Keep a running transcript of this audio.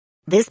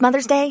This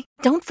Mother's Day,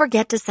 don't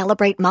forget to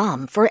celebrate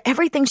Mom for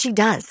everything she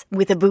does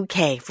with a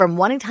bouquet from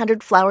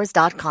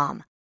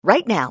 1-800-Flowers.com.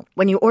 Right now,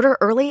 when you order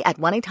early at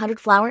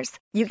 1-800-Flowers,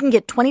 you can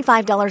get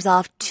 $25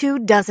 off 2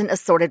 dozen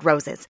assorted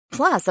roses,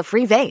 plus a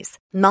free vase.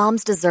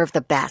 Moms deserve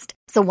the best,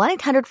 so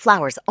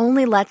 1-800-Flowers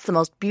only lets the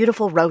most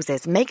beautiful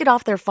roses make it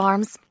off their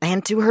farms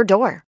and to her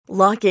door.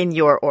 Lock in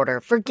your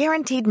order for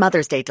guaranteed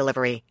Mother's Day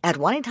delivery at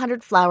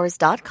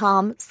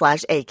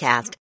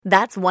 1-800-Flowers.com/ACAST.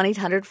 That's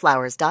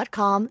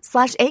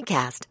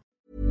 1-800-Flowers.com/ACAST.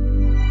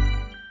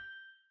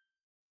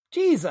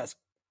 Jesus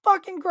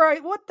fucking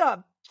Christ. What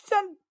the?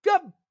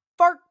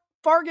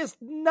 Fargus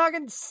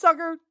Nuggin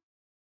Sucker.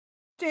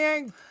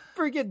 Dang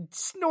freaking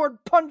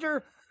snort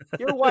puncher.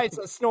 Your wife's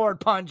a snort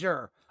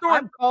puncher.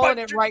 I'm calling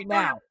it right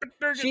now.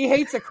 She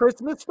hates A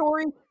Christmas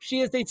Story.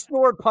 She is a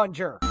snort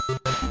puncher.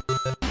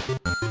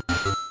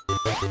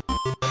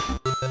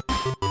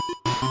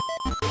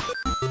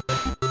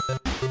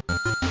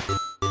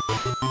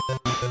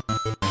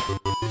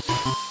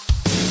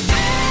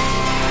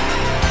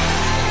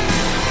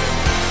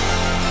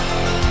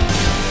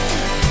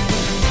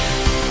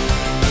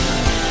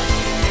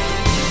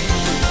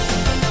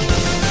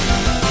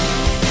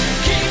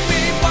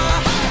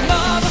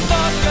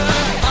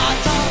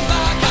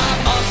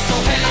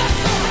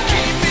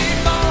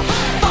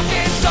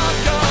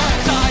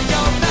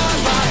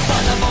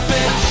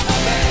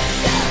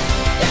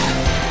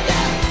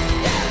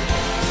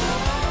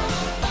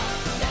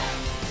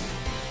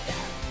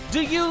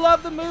 Do you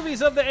love the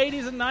movies of the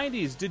 80s and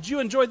 90s? Did you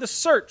enjoy the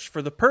search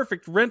for the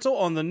perfect rental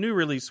on the new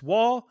release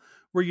wall?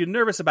 Were you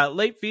nervous about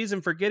late fees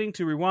and forgetting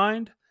to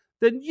rewind?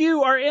 Then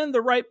you are in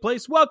the right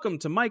place. Welcome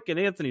to Mike and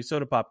Anthony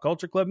Soda Pop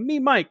Culture Club. Me,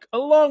 Mike,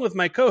 along with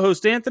my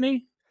co-host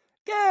Anthony.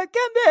 Come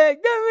back.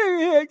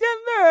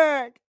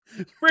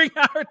 Bring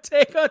our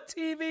take on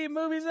TV,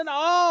 movies, and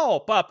all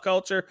pop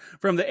culture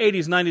from the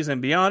 80s, 90s,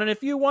 and beyond. And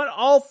if you want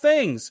all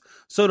things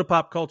Soda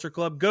Pop Culture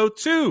Club, go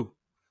to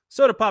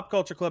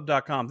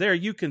SodaPopCultureClub.com. There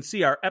you can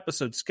see our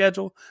episode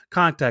schedule,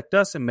 contact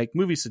us, and make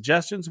movie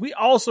suggestions. We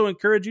also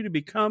encourage you to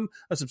become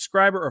a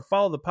subscriber or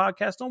follow the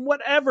podcast on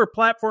whatever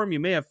platform you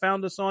may have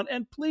found us on.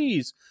 And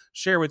please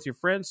share with your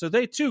friends so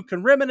they too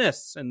can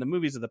reminisce in the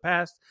movies of the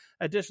past.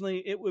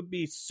 Additionally, it would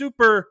be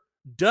super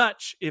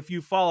Dutch if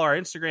you follow our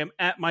Instagram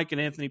at Mike and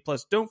Anthony.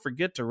 Plus, don't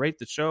forget to rate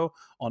the show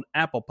on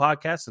Apple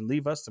Podcasts and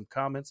leave us some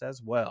comments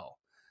as well.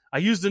 I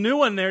used a new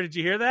one there. Did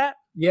you hear that?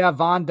 Yeah,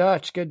 Von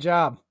Dutch. Good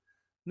job.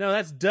 No,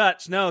 that's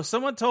Dutch. No,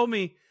 someone told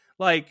me,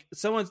 like,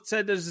 someone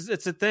said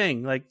it's a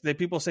thing. Like,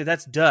 people say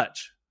that's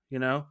Dutch, you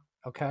know?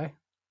 Okay.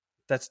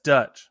 That's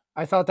Dutch.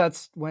 I thought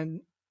that's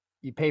when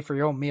you pay for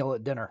your own meal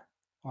at dinner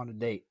on a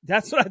date.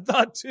 That's what I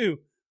thought, too.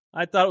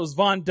 I thought it was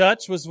Von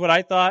Dutch was what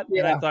I thought,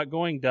 and I thought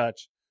going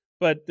Dutch.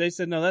 But they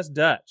said, no, that's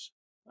Dutch.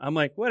 I'm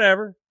like,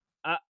 whatever.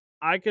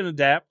 I can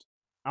adapt.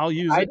 I'll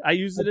use it. I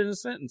use it in a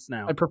sentence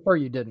now. I prefer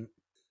you didn't.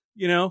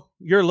 You know,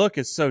 your look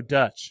is so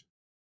Dutch.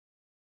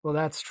 Well,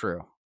 that's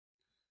true.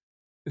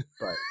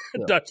 Right.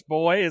 Yeah. Dutch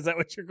boy, is that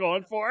what you're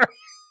going for?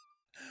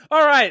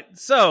 All right,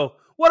 so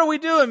what are we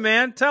doing,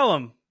 man? Tell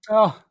them.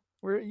 Oh,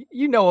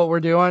 you know what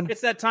we're doing.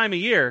 It's that time of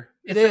year.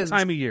 It is that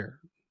time of year.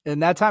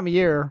 And that time of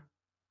year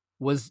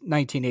was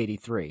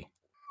 1983.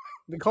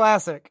 The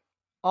classic,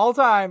 all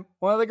time,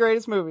 one of the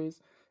greatest movies.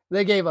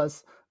 They gave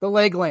us the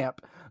leg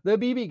lamp, the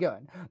BB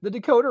gun, the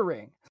decoder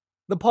ring,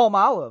 the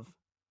Palmolive,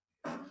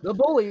 the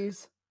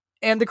Bullies,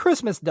 and the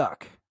Christmas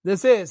duck.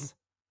 This is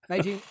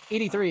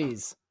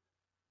 1983's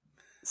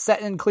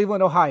set in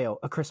Cleveland, Ohio,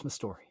 A Christmas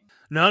Story.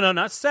 No,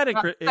 not set in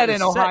Ohio. Set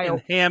in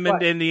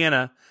Hammond,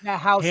 Indiana. The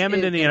house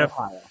Hammond, is Indiana, in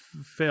Ohio.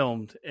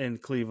 Filmed in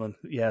Cleveland.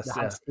 Yes, the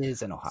house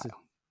is in Ohio.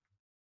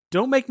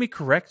 Don't make me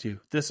correct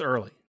you this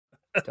early.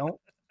 Don't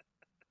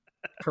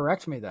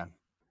correct me then.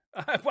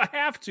 I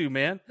have to,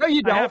 man. No,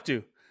 you don't. I have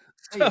to.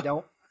 No, you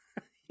don't.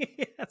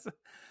 Yes.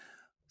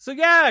 So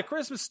yeah,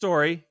 Christmas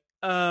Story.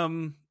 I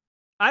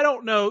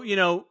don't know. You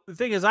know, the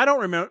thing is, I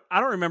don't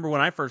remember when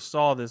I first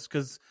saw this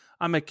because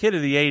I'm a kid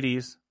of the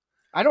 80s.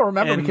 I don't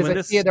remember because I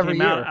see it every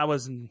year. I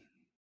was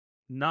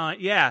 9.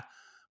 Yeah,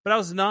 but I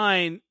was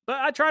 9. But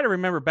I try to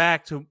remember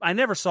back to. I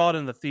never saw it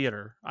in the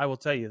theater. I will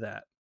tell you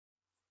that.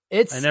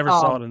 I never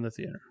saw it in the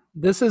theater.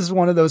 This is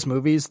one of those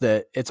movies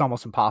that it's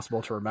almost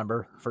impossible to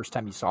remember the first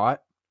time you saw it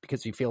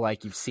because you feel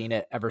like you've seen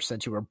it ever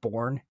since you were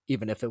born,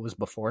 even if it was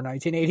before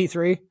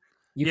 1983.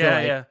 You feel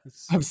like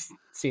I've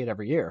seen it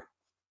every year.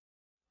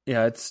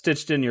 Yeah, it's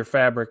stitched in your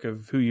fabric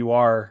of who you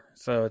are,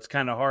 so it's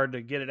kind of hard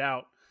to get it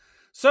out.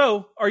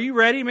 So, are you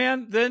ready,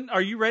 man? Then,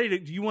 are you ready to?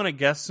 Do you want to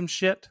guess some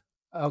shit?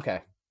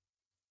 Okay,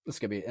 this is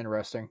gonna be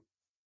interesting.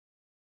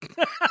 Okay.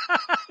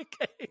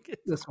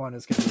 This one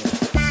is gonna be.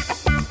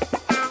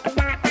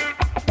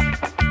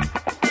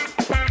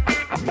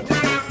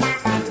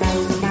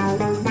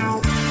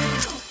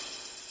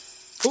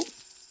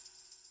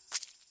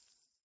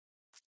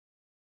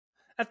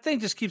 That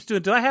thing just keeps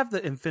doing. Do I have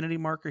the infinity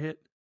marker hit?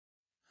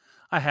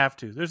 I have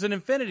to. There's an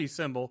infinity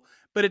symbol,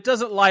 but it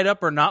doesn't light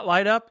up or not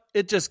light up.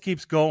 It just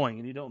keeps going,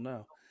 and you don't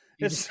know.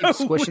 It's so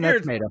squishing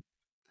weird. That tomato.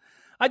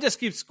 I just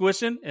keep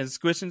squishing and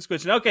squishing.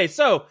 Okay,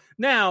 so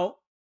now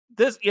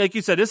this, like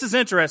you said, this is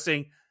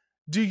interesting.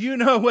 Do you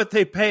know what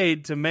they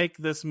paid to make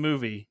this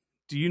movie?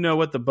 Do you know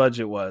what the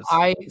budget was?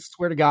 I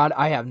swear to God,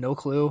 I have no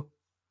clue.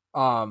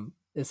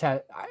 This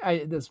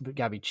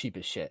gotta be cheap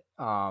as shit.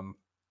 I'm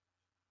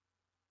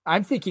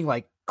thinking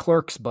like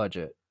Clerks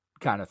budget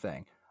kind of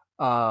thing.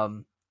 I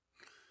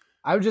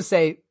would just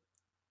say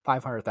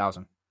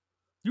 500,000.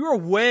 You were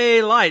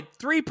way light.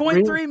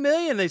 3.3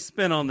 million they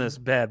spent on this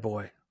bad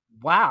boy.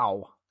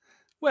 Wow.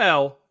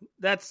 Well,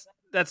 that's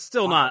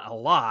still not a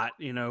lot,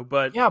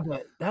 but yeah,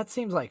 but that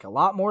seems like a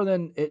lot more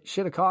than it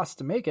should have cost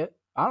to make it.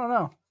 I don't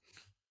know.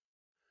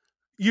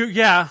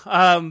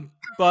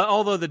 But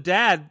although the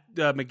dad,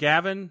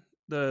 McGavin,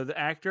 the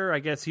actor, I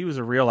guess he was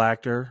a real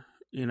actor,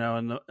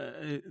 and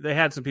they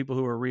had some people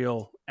who were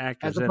real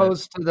actors. As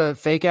opposed to the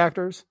fake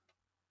actors,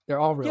 they're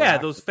all real. Yeah,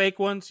 actors. Those fake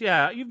ones.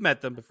 Yeah, you've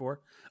met them before.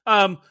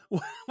 Now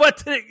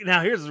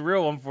here's the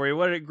real one for you.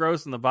 What did it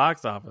gross in the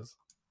box office?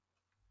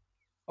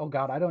 Oh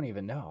God, I don't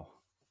even know.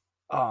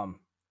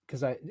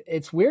 Because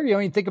it's weird. You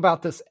don't even think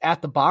about this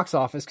at the box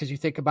office because you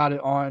think about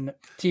it on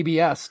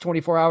TBS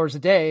 24 hours a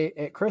day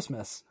at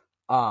Christmas.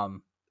 Yes.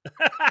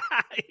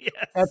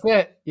 That's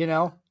it.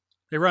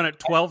 They run it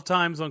 12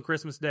 times on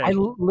Christmas Day. I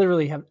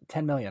literally have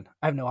 10 million.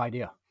 I have no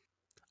idea.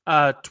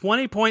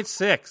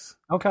 20.6.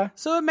 Okay.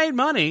 So it made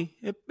money.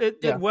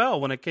 It did well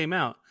when it came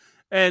out.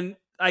 And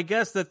I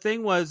guess the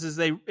thing was,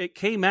 it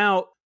came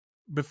out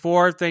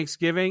before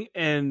Thanksgiving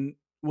and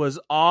was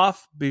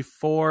off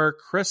before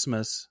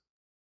Christmas.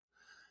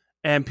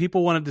 And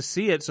people wanted to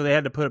see it, so they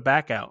had to put it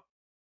back out.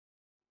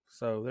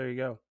 So there you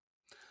go.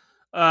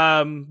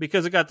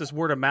 Because it got this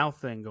word of mouth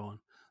thing going.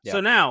 Yeah.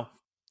 So now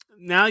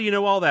you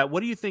know all that.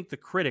 What do you think the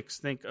critics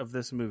think of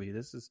this movie?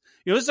 This is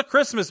a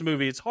Christmas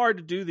movie. It's hard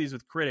to do these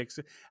with critics.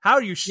 How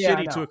are you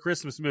shitty to a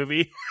Christmas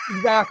movie?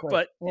 Exactly.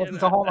 But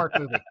it's a Hallmark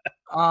movie.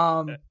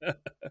 Oh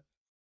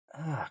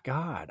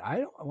God,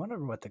 I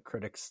wonder what the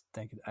critics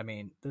think. I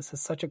mean, this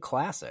is such a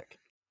classic.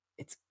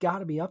 It's got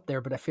to be up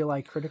there, but I feel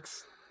like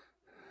critics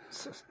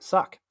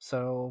suck.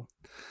 So,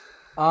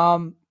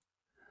 I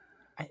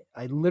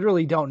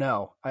literally don't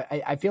know.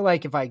 I feel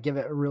like if I give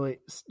it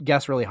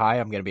guess really high,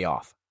 I'm going to be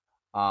off.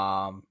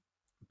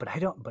 But I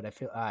don't. But I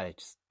feel I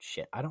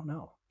don't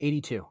know.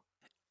 82,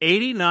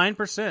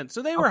 89%.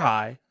 So they were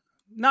high,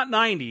 not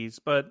 90s,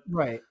 but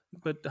right,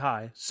 but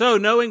high. So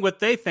knowing what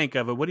they think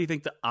of it, what do you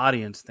think the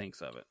audience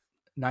thinks of it?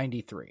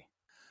 93.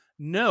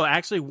 No,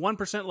 actually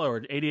 1%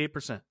 lower,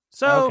 88%.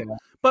 So,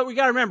 but we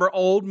got to remember,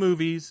 old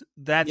movies,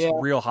 that's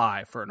real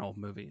high for an old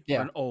movie. Yeah.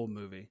 For an old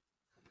movie.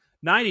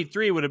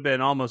 93 would have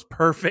been almost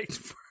perfect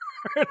for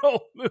an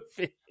old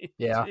movie.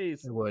 Yeah,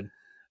 Jeez. it would.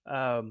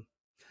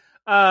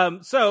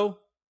 So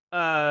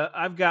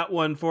I've got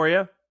one for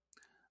you.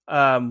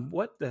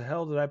 What the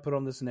hell did I put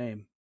on this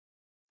name?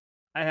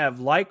 I have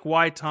Like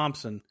Y.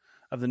 Thompson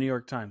of the New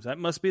York Times. That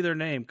must be their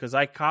name because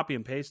I copy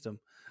and paste them.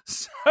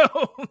 So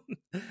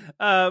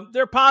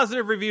their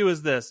positive review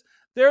is this.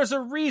 There's a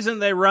reason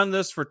they run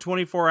this for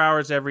 24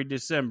 hours every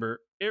December.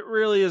 It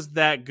really is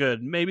that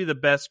good. Maybe the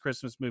best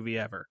Christmas movie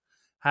ever.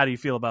 How do you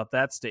feel about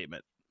that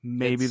statement?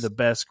 Maybe the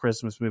best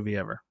Christmas movie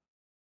ever.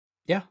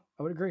 Yeah,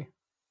 I would agree.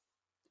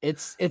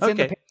 It's in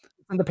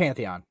the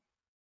Pantheon.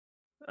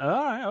 All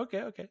right.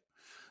 Okay.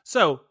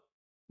 So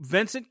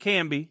Vincent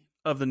Canby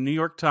of the New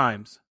York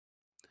Times.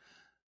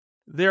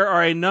 There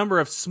are a number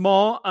of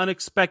small,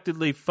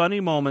 unexpectedly funny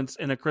moments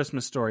in A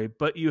Christmas Story,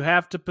 but you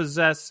have to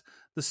possess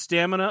the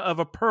stamina of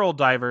a pearl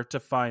diver to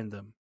find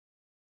them.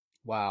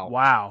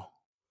 Wow.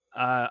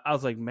 I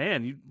was like,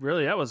 man,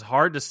 that was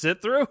hard to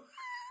sit through.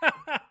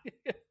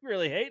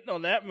 Really hating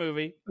on that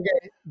movie.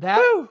 Okay,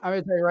 I'm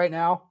going to tell you right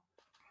now,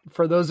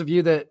 for those of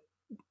you that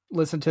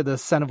listened to the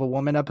Son of a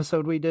Woman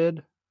episode we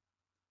did,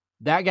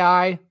 that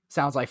guy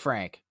sounds like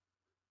Frank.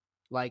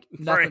 Like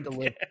nothing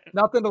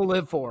to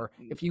live for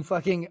if you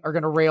fucking are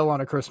going to rail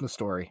on A Christmas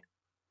Story.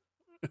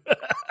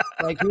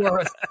 Like you are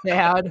a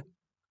sad,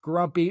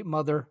 grumpy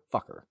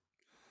motherfucker.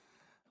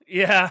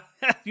 Yeah,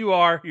 you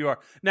are.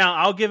 Now,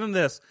 I'll give him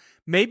this.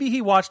 Maybe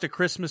he watched A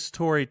Christmas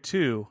Story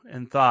 2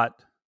 and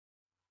thought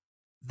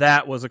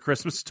that was A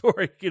Christmas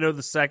Story.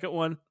 The second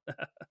one.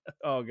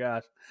 Oh,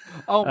 gosh.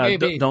 Oh,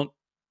 maybe. Don't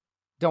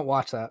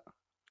watch that.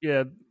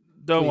 Yeah,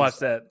 don't watch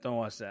that. Don't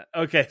watch that.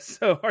 Okay,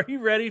 so are you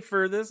ready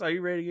for this? Are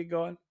you ready to get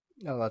going?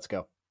 No, let's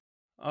go.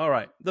 All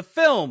right. The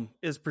film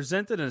is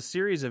presented in a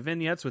series of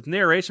vignettes with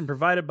narration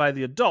provided by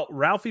the adult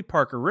Ralphie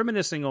Parker,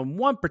 reminiscing on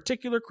one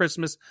particular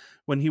Christmas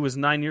when he was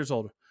 9 years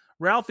old.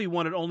 Ralphie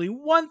wanted only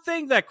one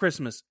thing that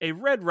Christmas, a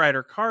Red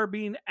Ryder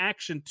carbine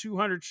action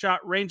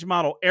 200-shot range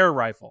model air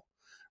rifle.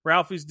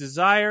 Ralphie's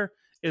desire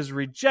is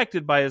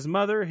rejected by his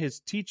mother, his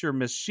teacher,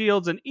 Miss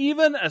Shields, and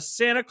even a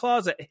Santa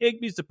Claus at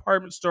Higbee's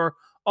department store,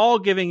 all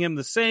giving him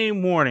the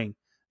same warning.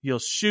 You'll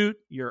shoot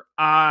your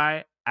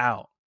eye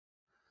out.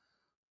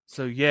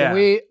 So,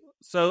 yeah.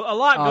 So a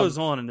lot goes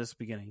on in this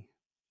beginning.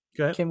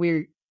 Go ahead. Can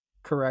we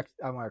correct?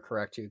 I want to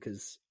correct you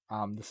because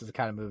this is the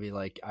kind of movie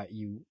like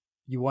you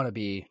want to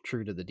be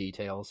true to the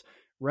details.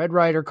 Red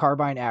Ryder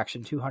carbine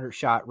action 200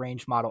 shot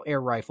range model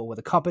air rifle with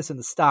a compass in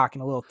the stock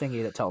and a little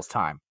thingy that tells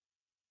time.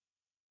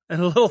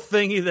 And a little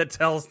thingy that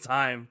tells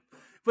time.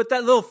 But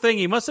that little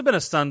thingy must have been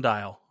a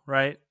sundial,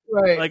 right?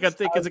 Right. Like, I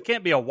think, because it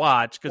can't be a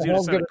watch, because you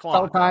just said a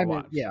tell clock.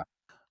 time. Yeah.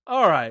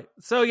 All right.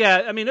 So,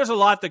 yeah, I mean, there's a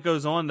lot that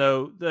goes on,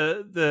 though,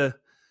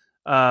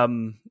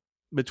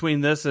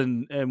 between this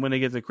and when they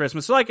get to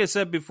Christmas. So, like I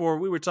said before,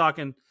 we were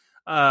talking,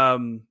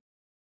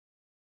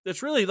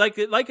 it's really, like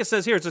it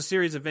says here, it's a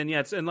series of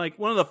vignettes. And, like,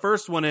 one of the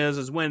first one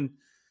is when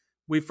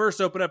we first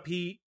open up,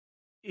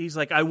 he's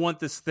like, I want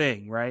this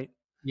thing, right?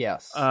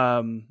 Yes.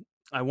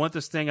 I want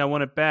this thing. I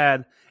want it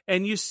bad.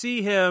 And you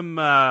see him,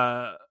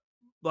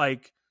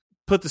 like,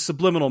 put the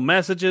subliminal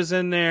messages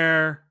in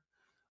there,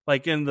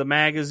 like in the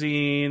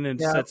magazine, and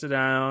sets it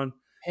down.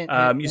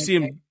 You see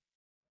him,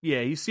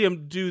 you see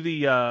him do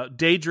the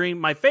daydream.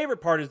 My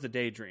favorite part is the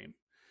daydream,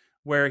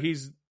 where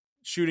he's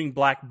shooting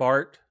Black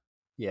Bart.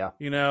 Yeah,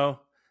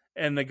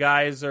 and the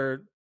guys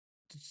are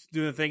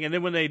doing the thing, and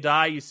then when they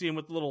die, you see them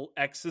with little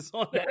X's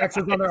on their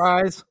X's on their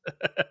eyes,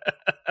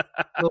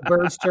 little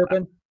birds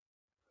chirping.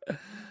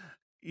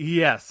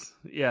 Yes,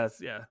 yeah.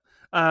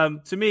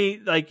 To me,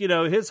 like,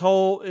 his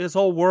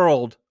whole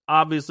world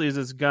obviously is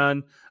his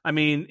gun. I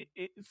mean,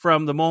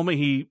 from the moment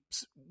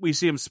we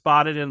see him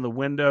spotted in the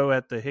window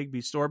at the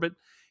Higby store, but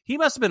he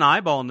must have been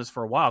eyeballing this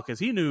for a while, because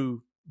he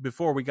knew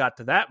before we got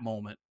to that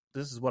moment,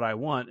 this is what I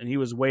want, and he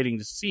was waiting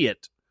to see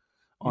it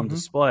on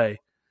display.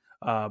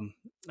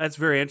 That's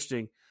very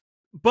interesting.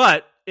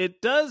 But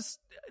it does,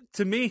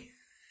 to me,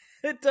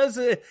 it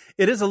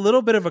is a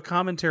little bit of a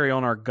commentary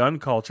on our gun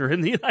culture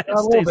in the United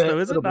States, though,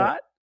 is it not?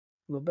 A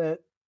little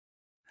bit.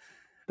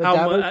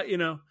 That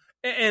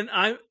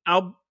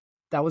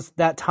was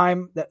that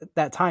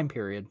time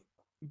period.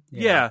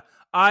 Yeah.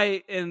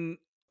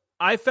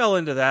 I fell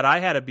into that. I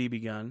had a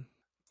BB gun.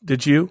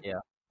 Did you?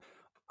 Yeah.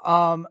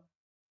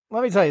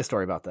 Let me tell you a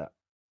story about that.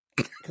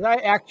 Because I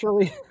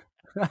actually,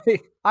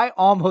 I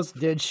almost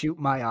did shoot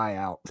my eye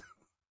out.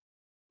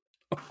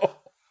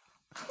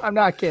 I'm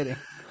not kidding.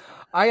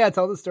 I gotta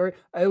tell the story.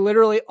 I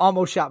literally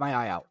almost shot my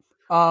eye out.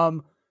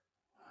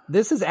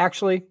 This is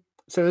actually,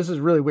 so this is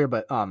really weird,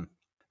 but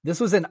this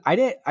was I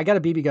got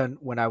a BB gun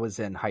when I was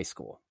in high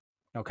school.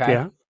 Okay.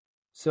 Yeah.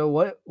 So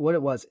what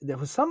it was, there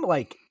was some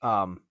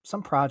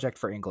project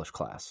for English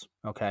class.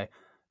 Okay.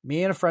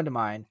 Me and a friend of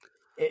mine,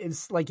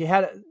 it's like you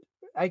had,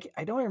 I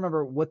don't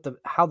remember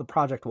how the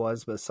project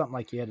was, but something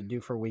like you had to do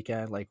for a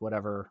weekend, like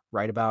whatever,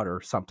 write about or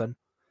something.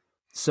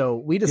 So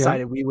we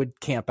decided we would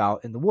camp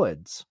out in the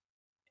woods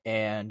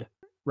and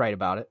write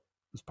about it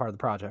as part of the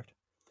project.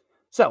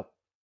 So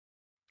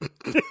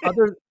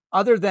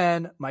other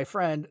than my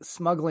friend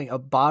smuggling a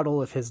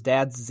bottle of his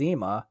dad's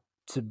Zima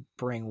to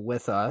bring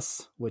with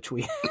us, which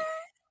we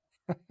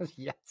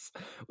yes,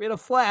 we had a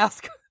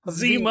flask of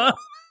Zima.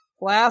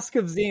 Flask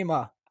of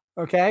Zima.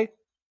 Okay.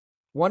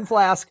 One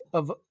flask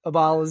of a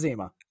bottle of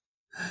Zima.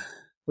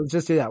 Let's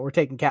just do that. We're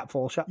taking cap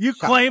full shot. You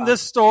claim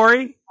this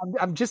story?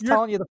 I'm just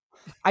telling you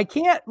I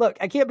can't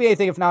be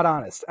anything if not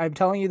honest. I'm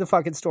telling you the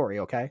fucking story.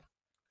 Okay.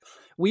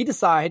 We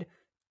decide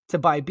to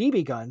buy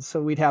BB guns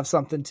so we'd have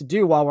something to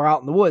do while we're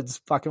out in the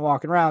woods, fucking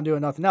walking around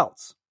doing nothing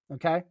else.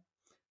 Okay.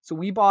 So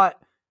we bought,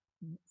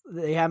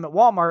 they have them at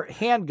Walmart,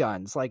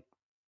 handguns, like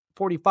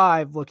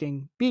 45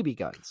 looking BB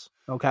guns.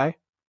 Okay.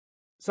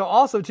 So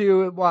also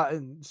too, well,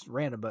 it's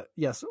random, but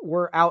yes,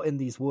 we're out in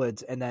these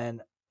woods. And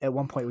then at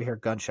one point we hear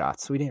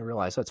gunshots. So we didn't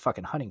realize, it's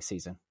fucking hunting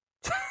season.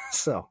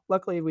 So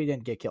luckily we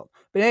didn't get killed,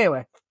 but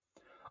anyway,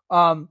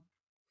 so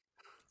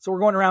we're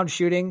going around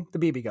shooting the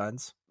BB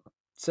guns.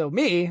 So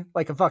me,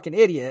 like a fucking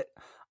idiot,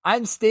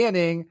 I'm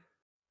standing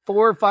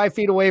 4 or 5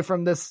 feet away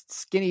from this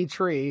skinny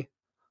tree.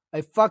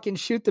 I fucking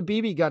shoot the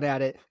BB gun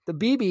at it. The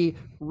BB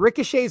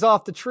ricochets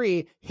off the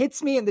tree,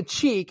 hits me in the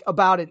cheek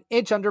about an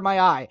inch under my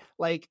eye.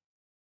 Like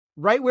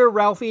right where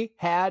Ralphie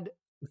had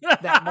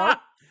that mark.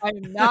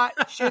 I'm not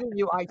shitting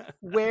you. I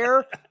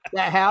swear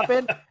that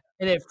happened.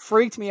 And it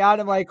freaked me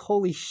out. I'm like,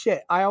 holy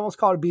shit. I almost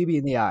caught a BB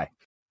in the eye.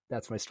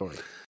 That's my story.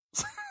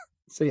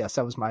 So yes,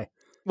 that was my.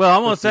 Well,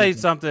 I'm going to tell you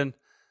something.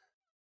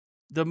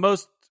 The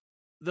most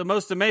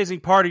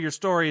amazing part of your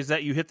story is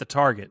that you hit the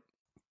target.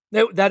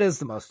 That is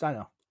the most, I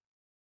know.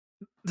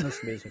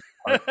 Most amazing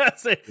part.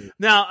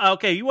 Now,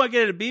 okay, you want to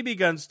get into BB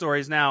gun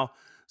stories now.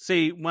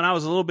 See, when I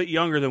was a little bit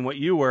younger than what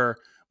you were,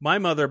 my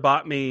mother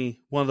bought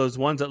me one of those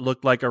ones that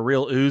looked like a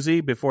real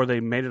Uzi before they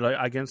made it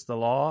against the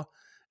law.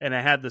 And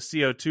it had the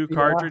CO2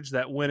 cartridge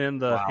that went in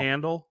the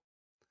handle.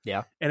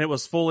 Yeah. And it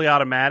was fully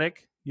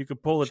automatic. You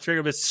could pull the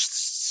trigger, this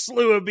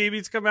slew of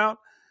BBs come out.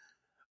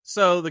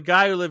 So the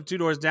guy who lived 2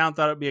 doors down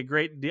thought it'd be a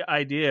great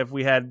idea if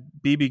we had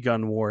BB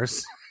gun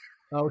wars.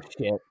 Oh,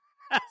 shit.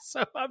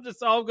 So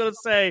all I'm going to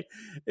say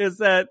is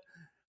that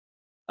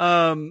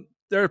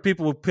there are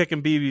people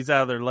picking BBs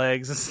out of their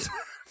legs and stuff.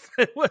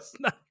 It was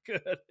not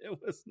good. It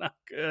was not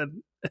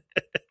good.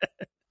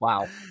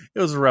 Wow. It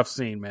was a rough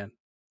scene, man.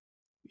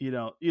 You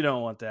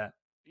don't want that.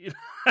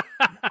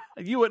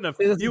 You wouldn't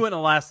have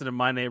lasted in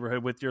my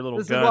neighborhood with your little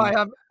This gun. is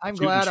why I'm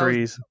glad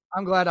trees.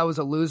 I'm glad I was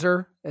a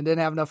loser and didn't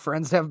have enough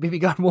friends to have a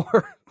BB gun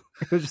war.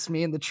 It was just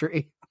me and the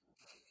tree.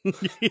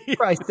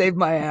 Probably saved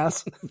my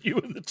ass. You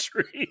and the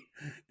tree.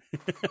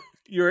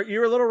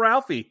 You're a little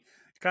Ralphie,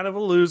 kind of a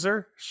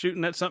loser,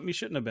 shooting at something you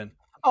shouldn't have been.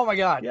 Oh my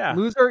god, Yeah.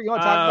 loser! You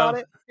want to talk about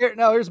it?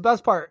 Here's the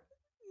best part.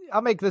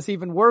 I'll make this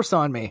even worse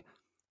on me.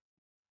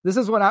 This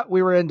is when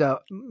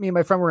me and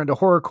my friend were into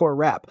horrorcore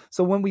rap.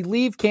 So when we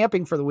leave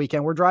camping for the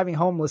weekend, we're driving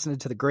home listening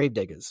to the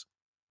Gravediggers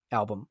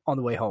album on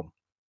the way home.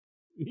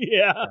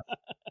 Yeah.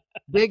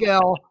 Big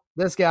L,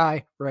 this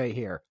guy right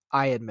here.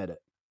 I admit it.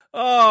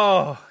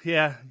 Oh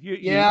yeah.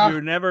 Yeah. You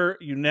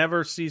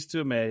never cease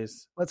to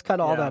amaze. Let's cut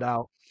all that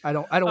out. I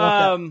don't want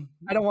that.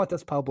 I don't want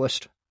this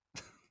published.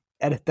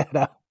 Edit that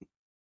out.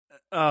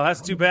 Oh,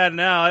 that's too bad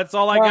now. That's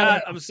all I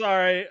got. I'm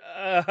sorry.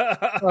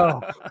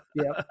 Oh,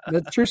 yeah.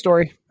 That's a true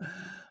story.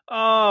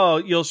 Oh,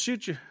 you'll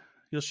shoot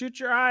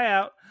your eye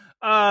out.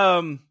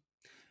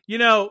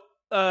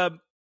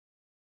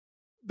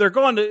 They're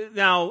going to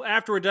now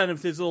after we're done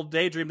with his little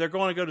daydream, they're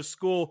going to go to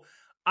school.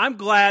 I'm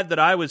glad that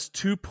I was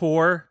too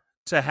poor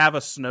to have a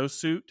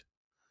snowsuit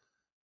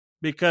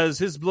because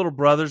his little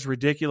brother's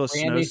ridiculous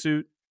Randy?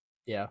 snowsuit.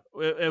 Yeah.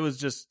 It was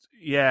just,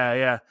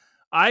 yeah.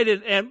 I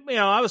did. And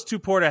I was too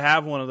poor to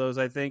have one of those,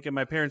 I think. And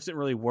my parents didn't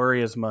really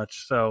worry as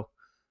much. So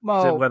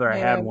whether I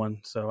had one.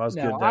 So I was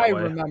good that way.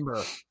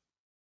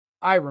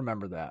 I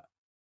remember that.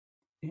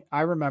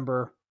 I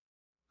remember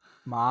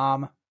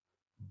mom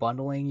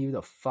bundling you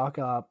the fuck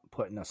up,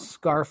 putting a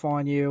scarf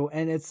on you.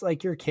 And it's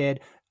like your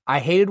kid. I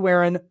hated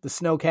wearing the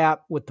snow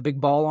cap with the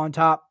big ball on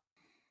top.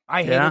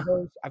 I hated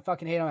those. I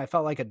fucking hate them. I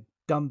felt like a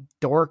dumb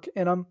dork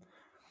in them.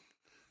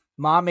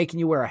 Mom making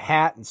you wear a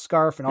hat and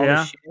scarf and all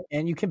this shit,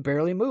 and you can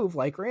barely move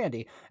like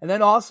Randy. And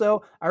then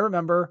also, I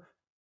remember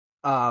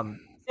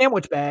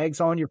sandwich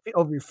bags on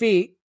over your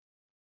feet,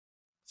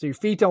 so your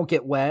feet don't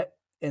get wet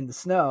in the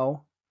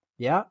snow.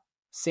 Yeah,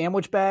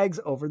 sandwich bags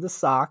over the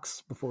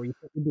socks before you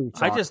put the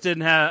boots on.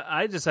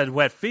 I just had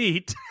wet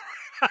feet.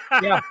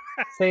 Yeah,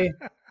 see,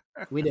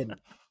 we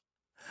didn't.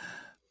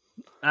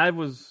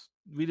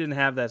 We didn't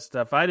have that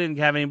stuff. I didn't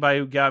have anybody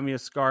who got me a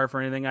scarf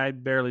or anything. I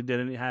barely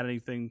had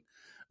anything.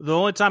 The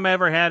only time I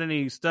ever had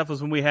any stuff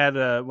was when we had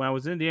when I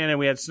was in Indiana and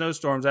we had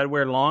snowstorms. I'd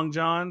wear long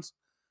johns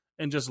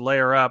and just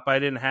layer up. I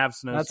didn't have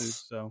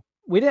snowsuits, so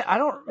we didn't.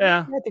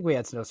 I think we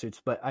had snowsuits,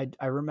 but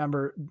I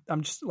remember I'm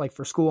just like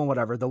for school and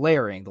whatever, the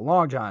layering, the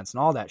long johns, and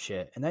all that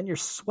shit. And then you're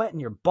sweating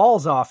your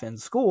balls off in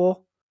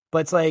school, but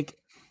it's like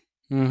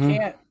you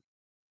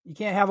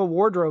can't have a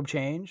wardrobe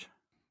change.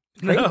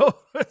 No,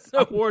 it's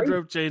no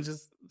wardrobe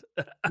changes.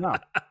 No.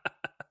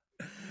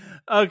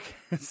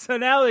 Okay, so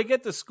now they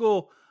get to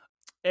school.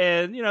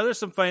 And, there's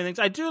some funny things.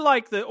 I do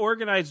like the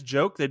organized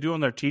joke they do on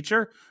their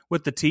teacher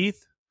with the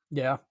teeth.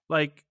 Yeah.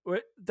 Like,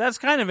 that's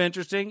kind of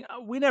interesting.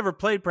 We never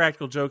played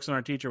practical jokes on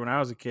our teacher when I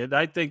was a kid.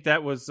 I think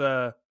that was,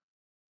 they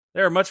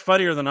were much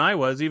funnier than I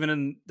was,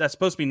 that's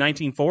supposed to be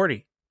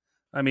 1940.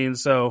 I mean,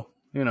 so,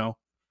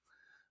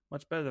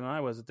 much better than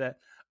I was at that.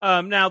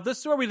 Now, this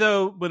is where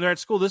when they're at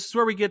school, this is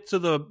where we get to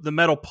the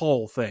metal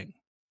pole thing.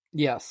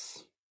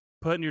 Yes.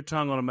 Putting your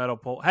tongue on a metal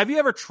pole. Have you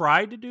ever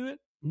tried to do it?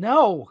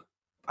 No.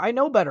 I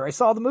know better. I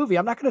saw the movie.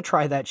 I'm not going to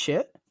try that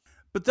shit.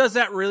 But is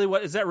that really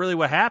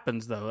what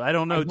happens though? I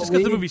don't know. Just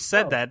because the movie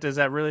said that, does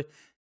that really?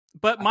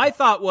 But my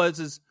thought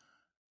was,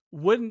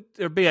 wouldn't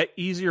there be an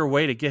easier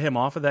way to get him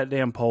off of that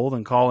damn pole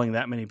than calling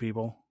that many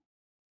people?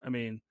 I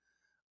mean,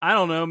 I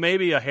don't know.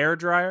 Maybe a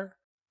hairdryer?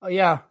 Oh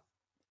yeah.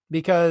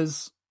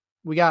 Because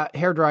we got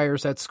hair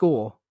dryers at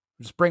school.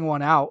 Just bring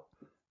one out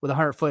with a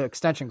 100-foot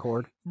extension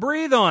cord.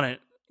 Breathe on it.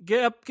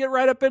 Get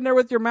right up in there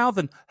with your mouth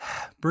and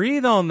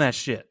breathe on that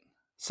shit.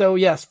 So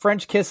yes,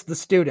 French kiss the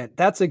student.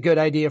 That's a good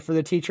idea for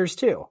the teachers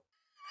too.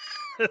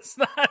 It's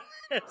not.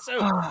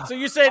 So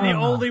you're saying the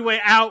only way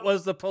out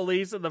was the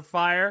police and the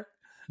fire?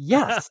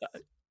 Yes.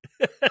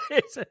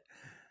 It's a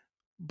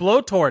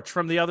blowtorch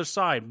from the other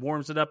side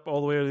warms it up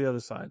all the way to the other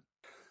side.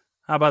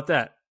 How about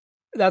that?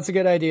 That's a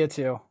good idea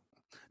too.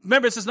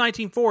 Remember, this is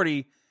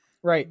 1940.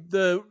 Right.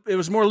 It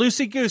was more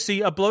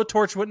loosey-goosey. A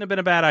blowtorch wouldn't have been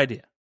a bad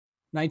idea.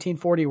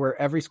 1940, where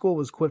every school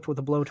was equipped with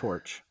a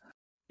blowtorch.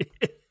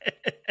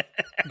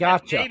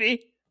 Gotcha.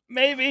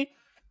 Maybe.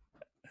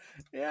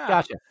 Yeah.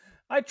 Gotcha.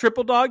 I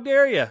triple dog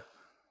dare you.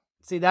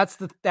 See, that's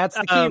the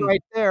key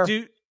right there.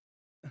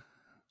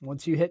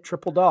 Once you hit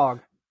triple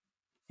dog,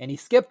 and he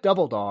skipped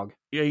double dog.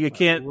 Yeah, you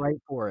can't right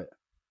for it.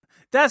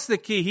 That's the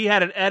key. He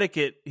had an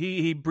etiquette.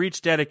 He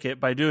breached etiquette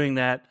by doing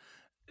that.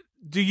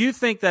 Do you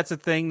think that's a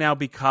thing now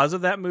because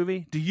of that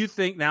movie? Do you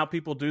think now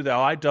people do that?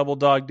 Oh, I double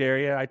dog dare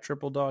you. I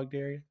triple dog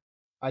dare you.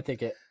 I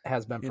think it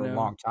has been for a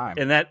long time.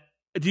 And that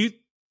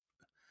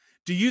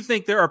do you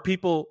think there are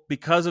people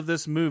because of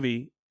this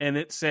movie and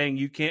it's saying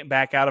you can't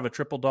back out of a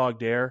triple dog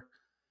dare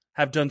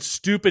have done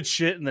stupid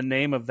shit in the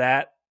name of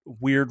that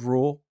weird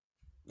rule?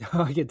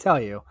 I can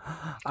tell you,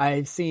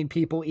 I've seen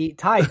people eat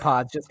Tide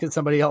Pods just because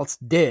somebody else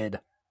did.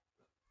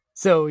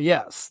 So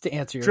yes, to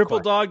answer your Triple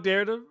question. dog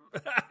dare to.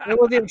 It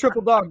wasn't even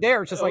triple dog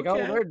dare. It's just like, oh,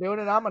 Okay. they're doing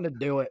it, I'm going to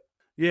do it.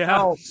 Yeah.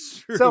 Oh,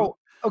 true. so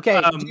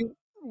okay,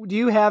 do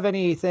you have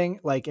anything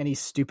like any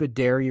stupid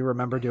dare you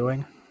remember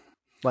doing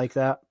like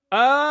that?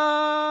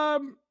 No,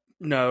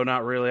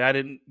 not really. I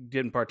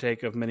didn't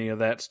partake of many of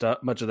that stuff,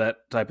 much of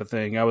that type of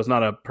thing. I was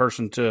not a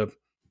person to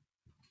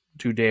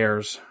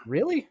dares.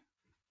 Really?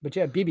 But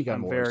you had BB gun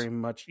I'm wars. very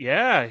much.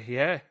 Yeah.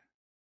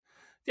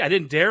 I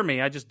didn't dare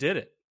me. I just did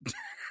it.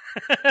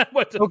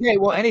 Okay,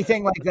 well,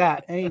 anything like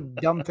that, any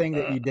dumb thing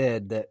that you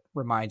did that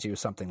reminds you of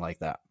something like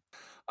that.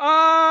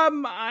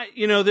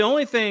 The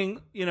only thing,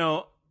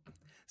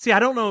 see, I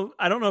don't know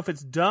if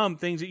it's dumb.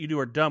 Things that you do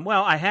are dumb.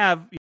 Well, I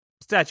have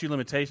statute of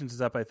limitations is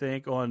up, I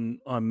think,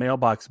 on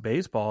mailbox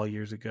baseball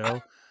years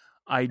ago.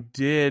 I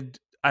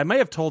may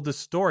have told this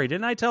story.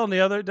 Did I tell it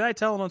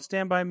on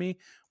Stand By Me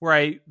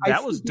where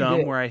that was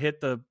dumb, where I hit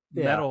the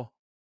metal.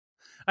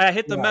 I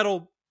hit the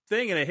metal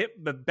thing and it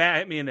hit the bat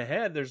hit me in the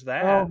head. There's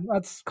that. Oh,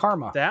 that's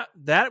karma.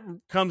 That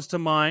comes to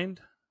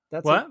mind.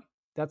 That's what?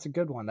 That's a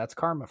good one. That's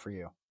karma for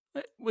you.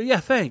 Well,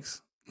 yeah,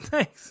 thanks.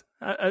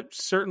 It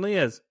certainly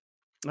is.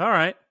 All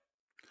right.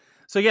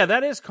 So yeah,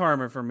 that is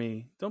karma for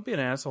me. Don't be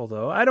an asshole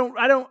though.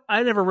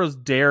 I never was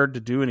dared to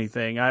do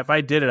anything. If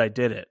I did it, I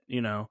did it,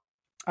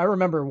 I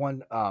remember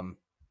one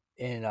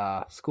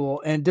in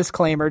school, and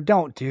disclaimer,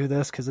 don't do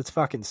this because it's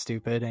fucking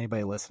stupid.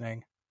 Anybody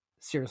listening?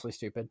 Seriously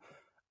stupid.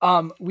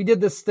 We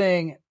did this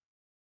thing.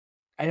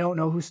 I don't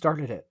know who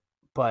started it,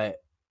 but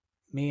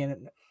me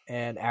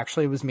and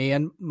actually it was me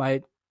and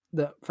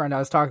the friend I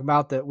was talking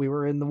about that we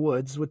were in the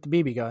woods with the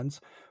BB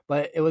guns,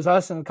 but it was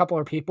us and a couple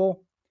of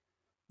people.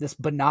 This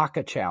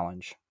Banaka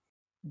challenge,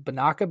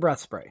 Banaka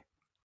breath spray.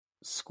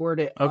 Squirt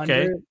it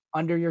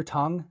under your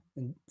tongue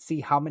and see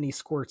how many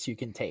squirts you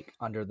can take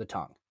under the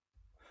tongue.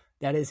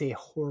 That is a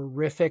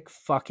horrific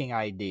fucking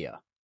idea.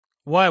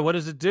 Why? What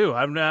does it do?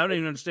 I don't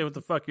even understand what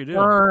the fuck you're doing.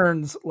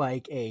 Burns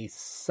like a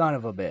son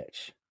of a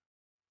bitch.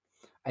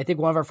 I think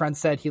one of our friends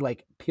said he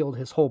peeled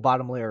his whole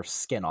bottom layer of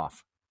skin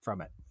off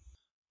from it.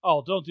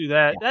 Oh, don't do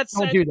that. Yeah,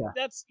 don't do that.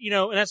 That's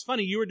and that's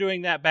funny. You were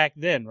doing that back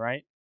then,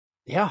 right?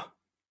 Yeah.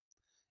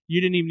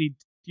 You didn't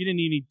even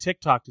need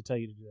TikTok to tell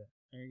you to do that.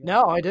 There you go.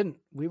 No, I didn't.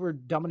 We were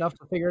dumb enough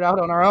to figure it out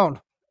on our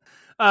own.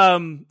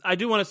 I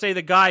do want to say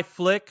the guy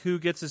Flick who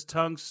gets his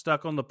tongue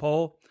stuck on the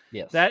pole.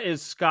 Yes. That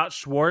is Scott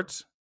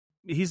Schwartz.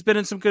 He's been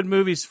in some good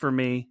movies for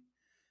me.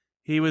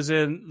 He was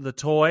in The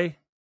Toy.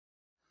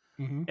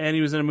 Mm-hmm. And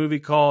he was in a movie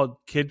called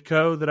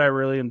Kidco that I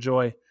really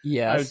enjoy.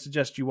 Yes. I would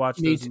suggest you watch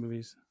those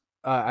movies.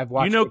 I've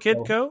watched. You know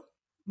Kidco?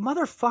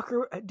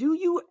 Motherfucker, do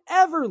you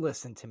ever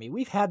listen to me?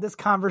 We've had this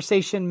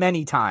conversation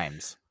many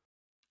times.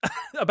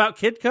 About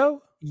Kidco?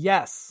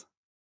 Yes.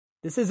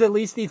 This is at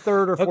least the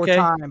third or fourth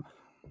time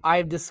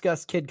I've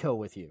discussed Kidco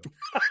with you.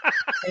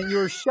 And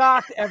you're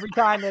shocked every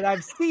time that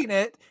I've seen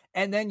it,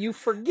 and then you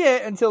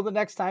forget until the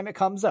next time it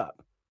comes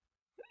up.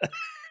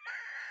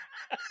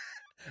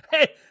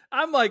 Hey,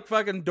 I'm like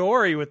fucking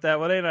Dory with that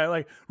one, ain't I?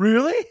 Like,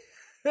 really?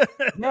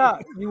 Yeah,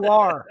 you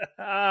are.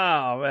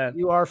 Oh, man.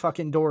 You are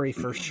fucking Dory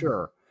for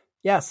sure.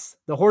 Yes,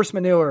 the horse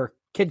manure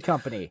kid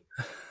company.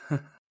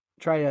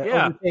 Try to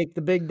overtake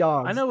the big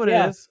dogs. I know what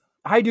it is.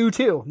 I do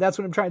too. That's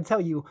what I'm trying to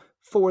tell you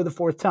for the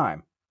fourth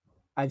time.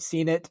 I've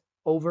seen it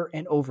over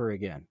and over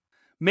again.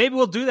 Maybe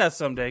we'll do that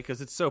someday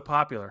because it's so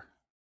popular.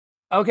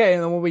 Okay,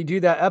 and then when we do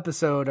that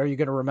episode, are you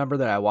going to remember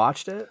that I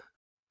watched it? Or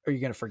are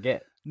you going to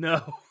forget?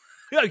 No.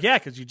 Oh, yeah,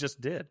 because you just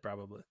did,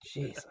 probably.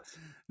 Jesus.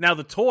 Now,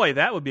 The Toy,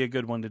 that would be a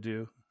good one to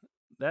do.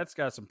 That's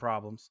got some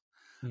problems.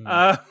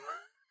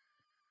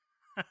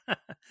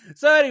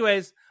 So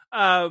anyways,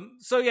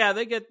 so yeah,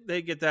 they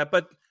get that.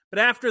 But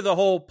after the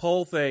whole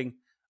poll thing,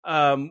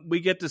 we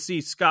get to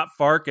see Scott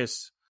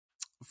Farkus.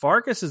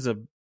 Farkus is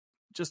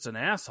just an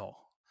asshole.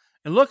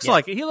 It looks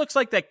like he looks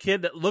like that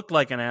kid that looked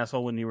like an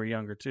asshole when you were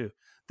younger too.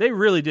 They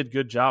really did a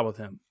good job with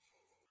him.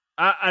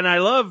 And I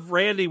love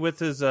Randy with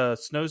his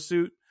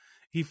snowsuit.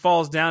 He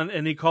falls down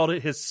and he called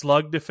it his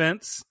slug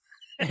defense.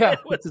 Yeah,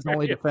 that's his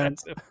only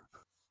defense.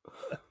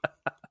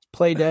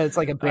 Play dead. It's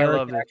like a bear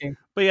attacking.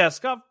 But yeah,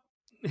 Scott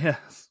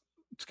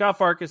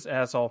Farkus,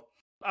 asshole.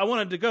 I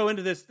wanted to go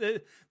into this.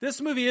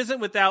 This movie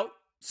isn't without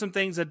some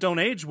things that don't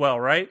age well,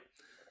 right?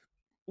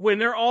 When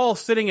they're all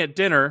sitting at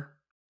dinner,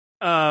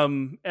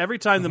 every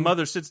time the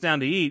mother sits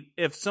down to eat,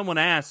 if someone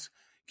asks,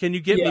 "Can you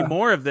get me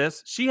more of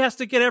this?" she has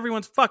to get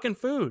everyone's fucking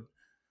food.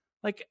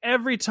 Like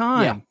every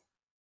time. Yeah.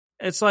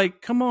 It's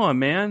like, come on,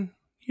 man.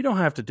 You don't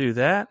have to do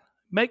that.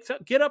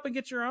 Get up and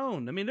get your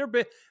own. I mean, they're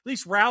big. At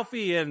least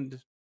Ralphie and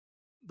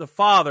the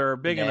father are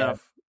big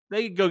enough.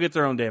 They can go get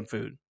their own damn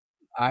food.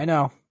 I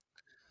know.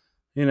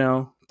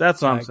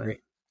 That's what I'm saying.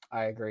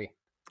 I agree.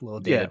 A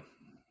little dated.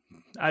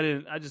 Yeah.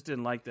 I just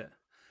didn't like that.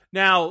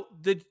 Now,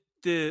 the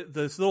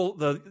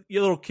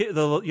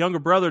younger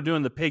brother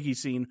doing the piggy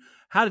scene,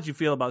 how did you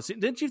feel about it?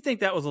 Didn't you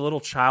think that was a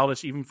little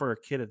childish even for a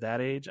kid at that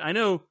age? I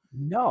know.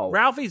 No.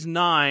 Ralphie's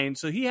 9,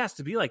 so he has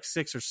to be like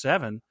 6 or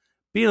 7.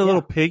 Being a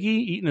little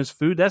piggy, eating his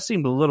food, that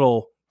seemed a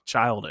little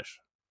childish.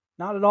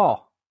 Not at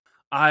all.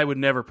 I would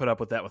never put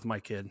up with that with my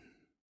kid.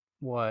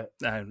 What?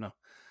 I don't know.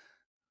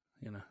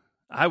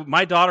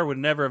 My daughter would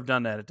never have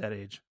done that at that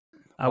age.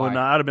 I would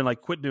not. I'd have been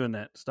like, quit doing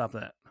that. Stop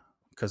that.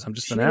 Because I'm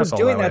just an asshole.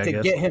 She was doing that to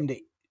get him to.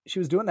 She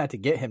was doing that to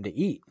get him to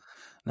eat.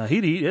 No,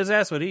 he'd eat. His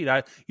ass would eat.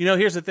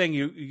 Here's the thing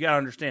you got to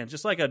understand.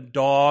 Just like a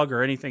dog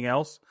or anything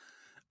else,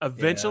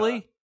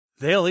 eventually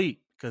they'll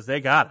eat because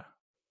they gotta.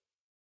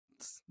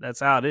 That's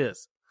how it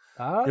is.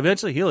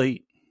 Eventually he'll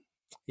eat.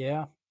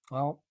 Yeah.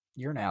 Well,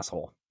 you're an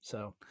asshole.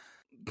 So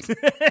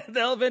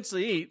they'll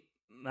eventually eat.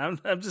 I'm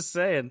just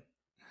saying.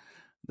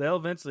 They'll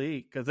eventually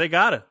eat because they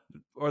gotta,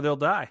 or they'll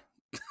die.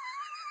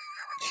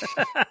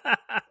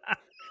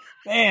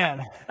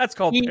 Man, that's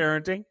called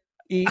parenting.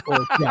 Eat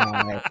or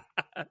die.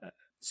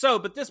 So,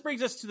 but this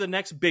brings us to the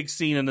next big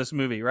scene in this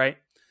movie, right?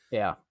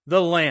 Yeah.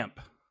 The lamp.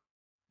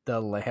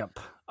 The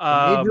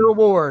major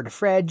award,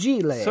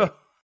 Fragile. So,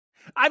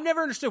 I've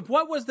never understood.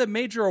 What was the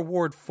major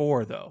award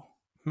for, though?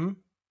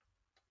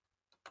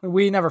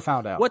 We never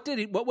found out. What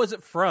was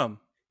it from?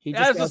 He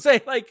got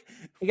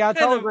a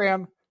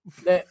telegram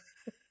that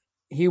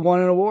he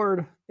won an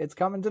award. It's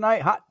coming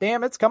tonight. Hot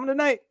damn, it's coming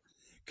tonight.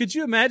 Could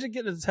you imagine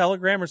getting a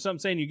telegram or something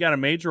saying you got a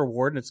major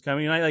award and it's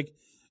coming tonight? Like,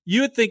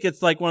 you would think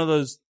it's like one of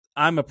those,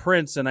 I'm a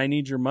prince and I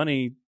need your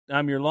money.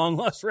 I'm your long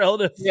lost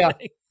relative. Yeah.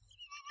 Thing.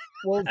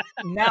 Well,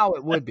 now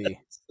it would be.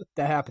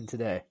 That happened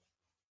today.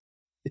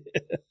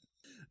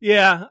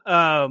 Yeah.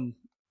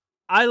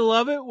 I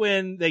love it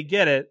when they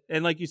get it.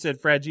 And like you said,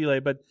 Fragile,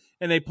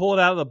 and they pull it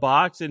out of the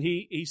box and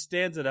he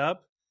stands it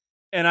up.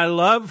 And I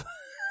love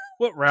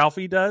what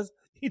Ralphie does.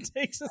 He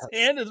takes his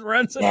hand and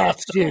runs it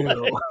That's off.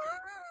 you.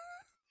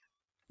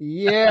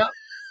 Yeah.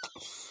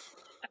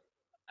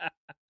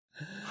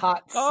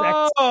 Hot sex.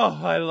 Oh,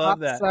 I love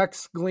that.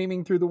 Sex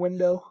gleaming through the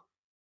window.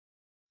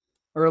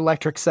 Or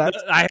electric sex.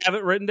 I have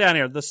it written down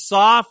here. The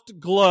soft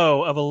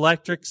glow of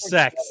electric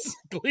sex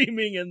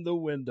gleaming in the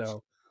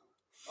window.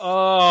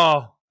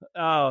 Oh,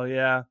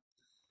 yeah.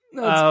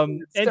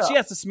 And she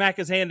has to smack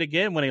his hand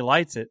again when he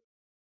lights it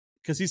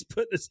because he's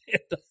putting his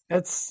hand up.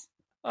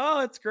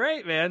 It's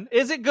great, man.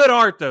 Is it good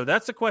art, though?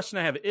 That's the question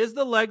I have. Is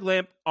the leg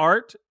lamp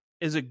art,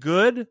 is it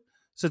good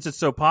since it's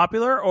so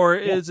popular, or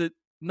is it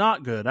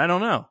not good? I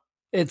don't know.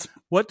 It's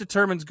what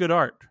determines good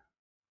art?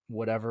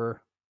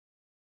 Whatever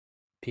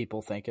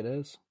people think it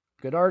is.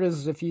 Good art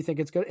is if you think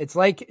it's good. It's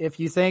like if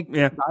you think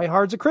Die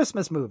Hard's a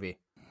Christmas movie.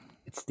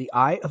 It's the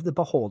eye of the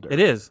beholder. It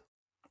is.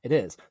 It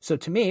is. So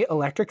to me,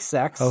 electric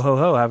sex ho, ho,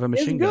 ho, I have a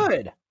machine gun.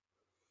 Good.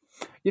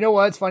 You know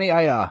what? It's funny.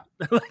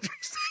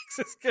 Electric sex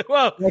is good.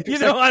 Well,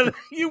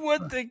 you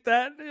would think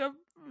that.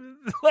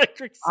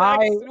 Electric sex.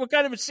 What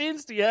kind of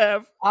machines do you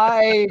have?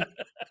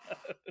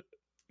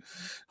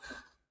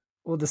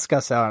 We'll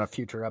discuss that on a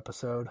future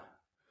episode.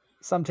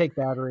 Some take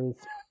batteries,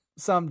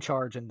 some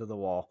charge into the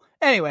wall.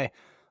 Anyway,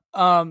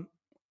 I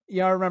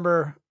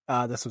remember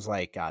this was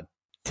like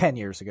 10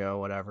 years ago,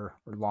 whatever,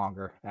 or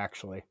longer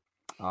actually.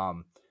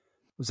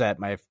 Was at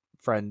my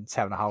friend's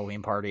having a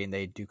Halloween party and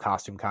they do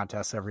costume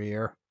contests every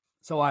year.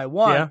 So I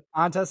won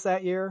contest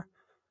that year,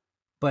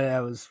 but I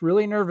was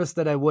really nervous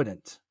that I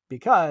wouldn't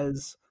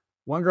because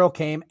one girl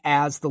came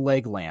as the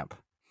leg lamp.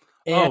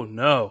 Oh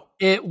no.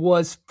 It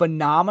was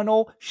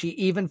phenomenal. She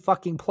even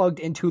fucking plugged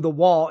into the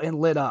wall and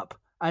lit up.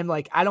 I'm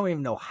like, I don't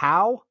even know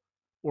how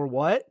or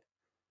what.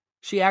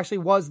 She actually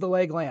was the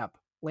leg lamp,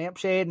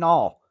 lampshade and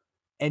all.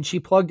 And she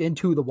plugged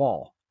into the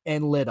wall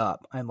and lit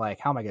up. I'm like,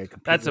 how am I going to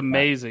compete? That's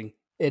amazing.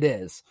 It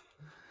is.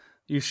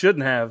 You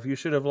shouldn't have. You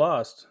should have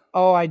lost.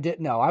 Oh, I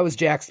didn't know. I was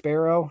Jack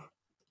Sparrow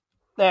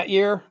that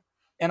year,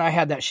 and I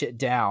had that shit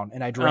down,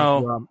 and I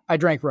drank rum. I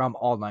drank rum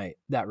all night.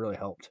 That really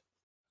helped.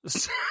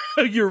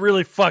 You're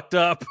really fucked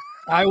up.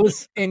 I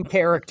was in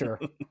character,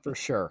 for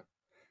sure.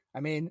 I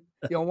mean,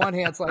 on one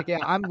hand, it's like,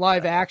 I'm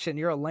live action.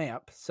 You're a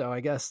lamp. So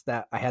I guess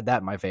that I had that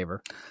in my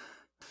favor.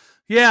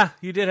 Yeah,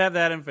 you did have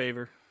that in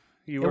favor.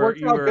 You were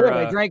good.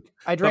 I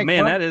drank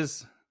man,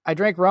 rum. I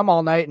drank rum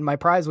all night, and my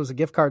prize was a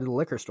gift card to the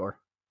liquor store.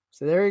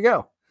 So there you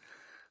go.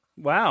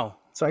 Wow.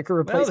 So I could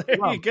replace there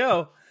rum. You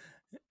go.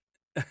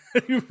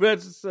 You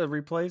just a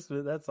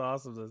replacement. That's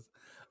awesome.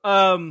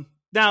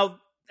 Now,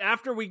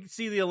 after we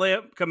see the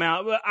lamp come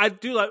out, I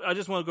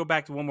just want to go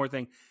back to one more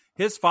thing.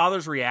 His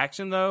father's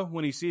reaction, though,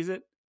 when he sees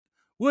it,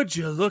 would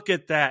you look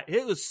at that?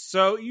 It was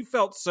you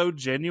felt so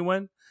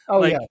genuine. Oh,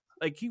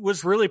 like he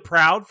was really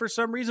proud for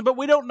some reason, but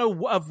we don't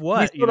know of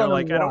what. I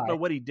don't know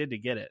what he did to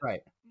get it.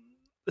 Right.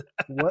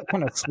 What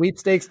kind of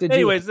sweepstakes did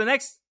Anyways,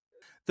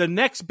 the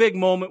next big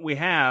moment we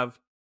have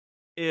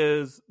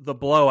is the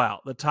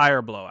blowout, the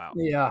tire blowout.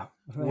 Yeah.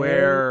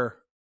 Where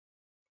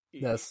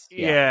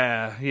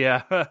yeah.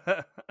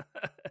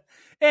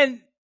 and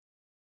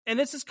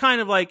this is kind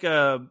of like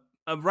a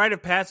rite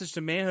of passage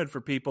to manhood for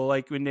people,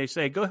 like when they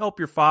say, go help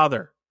your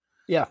father.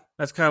 Yeah.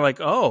 That's kind of like,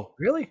 oh,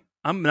 really?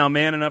 I'm now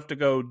man enough to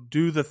go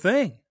do the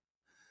thing.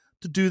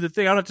 I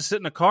don't have to sit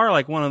in a car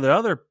like one of the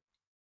other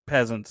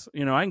peasants. I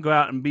can go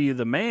out and be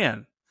the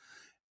man.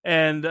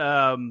 And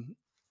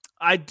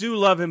I do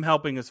love him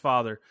helping his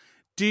father.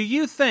 Do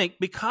you think,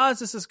 because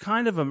this is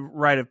kind of a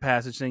rite of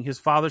passage thing, his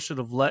father should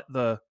have let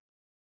the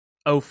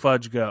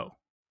fudge go?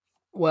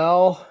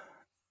 Well,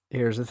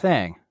 here's the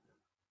thing.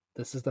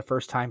 This is the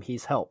first time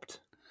he's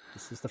helped.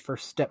 This is the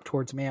first step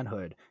towards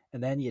manhood.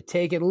 And then you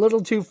take it a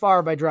little too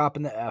far by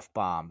dropping the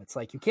F-bomb. It's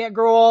like you can't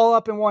grow all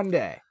up in one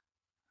day.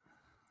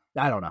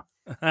 I don't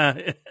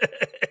know.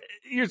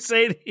 You're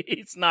saying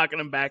he's knocking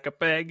him back a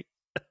peg?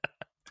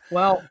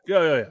 Well,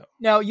 yeah.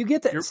 No, you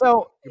get that. Your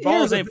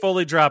balls ain't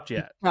fully dropped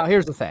yet. Now,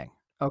 here's the thing,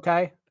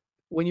 okay?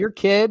 When your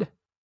kid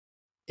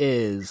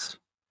is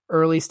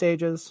early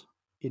stages,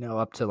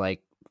 up to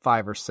like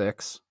 5 or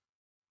 6,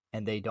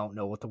 and they don't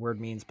know what the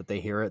word means, but they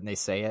hear it and they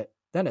say it,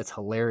 then it's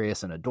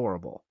hilarious and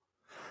adorable.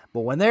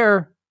 But when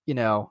they're,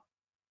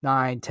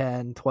 9,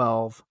 10,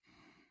 12,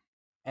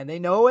 and they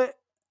know it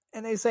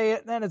and they say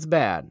it, then it's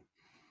bad.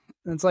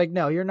 And it's like,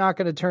 no, you're not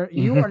going to turn,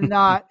 you are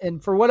not.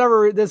 And for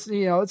whatever this,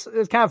 it's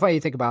kind of funny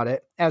you think about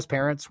it. As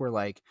parents, we're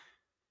like,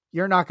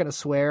 you're not going to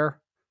swear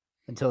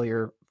until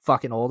you're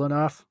fucking old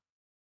enough.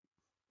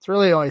 It's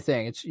really the only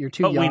thing. You're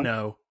too young. But we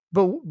know.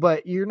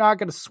 But you're not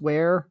going to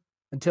swear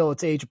until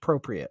it's age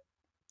appropriate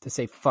to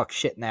say fuck,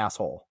 shit, and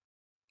asshole.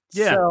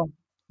 Yeah. So,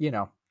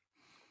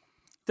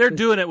 they're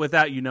doing it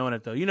without you knowing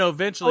it, though.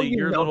 Eventually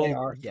your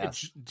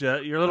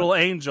little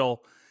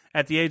angel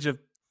at the age of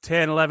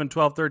 10, 11,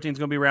 12, 13 is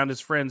going to be around his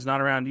friends,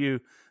 not around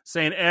you,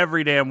 saying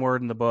every damn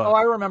word in the book. Oh,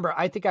 I remember.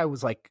 I think I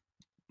was like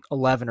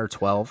 11 or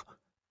 12,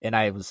 and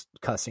I was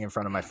cussing in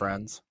front of my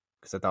friends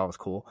because I thought it was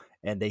cool.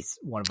 And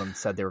one of them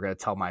said they were going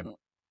to tell my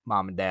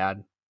mom and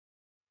dad,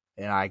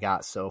 and I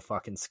got so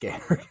fucking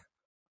scared.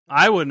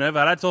 I wouldn't have.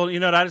 I told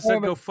I just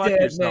said, go fuck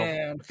yourself.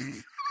 Man.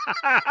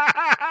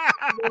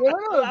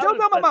 Don't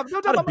tell my mom.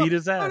 Don't tell my mom. Beat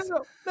his ass.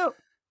 No.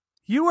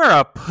 You are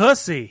a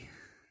pussy.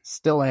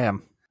 Still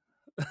am.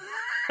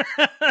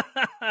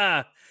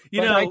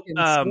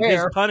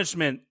 His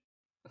punishment.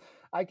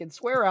 I can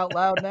swear out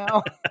loud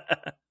now.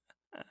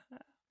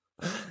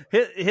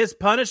 His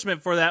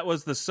punishment for that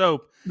was the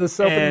soap. The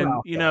soap and in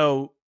the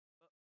mouth.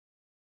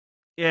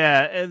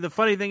 Yeah. And the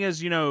funny thing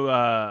is,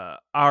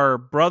 our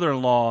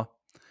brother-in-law,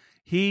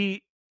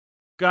 he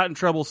got in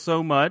trouble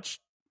so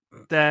much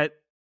that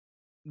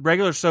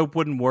regular soap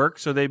wouldn't work,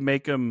 so they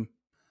make him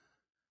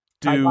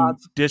do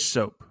dish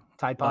soap.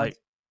 Tide Pods?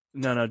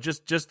 No,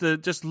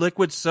 just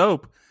liquid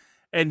soap.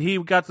 And he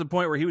got to the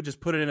point where he would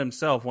just put it in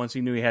himself once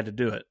he knew he had to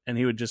do it, and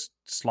he would just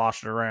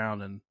slosh it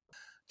around, and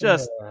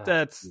that's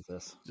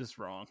just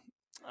wrong.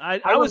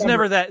 I was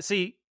never that.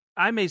 See,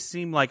 I may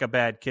seem like a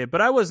bad kid,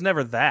 but I was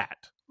never that.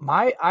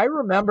 I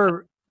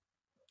remember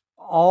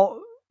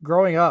all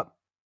growing up,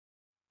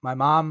 my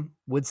mom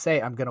would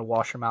say, "I'm going to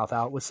wash your mouth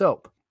out with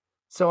soap."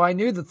 So I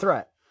knew the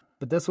threat,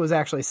 but this was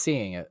actually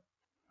seeing it.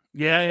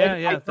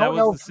 Yeah. That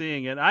was the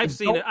seeing it. I've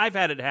seen it. I've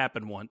had it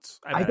happen once.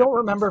 I don't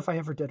remember if I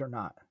ever did or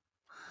not.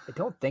 I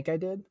don't think I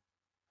did,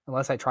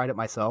 unless I tried it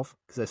myself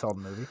because I saw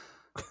the movie.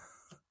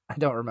 I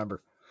don't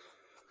remember.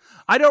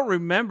 I don't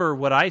remember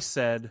what I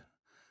said,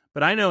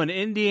 but I know in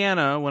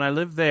Indiana, when I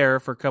lived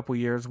there for a couple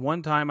years,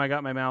 one time I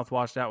got my mouth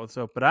washed out with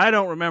soap, but I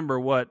don't remember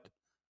what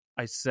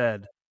I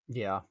said.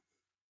 Yeah.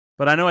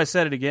 But I know I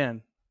said it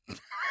again.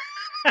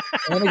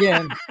 And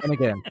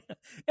again.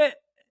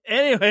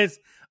 Anyways,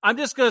 I'm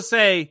just going to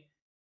say,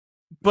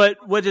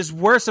 but what is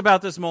worse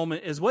about this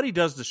moment is what he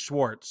does to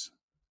Schwartz.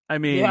 I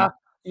mean,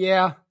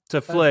 yeah.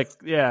 To Flick.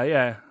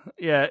 Yeah.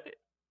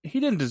 He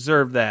didn't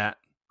deserve that.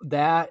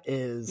 That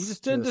is. He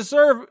just didn't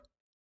deserve.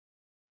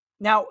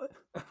 Now,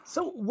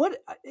 so what?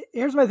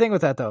 Here's my thing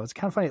with that, though. It's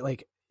kind of funny.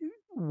 Like,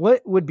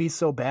 what would be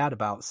so bad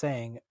about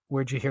saying,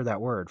 "Where'd you hear that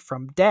word?"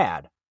 From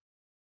Dad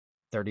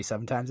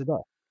 37 times a day.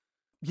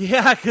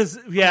 Yeah, because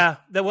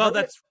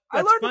that's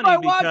I learned funny it by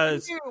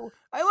because watching you.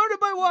 I learned it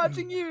by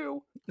watching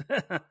you.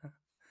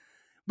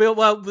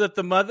 That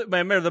the mother. I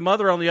remember the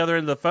mother on the other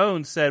end of the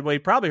phone said, "Well, he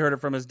probably heard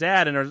it from his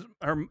dad," and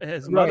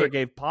his mother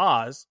gave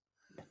pause.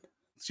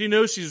 She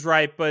knows she's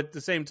right, but at the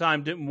same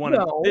time didn't want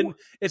to.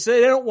 They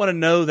don't want to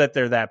know that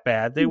they're that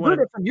bad. They want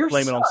to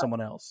blame it on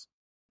someone else.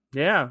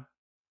 Yeah.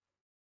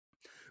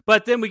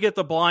 But then we get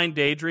the blind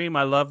daydream.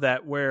 I love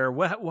that. Where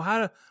what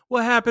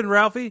happened,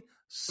 Ralphie?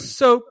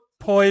 Soap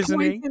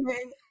poisoning.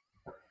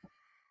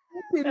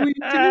 What did we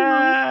do?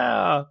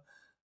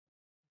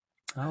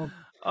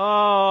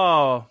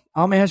 I'll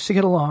manage to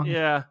get along.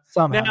 Yeah.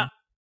 Somehow.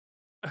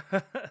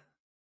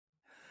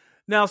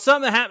 Now,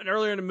 something that happened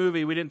earlier in the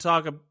movie we didn't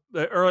talk about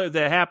earlier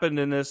that happened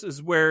in this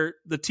is where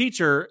the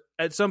teacher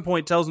at some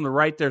point tells them to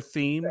write their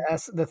theme.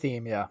 That's the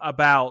theme, yeah.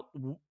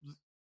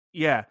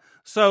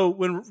 So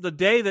when the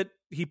day that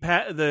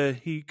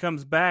he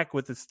comes back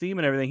with his theme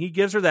and everything, he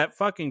gives her that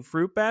fucking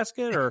fruit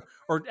basket, or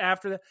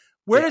after that,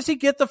 where does he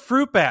get the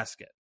fruit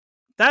basket?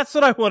 That's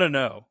what I want to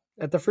know.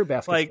 At the fruit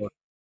basket, like store.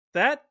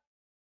 That.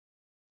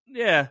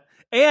 Yeah,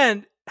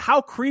 and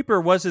how creeper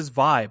was his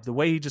vibe? The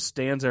way he just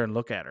stands there and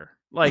look at her,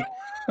 like.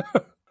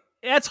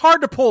 It's hard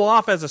to pull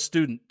off as a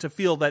student to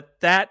feel that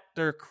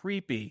they're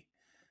creepy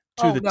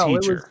to the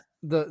teacher.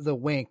 It was the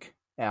wink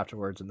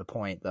afterwards and the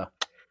point,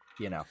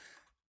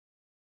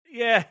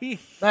 Yeah, he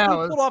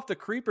pulled off the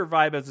creeper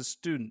vibe as a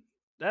student.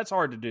 That's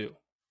hard to do.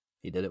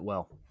 He did it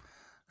well.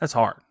 That's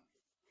hard.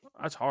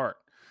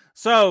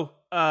 So,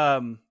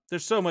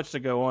 there's so much to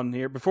go on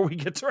here before we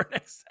get to our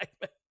next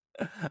segment.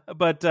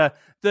 But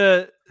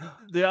the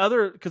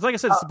other, because like I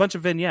said, it's a bunch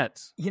of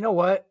vignettes. You know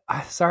what?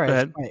 Sorry, Go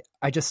ahead.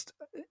 I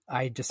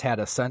just had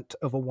a Scent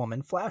of a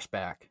Woman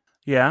flashback.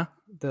 Yeah,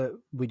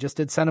 We just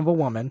did Scent of a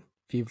Woman,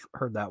 if you've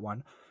heard that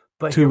one.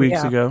 But 2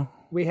 weeks ago.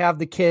 We have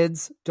the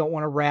kids don't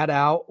want to rat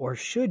out, or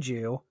should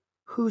you?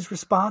 Who's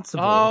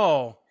responsible?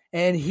 Oh,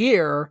 And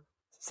here,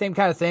 same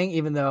kind of thing,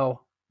 even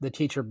though the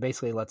teacher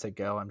basically lets it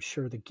go. I'm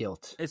sure the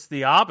guilt, it's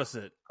the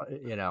opposite.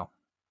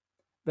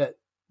 But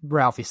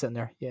Ralphie's sitting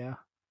there. Yeah,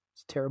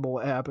 it's terrible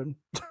what happened.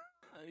 But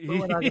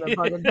we're not going to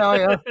fucking tell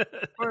you.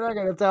 We're not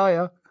going to tell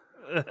you.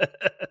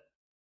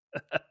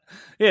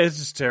 Yeah, it's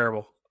just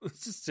terrible.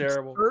 It's just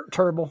terrible.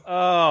 Terrible.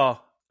 Oh,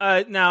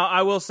 now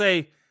I will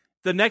say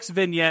the next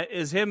vignette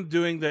is him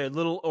doing the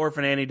Little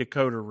Orphan Annie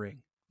decoder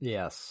ring.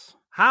 Yes.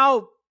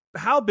 How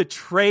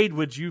betrayed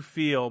would you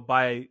feel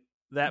by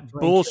that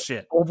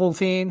bullshit?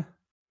 Ovaltine.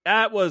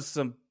 That was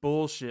some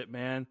bullshit,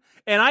 man.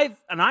 And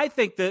I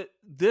think that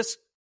this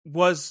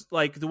was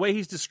like the way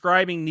he's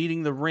describing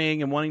needing the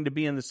ring and wanting to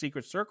be in the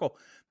secret circle.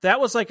 That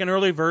was like an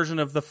early version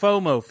of the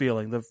FOMO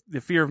feeling,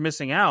 the fear of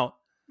missing out.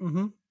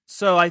 Mm-hmm.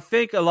 So I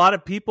think a lot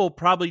of people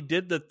probably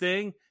did the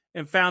thing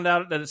and found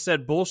out that it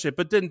said bullshit,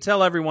 but didn't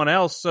tell everyone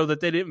else so that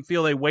they didn't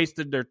feel they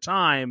wasted their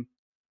time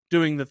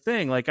doing the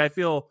thing. Like I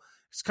feel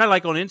it's kind of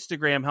like on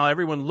Instagram, how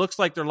everyone looks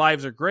like their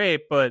lives are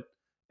great, but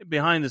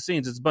behind the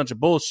scenes, it's a bunch of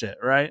bullshit,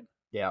 right?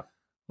 Yeah.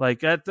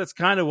 Like that's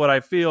kind of what I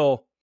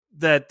feel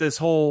that this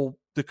whole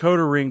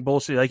decoder ring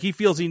bullshit, like he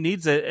feels he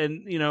needs it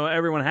and,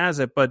 everyone has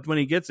it. But when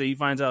he gets it, he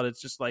finds out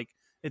it's just like,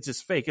 it's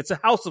just fake. It's a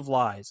house of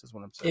lies is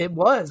what I'm saying. It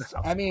was.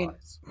 I mean,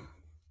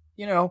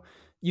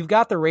 you've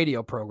got the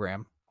radio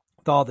program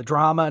with all the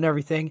drama and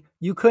everything.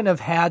 You couldn't have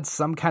had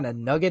some kind of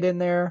nugget in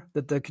there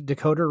that the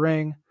decoder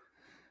ring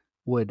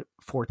would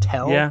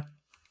foretell. Yeah.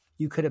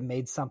 You could have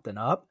made something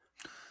up.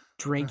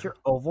 Drink your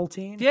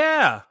Ovaltine.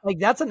 Yeah. Like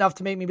that's enough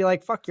to make me be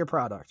like, fuck your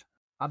product.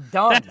 I'm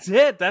done. That's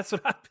it. That's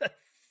what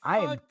I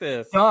am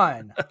this.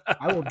 done.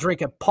 I will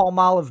drink a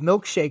Palmolive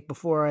milkshake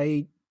before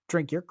I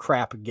drink your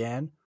crap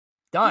again.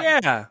 Done.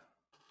 Yeah.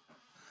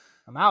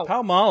 I'm out.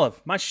 Palmolive.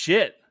 My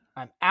shit.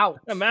 I'm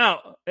out. I'm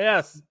out.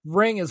 Yes.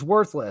 Ring is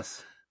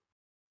worthless.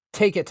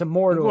 Take it to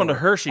Mordor. I'm going to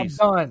Hershey's.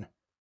 I'm done.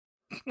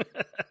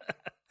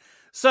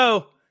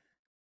 So,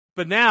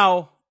 but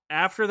now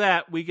after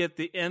that, we get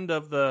the end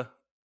of the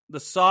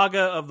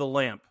saga of the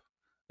lamp,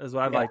 is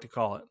what I'd like to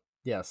call it.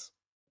 Yes.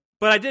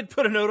 But I did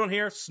put a note on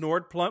here,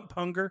 Snord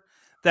Punger.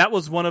 That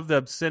was one of the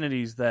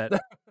obscenities that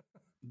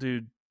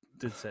dude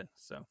did say.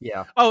 So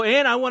yeah. Oh,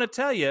 and I want to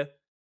tell you,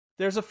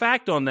 there's a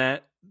fact on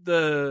that.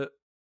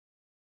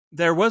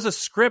 There was a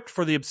script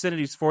for the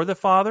obscenities for the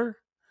father,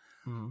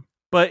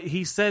 but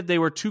he said they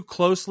were too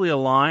closely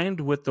aligned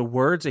with the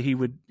words that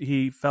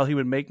he felt he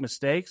would make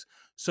mistakes.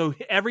 So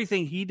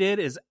everything he did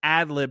is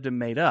ad-libbed and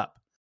made up.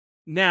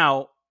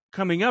 Now,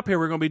 coming up here,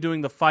 we're going to be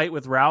doing the fight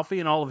with Ralphie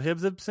and all of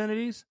his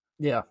obscenities.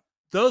 Yeah.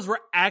 Those were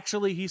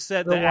actually, he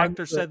said, the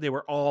actor said they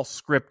were all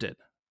scripted.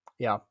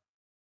 Yeah.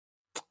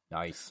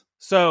 Nice.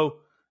 So,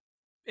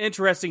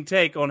 interesting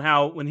take on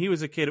how when he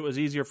was a kid, it was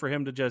easier for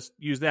him to just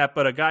use that.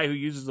 But a guy who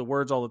uses the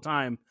words all the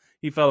time,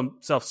 he felt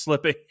himself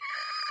slipping.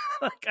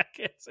 Like, I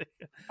can't say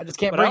it. I just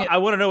can't But bring it. I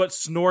want to know what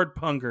Snord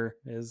Punger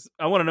is.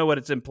 I want to know what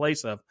it's in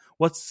place of.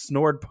 What's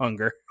Snord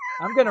Punger?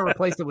 I'm going to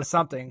replace it with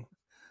something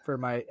for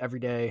my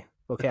everyday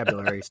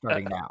vocabulary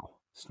starting now.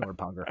 Snord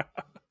Punger.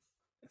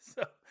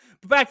 So,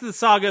 but back to the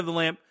saga of the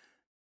lamp.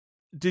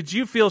 Did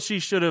you feel she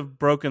should have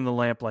broken the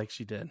lamp like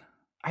she did?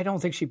 I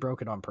don't think she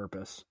broke it on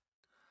purpose.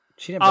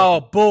 She didn't.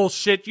 Oh,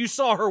 bullshit. You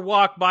saw her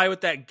walk by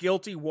with that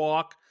guilty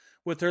walk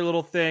with her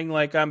little thing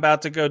like I'm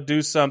about to go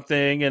do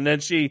something. And then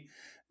she's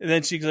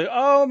like,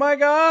 oh my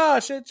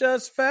gosh, it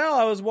just fell.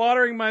 I was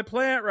watering my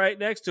plant right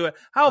next to it.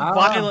 How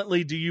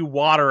violently do you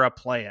water a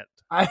plant?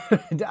 I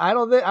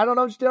don't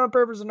know if she did it on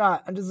purpose or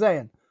not. I'm just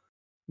saying.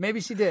 Maybe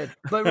she did.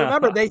 But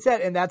remember, they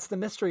said, and that's the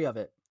mystery of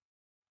it.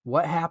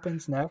 What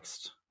happens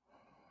next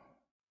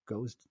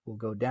will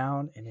go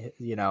down and hit,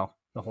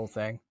 the whole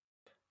thing.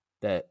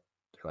 That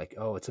they're like,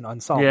 oh, it's an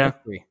unsolved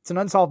mystery. It's an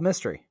unsolved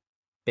mystery,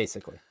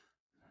 basically.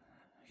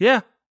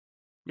 Yeah.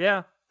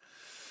 Yeah.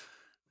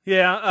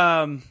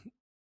 Yeah.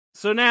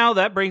 So now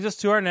that brings us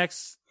to our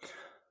next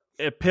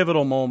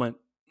pivotal moment,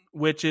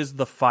 which is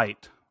the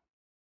fight.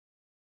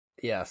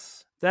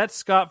 Yes. That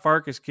Scott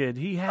Farkas kid,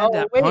 he had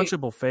that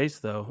punchable face,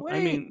 though. I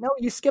mean, no,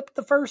 you skipped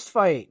the first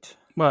fight.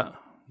 What?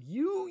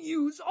 You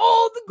use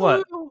all the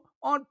glue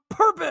on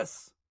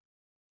purpose.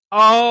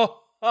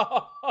 Oh,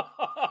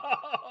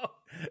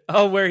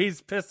 where he's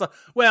pissed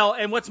off. Well,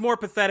 and what's more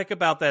pathetic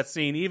about that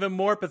scene, even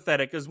more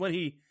pathetic, is when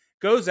he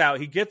goes out,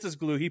 he gets his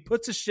glue, he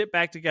puts his shit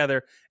back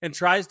together and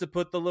tries to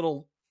put the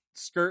little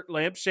skirt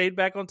lampshade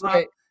back on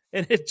top,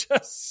 and it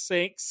just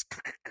sinks.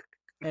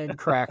 And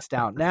cracks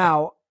down.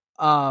 Now,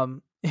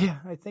 yeah,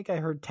 I think I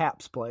heard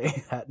taps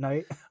play that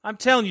night. I'm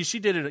telling you, she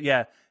did it.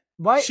 Yeah.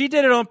 What? She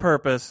did it on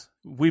purpose.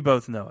 We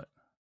both know it.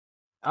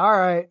 All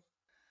right.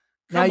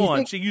 Come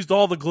on. She used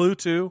all the glue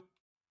too.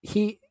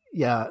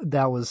 Yeah,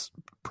 that was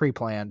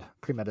pre-planned,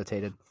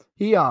 premeditated.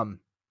 He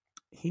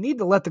need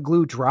to let the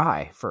glue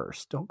dry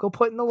first. Don't go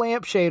putting the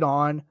lampshade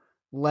on.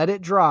 Let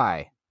it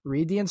dry.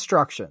 Read the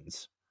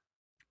instructions.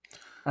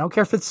 I don't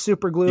care if it's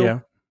super glue. Yeah.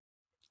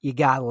 You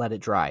gotta let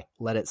it dry.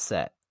 Let it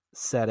set.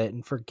 Set it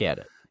and forget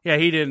it. Yeah,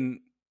 he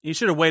didn't. He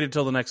should have waited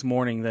till the next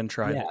morning, then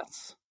tried it.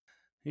 Yes.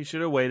 He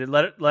should have waited.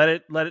 Let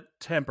it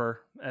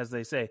temper, as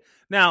they say.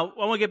 Now,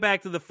 I want to get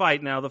back to the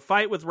fight. Now, the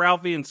fight with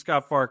Ralphie and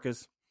Scott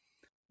Farkas.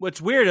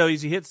 What's weird though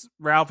is he hits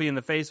Ralphie in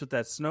the face with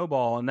that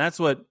snowball, and that's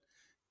what.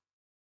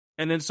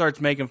 And then starts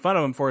making fun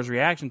of him for his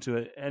reaction to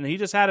it, and he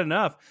just had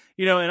enough,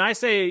 And I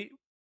say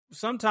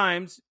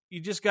sometimes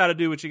you just got to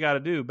do what you got to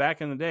do.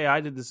 Back in the day,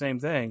 I did the same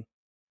thing,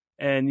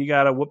 and you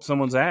got to whoop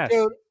someone's ass.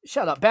 Dude,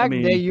 shut up. Back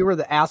in the day, you were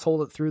the asshole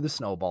that threw the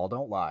snowball.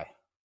 Don't lie.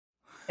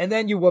 And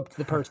then you whooped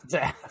the person's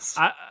ass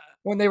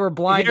when they were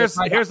blind. Here's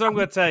what I'm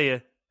going to tell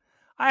you.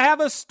 I have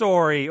a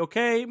story,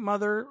 okay,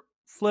 mother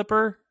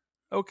flipper,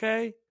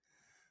 okay?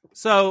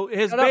 So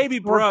his baby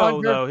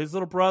bro, though, his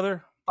little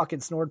brother.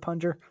 Fucking Snort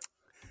Punger.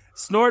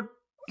 Snort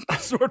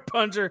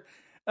Punger.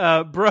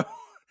 Bro,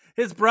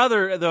 his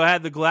brother, though,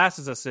 had the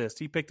glasses assist.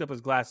 He picked up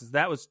his glasses.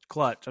 That was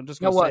clutch. I'm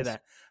just going to say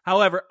that.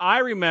 However, I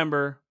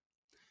remember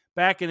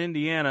back in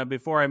Indiana,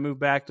 before I moved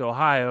back to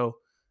Ohio,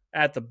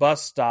 at the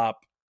bus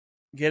stop,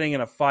 getting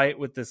in a fight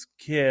with this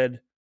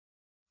kid,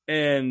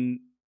 and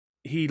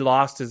he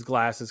lost his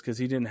glasses because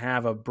he didn't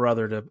have a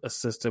brother to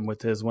assist him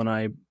with his when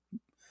I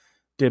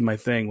did my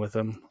thing with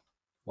him.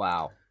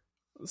 Wow.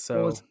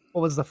 So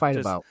what was the fight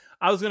about?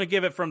 I was going to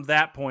give it from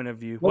that point of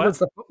view. What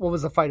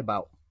was the fight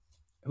about?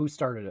 Who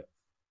started it?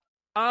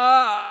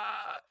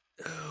 I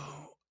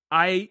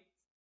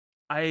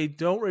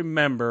don't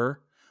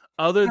remember,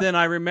 other than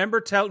I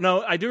remember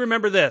I do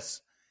remember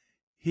this.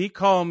 He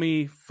called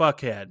me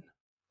fuckhead.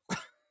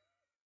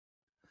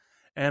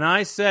 And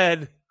I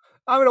said,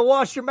 I'm going to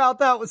wash your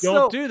mouth out with soap.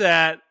 Don't do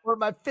that. Or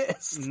my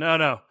fist. No.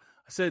 I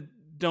said,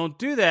 don't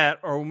do that,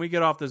 or when we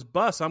get off this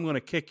bus, I'm going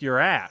to kick your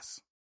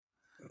ass.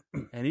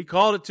 And he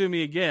called it to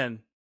me again.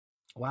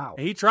 Wow.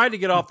 And he tried to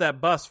get off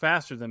that bus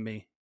faster than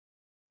me,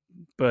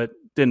 but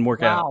didn't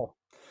work out.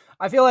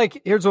 I feel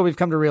like here's what we've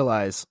come to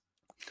realize.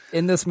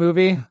 In this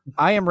movie,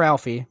 I am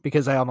Ralphie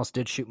because I almost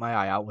did shoot my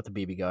eye out with a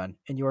BB gun,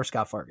 and you are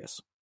Scott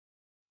Farkas.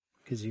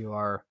 Because you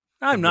are...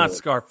 I'm not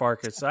Scott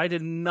Farkas. I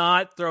did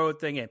not throw a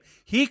thing in.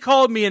 He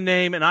called me a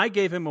name, and I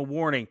gave him a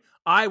warning.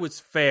 I was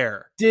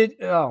fair.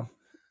 Fair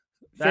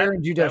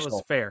and judicial. That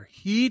was fair.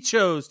 He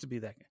chose to be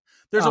that guy.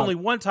 There's only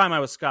one time I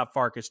was Scott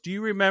Farkas. Do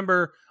you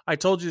remember I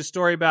told you the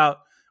story about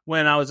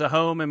when I was at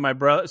home and my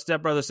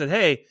stepbrother said,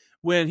 hey,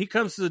 when he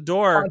comes to the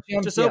door,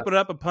 just open it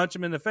up and punch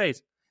him in the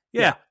face.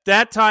 Yeah,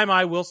 that time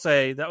I will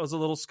say that was a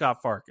little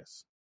Scott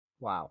Farkas.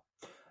 Wow.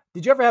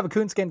 Did you ever have a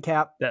coonskin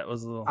cap? That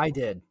was a little... I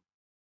did.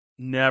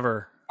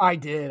 Never. I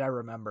did, I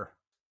remember.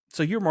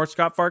 So you're more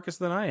Scott Farkas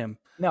than I am.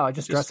 No, I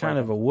just dress kind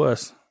of a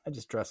wuss. I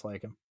just dress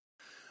like him.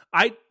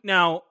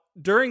 Now,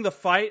 during the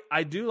fight,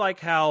 I do like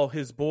how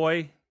his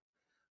boy,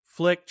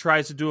 Flick,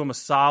 tries to do him a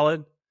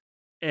solid.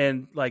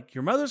 And, like,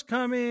 your mother's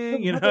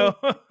coming,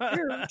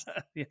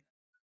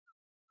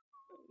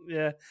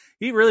 Yeah,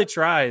 he really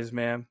tries,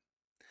 man.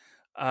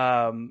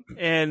 And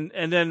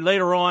then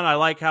later on, I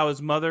like how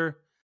his mother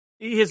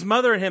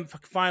and him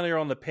finally are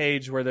on the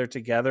page where they're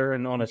together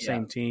and on the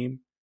same team.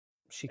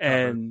 She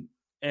does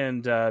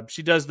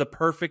the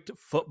perfect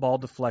football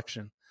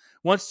deflection.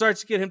 Once it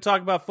starts to get him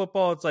talking about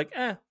football, it's like,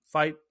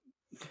 fight.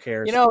 Who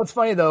cares? It's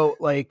funny though.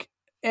 Like,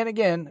 and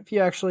again, if you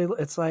actually,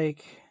 it's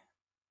like,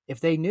 if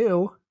they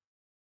knew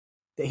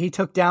that he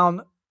took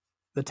down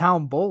the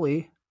town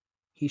bully,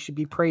 he should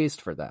be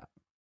praised for that.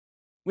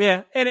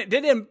 Yeah,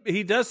 and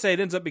he does say it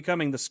ends up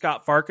becoming the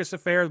Scott Farkas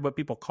affair, what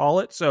people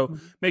call it. So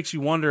makes you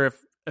wonder if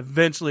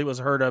eventually it was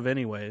heard of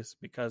anyways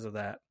because of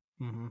that.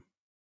 Mm-hmm.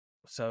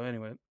 So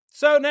anyway,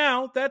 so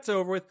now that's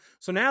over with.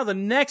 So now the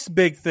next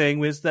big thing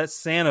was that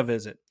Santa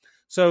visit.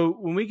 So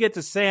when we get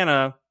to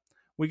Santa,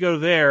 we go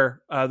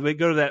there. We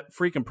go to that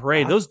freaking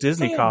parade. Those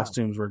Disney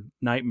costumes were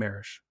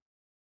nightmarish,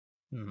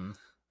 in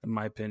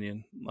my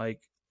opinion.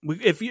 Like,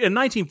 if in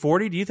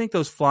 1940, do you think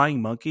those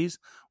flying monkeys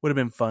would have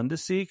been fun to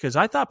see? Because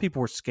I thought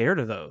people were scared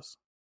of those.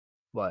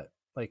 What,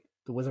 like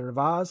the Wizard of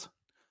Oz?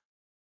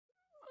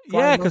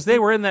 Yeah, because they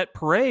were in that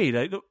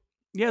parade.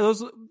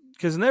 Those,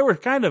 because they were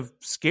kind of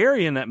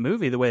scary in that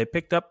movie, the way they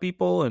picked up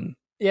people and.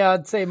 Yeah,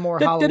 I'd say more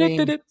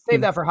Halloween.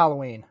 Save that for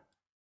Halloween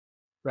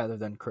rather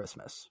than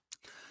Christmas.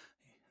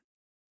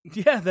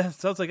 Yeah, that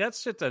sounds like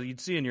that's shit that you'd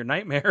see in your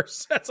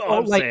nightmares. That's all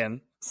I'm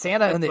saying.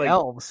 Santa and the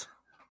elves,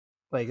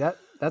 like that.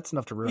 That's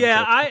enough to ruin.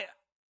 Yeah,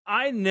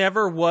 I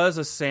never was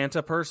a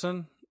Santa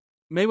person.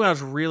 Maybe when I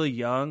was really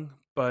young,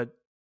 but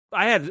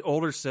I had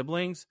older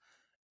siblings,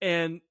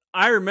 and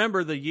I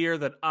remember the year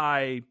that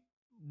I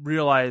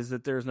realized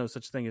that there's no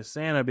such thing as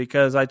Santa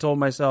because I told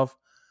myself,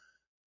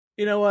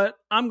 you know what,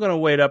 I'm going to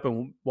wait up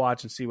and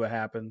watch and see what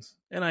happens,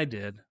 and I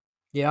did.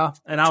 Yeah,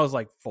 and I was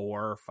like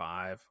 4 or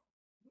 5,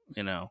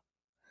 and I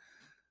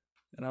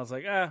was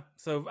like,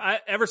 So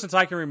ever since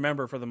I can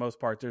remember, for the most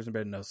part, there's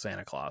been no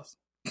Santa Claus.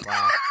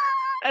 Wow.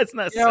 That's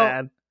not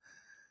sad.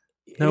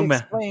 No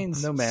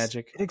no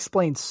magic. It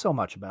explains so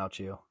much about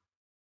you.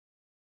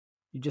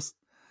 You just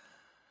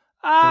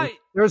I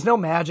there was no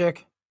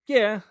magic,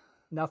 yeah.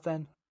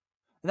 nothing.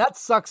 And that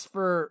sucks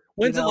for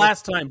When's the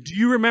last time? Do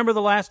you remember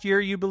the last year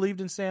you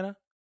believed in Santa?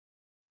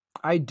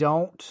 I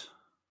don't.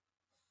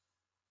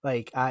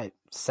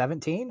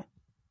 17?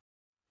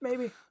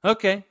 Maybe.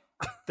 Okay.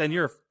 Then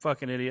you're a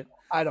fucking idiot.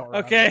 I don't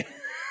remember. Okay.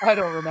 I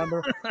don't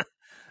remember.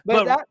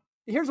 But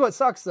here's what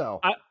sucks though.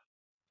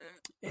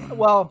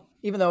 Well,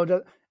 even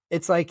though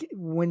it's like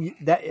when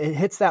it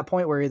hits that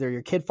point where either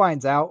your kid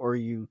finds out or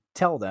you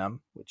tell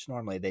them, which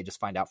normally they just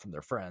find out from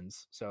their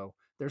friends. So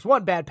there's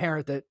one bad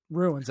parent that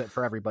ruins it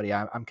for everybody.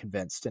 I'm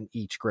convinced in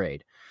each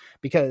grade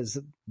because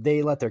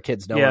they let their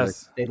kids know,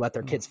 yes. They let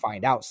their kids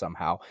find out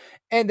somehow.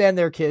 And then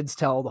their kids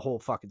tell the whole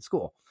fucking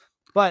school.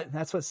 But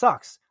that's what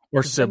sucks.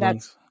 Or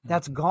siblings.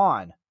 That's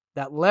gone.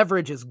 That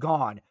leverage is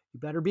gone. You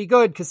better be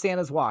good because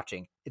Santa's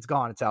watching. It's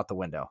gone. It's out the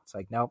window. It's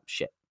like, nope,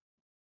 shit.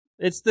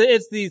 It's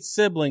the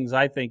siblings,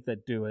 I think,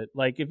 that do it.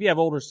 Like if you have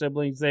older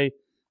siblings, they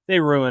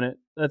ruin it.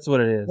 That's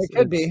what it is. It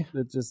could be.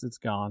 It's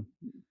gone.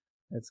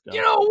 It's gone.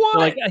 You know what?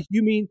 Like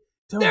you mean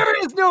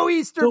there is no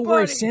Easter don't bunny.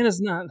 worry,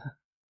 Santa's not.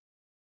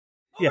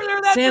 Over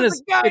there, that's Santa's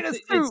just a guy in a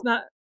suit. It's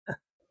not.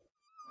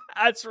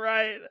 That's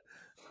right.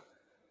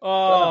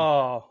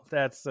 Oh,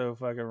 that's so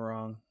fucking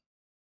wrong.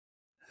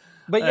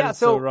 But that is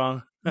so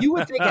wrong. You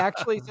would think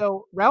actually.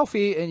 So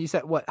Ralphie, and you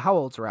said what? How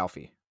old's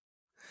Ralphie?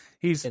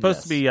 He's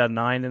supposed to be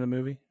 9 in the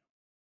movie.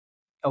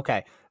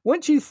 Okay.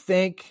 Wouldn't you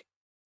think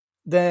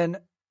then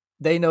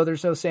they know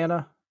there's no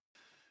Santa?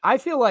 I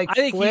feel like I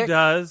think he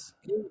does.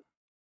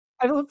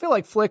 I feel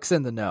like Flick's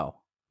in the know.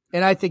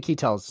 And I think he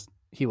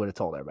would have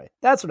told everybody.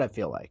 That's what I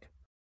feel like.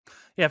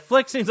 Yeah,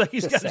 Flick seems like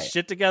he's got his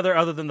shit together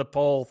other than the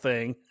pole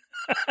thing.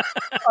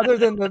 Other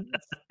than the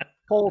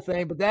pole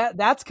thing. But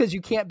that's because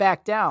you can't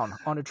back down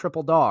on a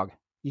triple dog.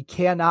 You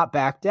cannot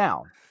back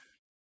down.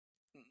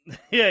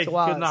 Yeah, you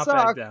could not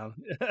back down.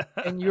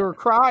 And you were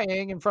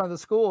crying in front of the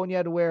school and you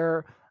had to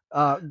wear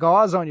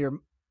gauze on your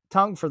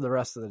tongue for the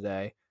rest of the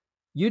day.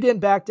 You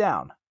didn't back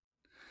down.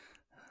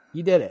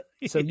 You did it.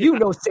 So you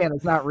know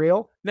Santa's not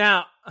real.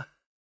 Now,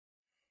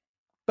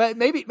 but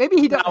maybe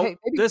he does. Now, hey,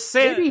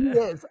 maybe he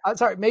is. I'm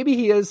sorry. Maybe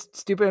he is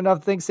stupid enough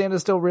to think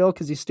Santa's still real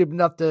because he's stupid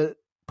enough to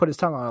put his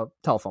tongue on a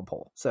telephone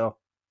pole. So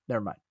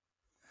never mind.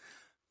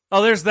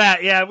 Oh, there's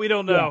that. Yeah, we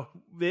don't know.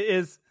 Yeah. It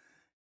is.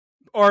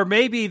 Or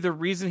maybe the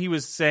reason he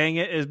was saying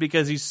it is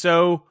because he's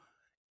so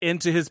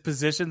into his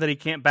position that he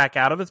can't back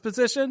out of his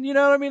position. You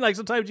know what I mean? Like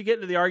sometimes you get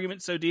into the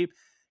argument so deep.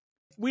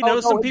 We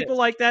know some people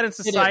like that in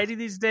society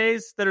these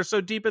days that are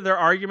so deep in their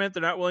argument,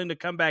 they're not willing to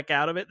come back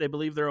out of it. They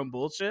believe their own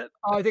bullshit.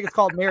 Oh, I think it's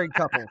called married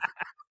couple.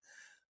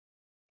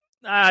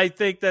 I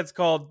think that's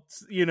called,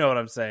 you know what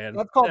I'm saying.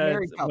 That's called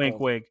married couple. Wink,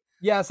 wink.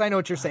 Yes, I know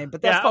what you're saying,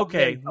 but that's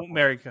okay.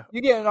 Married couple.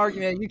 You get an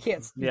argument, you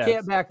can't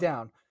back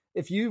down.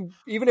 Even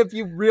if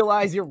you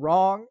realize you're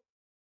wrong.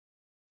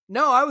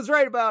 No, I was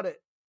right about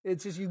it.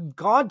 It's just you've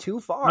gone too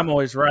far. I'm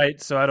always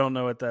right, so I don't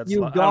know what that's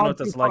like. I don't know what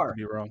that's like to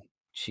be wrong.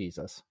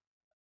 Jesus.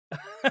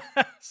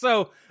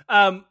 So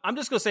I'm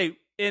just gonna say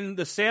in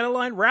the Santa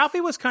line,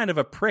 Ralphie was kind of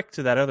a prick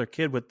to that other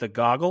kid with the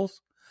goggles.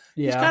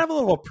 Yeah. He's kind of a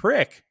little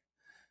prick.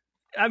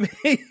 I mean,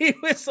 he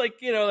was like,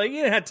 he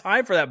didn't have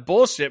time for that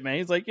bullshit, man.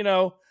 He's like,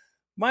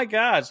 my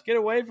gosh, get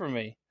away from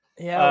me.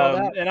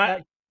 Yeah,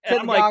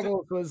 I'm like,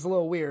 goggles was a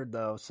little weird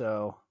though.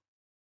 So,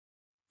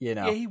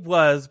 yeah, he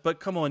was. But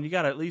come on, you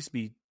got to at least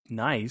be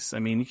nice. I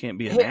mean, you can't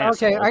be an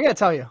asshole. Okay, I got to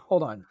tell you,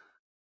 hold on.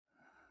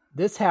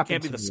 This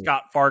happened. You can't be the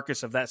Scott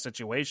Farkas of that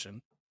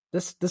situation.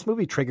 This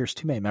movie triggers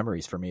too many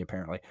memories for me,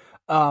 apparently.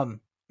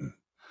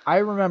 I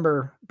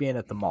remember being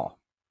at the mall,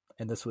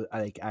 and this was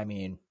I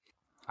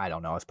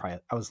don't know, I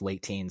was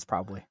late teens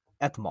probably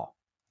at the mall.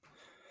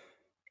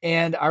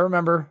 And I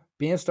remember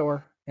being in a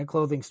store, in a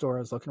clothing store,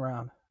 I was looking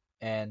around,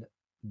 and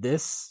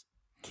this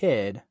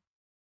kid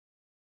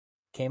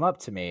came up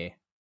to me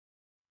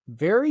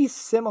very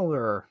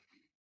similar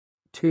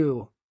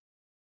to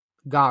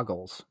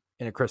Goggles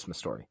in A Christmas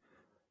Story.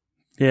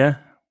 Yeah.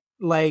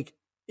 Like,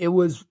 it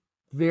was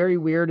very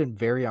weird and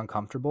very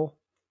uncomfortable.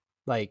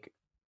 Like,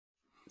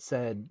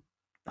 said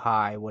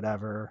hi,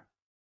 whatever.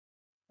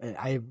 And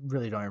I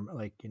really don't remember,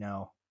 like,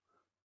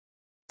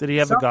 Did he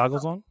have the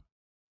goggles on?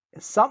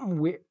 Something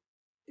weird.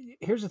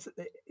 Here's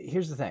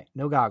the thing.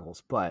 No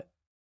goggles, but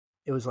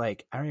it was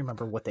like, I don't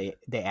remember what they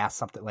asked,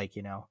 something like,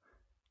 do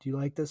you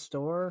like this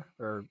store?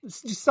 Or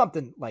just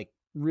something like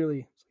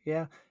really,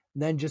 yeah.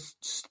 And then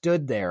just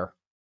stood there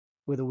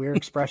with a weird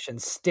expression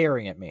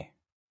staring at me,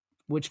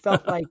 which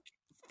felt like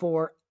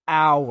for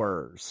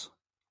hours,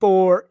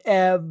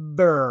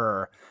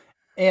 forever.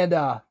 And,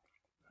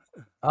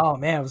 oh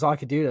man, it was all I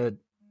could do to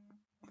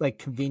like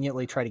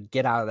conveniently try to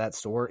get out of that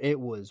store. It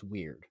was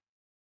weird,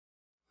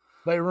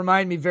 but it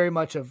reminded me very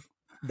much of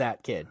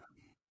that kid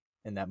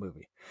in that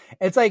movie.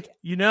 It's like,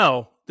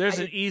 there's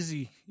an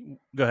easy,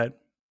 go ahead.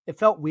 It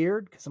felt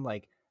weird because I'm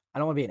like, I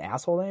don't want to be an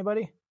asshole to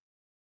anybody,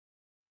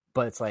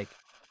 but it's like,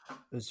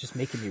 it was just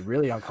making me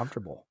really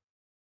uncomfortable.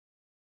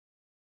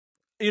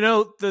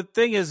 The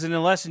thing is, in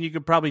a lesson you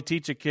could probably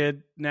teach a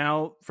kid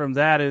now from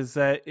that is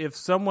that if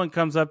someone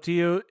comes up to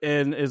you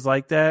and is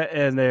like that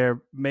and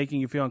they're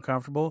making you feel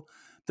uncomfortable,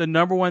 the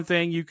number one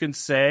thing you can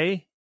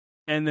say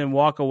and then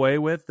walk away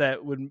with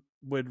that would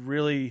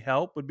really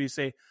help would be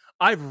say,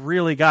 I've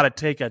really got to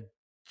take a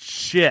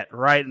shit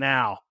right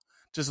now.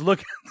 Just look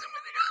at them in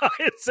the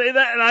eye and say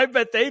that, and I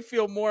bet they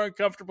feel more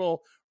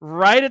uncomfortable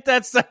right at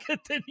that second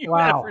than you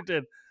ever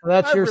did.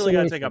 Well, that's I really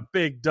got to take a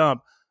big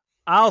dump.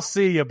 I'll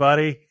see you,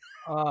 buddy.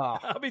 Oh,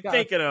 I'll be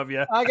thinking of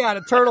you. I got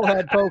a turtle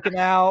head poking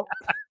out.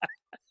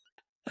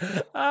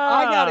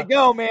 I gotta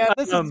go, man.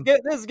 This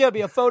is gonna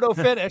be a photo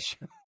finish.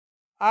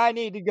 I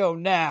need to go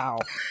now.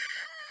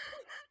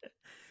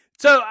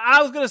 So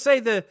I was gonna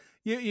say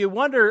you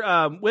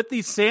wonder with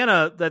the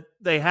Santa that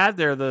they had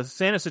there, the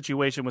Santa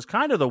situation was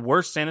kind of the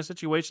worst Santa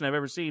situation I've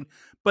ever seen.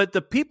 But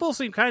the people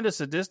seem kind of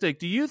sadistic.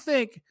 Do you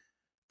think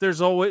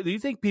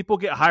people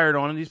get hired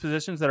on in these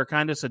positions that are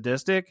kind of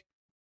sadistic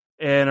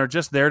and are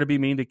just there to be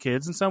mean to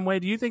kids in some way?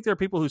 Do you think there are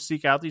people who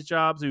seek out these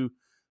jobs who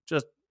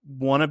just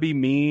want to be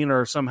mean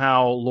or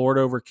somehow lord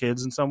over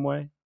kids in some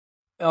way?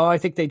 Oh, I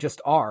think they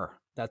just are.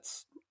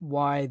 That's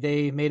why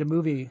they made a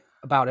movie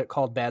about it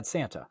called Bad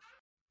Santa.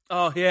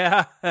 Oh,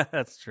 yeah,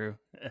 that's true.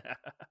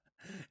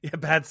 Yeah,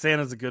 Bad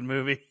Santa's a good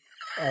movie.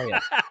 Oh,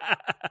 yeah.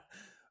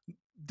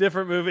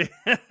 Different movie.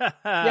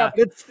 Yeah,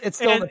 but it's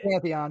still in the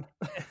pantheon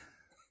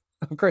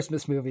of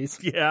Christmas movies.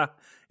 Yeah,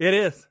 it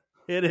is.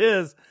 It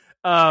is.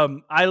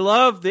 I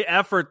love the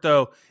effort,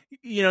 though.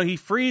 He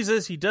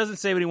freezes. He doesn't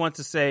say what he wants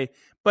to say.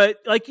 But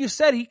like you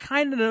said, he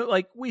kind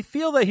of we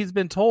feel that he's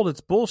been told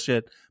it's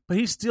bullshit, but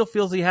he still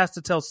feels he has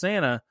to tell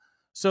Santa.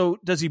 So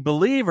does he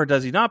believe or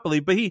does he not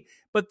believe?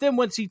 But then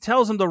once he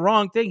tells him the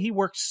wrong thing, he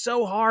works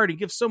so hard. He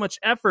gives so much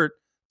effort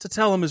to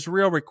tell him his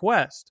real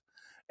request.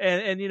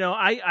 And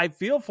I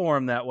feel for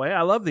him that way.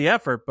 I love the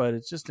effort, but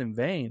it's just in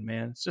vain,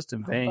 man. It's just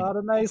in vain. How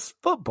about a nice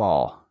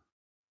football?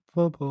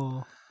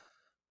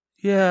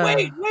 Yeah.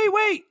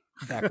 Wait.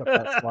 Back up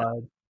that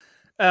slide.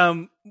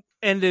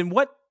 And in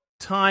what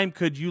time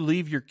could you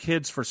leave your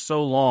kids for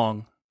so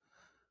long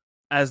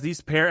as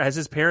his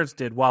parents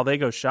did while they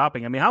go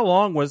shopping? I mean, how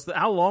long was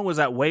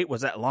that wait?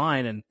 Was that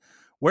line? And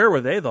where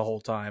were they the whole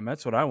time?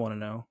 That's what I want to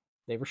know.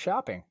 They were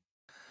shopping.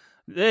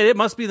 It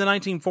must be the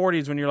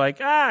 1940s when you're like,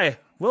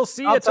 we'll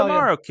see you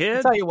tomorrow, kid.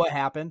 I'll tell you what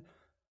happened.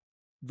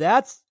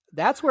 That's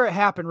where it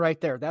happened right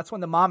there. That's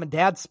when the mom and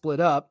dad split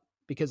up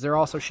because they're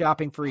also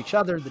shopping for each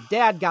other. The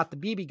dad got the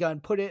BB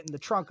gun, put it in the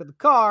trunk of the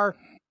car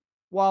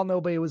while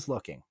nobody was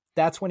looking.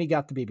 That's when he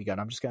got the BB gun.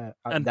 I'm just gonna.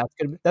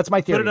 That's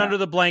my theory. Put it under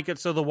the blanket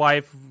so the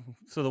wife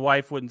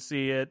wouldn't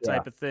see it,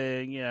 type of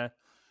thing. Yeah,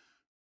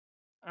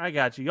 I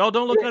got you. Y'all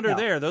don't look under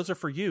there. Those are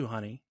for you,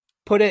 honey.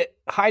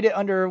 Hide it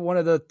under one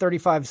of the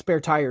 35 spare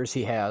tires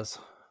he has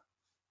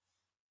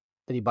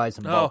that he buys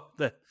in bulk.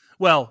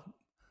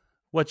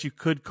 What you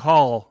could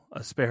call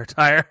a spare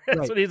tire. That's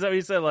Right. what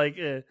he said. Like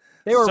They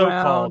were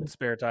so-called round,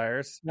 spare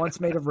tires. once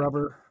made of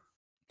rubber.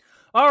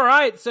 All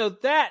right, so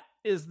that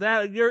is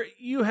that.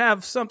 You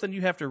have something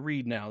you have to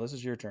read now. This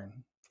is your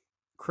turn.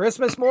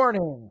 Christmas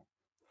morning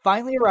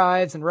finally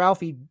arrives, and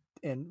Ralphie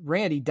and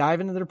Randy dive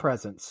into their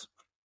presents.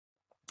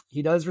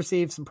 He does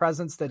receive some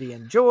presents that he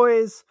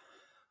enjoys,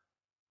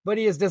 but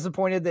he is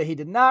disappointed that he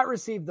did not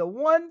receive the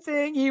one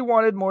thing he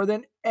wanted more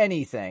than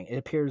anything. It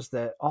appears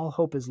that all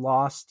hope is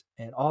lost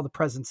and all the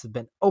presents have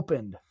been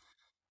opened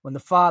when the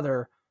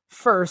father,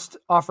 first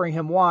offering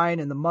him wine,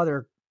 and the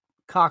mother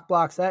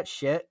cockblocks that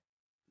shit.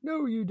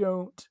 No, you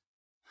don't.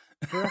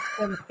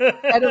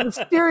 At a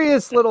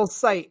mysterious little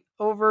sight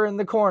over in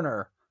the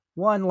corner,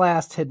 one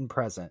last hidden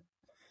present.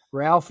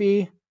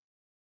 Ralphie,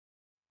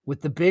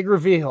 with the big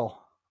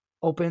reveal,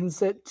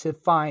 opens it to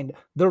find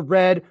the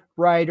Red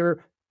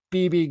Ryder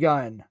BB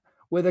gun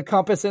with a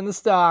compass in the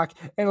stock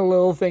and a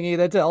little thingy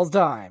that tells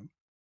time.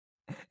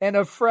 And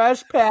a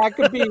fresh pack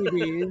of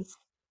BBs.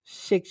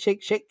 Shake,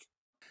 shake, shake.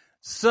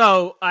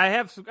 So I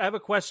have a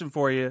question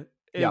for you.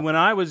 Yeah. When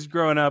I was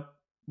growing up,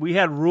 we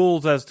had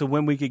rules as to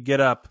when we could get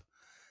up.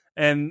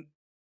 And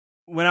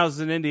when I was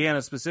in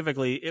Indiana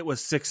specifically, it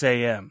was 6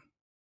 a.m.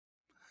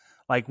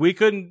 Like we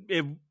couldn't,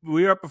 if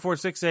we were up before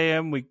 6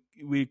 a.m.,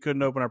 we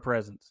couldn't open our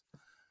presents.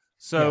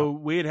 So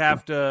we'd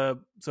have to,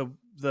 so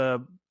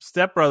the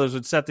stepbrothers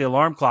would set the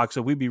alarm clock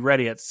so we'd be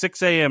ready at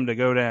 6 a.m. to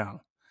go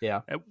down.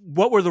 Yeah.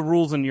 What were the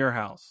rules in your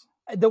house?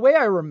 The way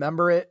I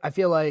remember it, I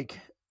feel like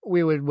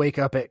we would wake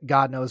up at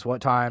God knows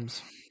what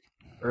times,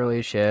 early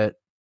as shit,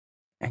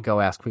 and go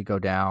ask we go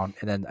down.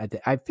 And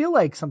then I feel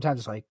like sometimes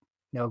it's like,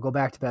 go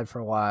back to bed for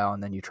a while,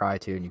 and then you try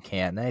to and you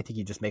can't. And then I think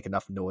you just make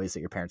enough noise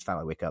that your parents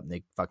finally wake up and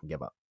they fucking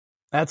give up.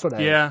 That's what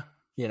Yeah.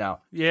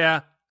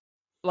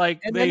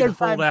 Like And they then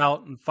hold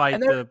out and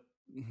fight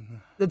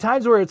the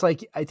times where it's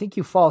like, I think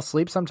you fall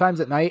asleep sometimes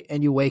at night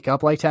and you wake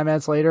up like 10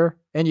 minutes later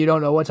and you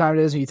don't know what time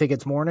it is and you think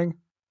it's morning.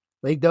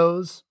 Like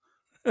those.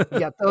 You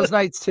got those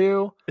nights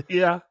too.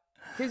 Yeah.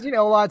 Because, a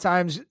lot of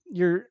times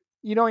you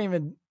don't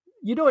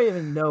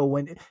even know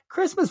when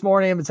Christmas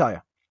morning. I'm going to tell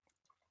you,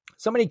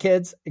 so many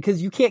kids,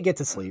 because you can't get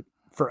to sleep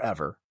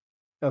forever.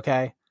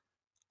 Okay.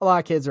 a lot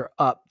of kids are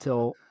up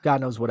till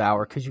God knows what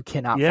hour because you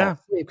cannot fall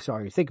asleep. So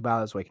all you think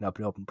about is waking up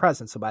and open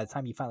presents. So by the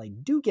time you finally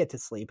do get to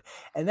sleep,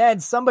 and then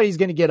somebody's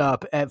going to get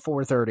up at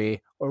 4:30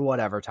 or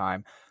whatever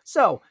time.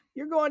 So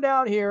you're going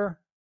down here.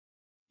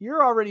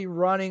 You're already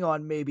running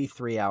on maybe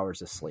 3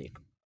 hours of sleep.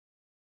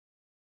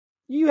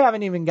 You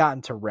haven't even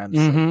gotten to REM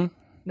sleep.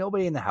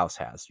 Nobody in the house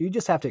has. You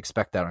just have to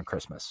expect that on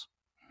Christmas.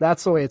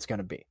 That's the way it's going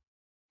to be.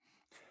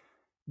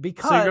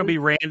 Because, so you're going to be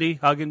Randy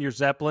hugging your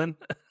Zeppelin?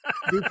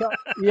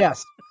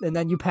 Yes. And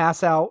then you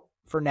pass out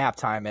for nap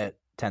time at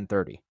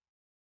 10:30.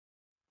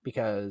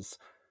 Because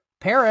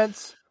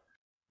parents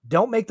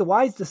don't make the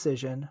wise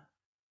decision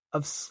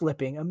of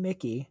slipping a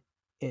Mickey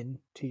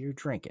into your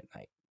drink at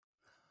night.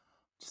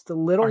 Just a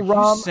little rum.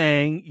 Are you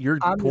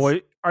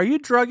saying are you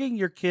drugging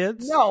your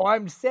kids? No,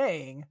 I'm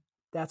saying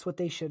that's what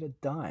they should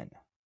have done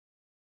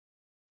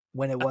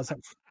when it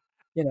wasn't,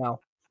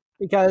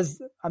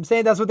 because I'm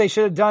saying that's what they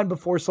should have done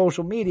before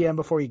social media and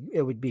before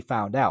it would be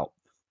found out.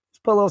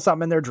 Just put a little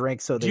something in their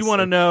drink. So do you want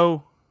to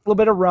know a little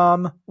bit of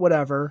rum,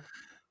 whatever,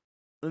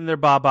 in their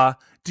baba?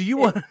 Do you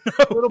want to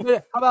know a little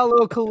bit? How about a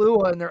little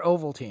Kahlua in their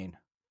Ovaltine?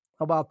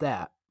 How about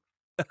that?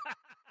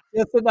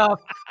 just enough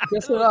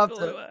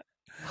to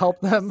help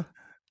them.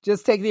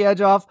 Just take the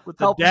edge off with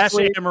the dash of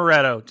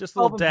amaretto. Just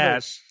a little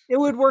dash. It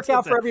would work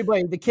out for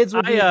everybody. The kids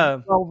would be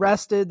well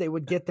rested. They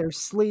would get their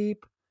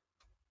sleep.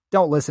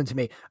 Don't listen to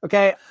me.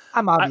 Okay.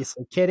 I'm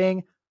obviously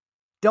kidding.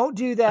 Don't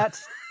do that.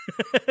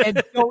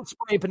 And don't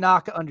spray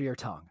Panaka under your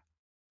tongue.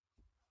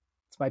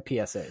 It's my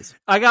PSAs.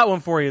 I got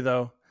one for you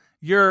though.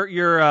 Your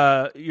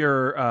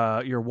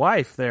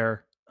wife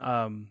there.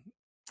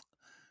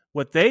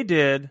 What they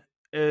did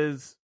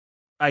is,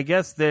 I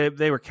guess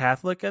they were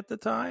Catholic at the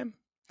time.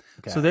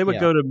 Okay, so they would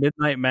go to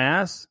midnight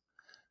mass,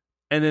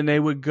 and then they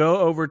would go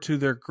over to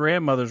their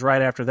grandmother's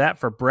right after that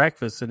for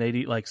breakfast, and they'd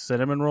eat like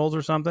cinnamon rolls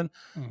or something.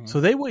 Mm-hmm. So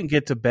they wouldn't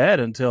get to bed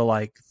until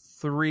like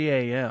 3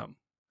 a.m.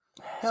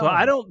 So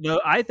I don't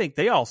know. I think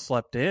they all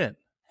slept in.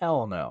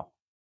 Hell no.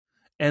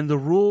 And the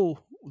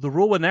rule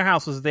in their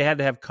house was they had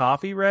to have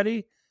coffee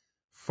ready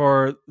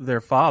for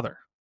their father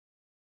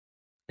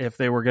if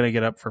they were going to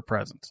get up for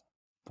presents.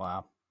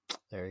 Wow.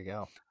 There you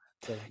go.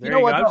 So there you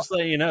go. I'm just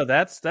letting you know.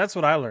 That's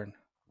what I learned.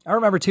 I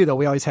remember too, though,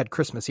 we always had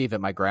Christmas Eve at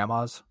my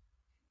grandma's.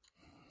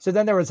 So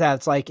then there was that.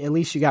 It's like, at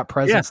least you got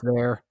presents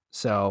there.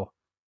 So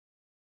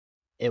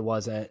it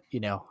wasn't,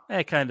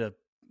 It kind of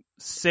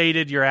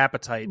sated your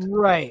appetite.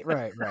 Right.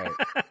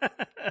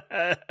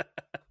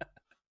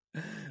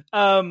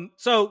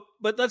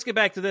 But let's get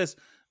back to this.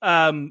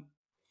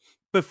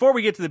 Before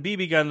we get to the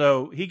BB gun,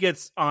 though, he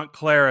gets Aunt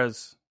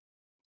Clara's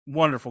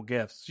wonderful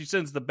gifts. She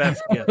sends the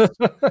best gifts.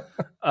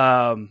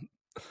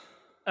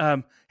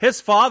 His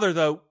father,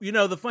 though,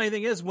 the funny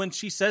thing is when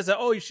she says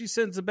that, she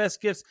sends the best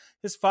gifts,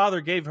 his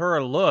father gave her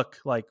a look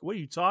like, what are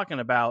you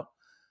talking about?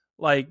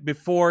 Like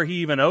before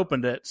he even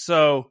opened it.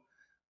 So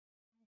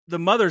the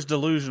mother's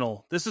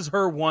delusional. This is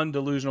her one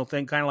delusional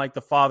thing, kind of like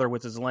the father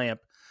with his lamp,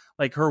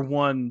 like her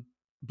one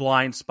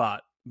blind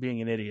spot,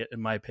 being an idiot,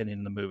 in my opinion,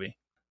 in the movie.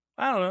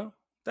 I don't know.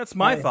 That's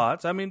my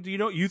thoughts. I mean,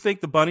 you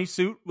think the bunny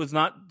suit was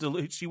not,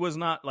 she was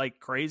not like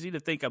crazy to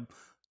think a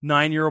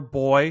 9-year-old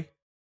boy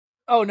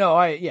Oh no,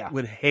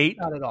 would hate?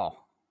 Not at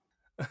all.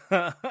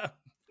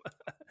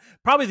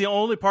 Probably the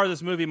only part of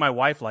this movie my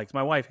wife likes.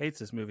 My wife hates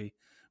this movie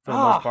for the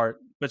most part,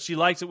 but she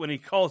likes it when he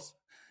calls.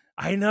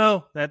 I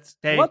know that's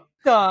what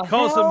the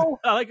calls hell? him.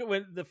 I like it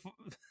when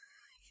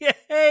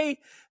hey.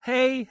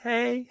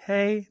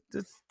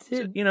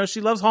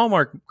 She loves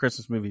Hallmark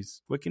Christmas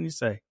movies. What can you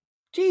say?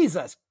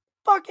 Jesus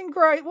fucking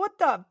Christ! What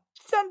the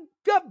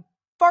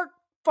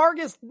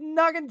Fargus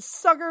noggin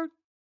sucker?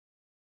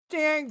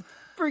 Dang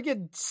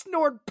freaking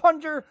snort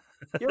puncher!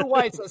 Your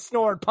wife's a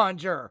snort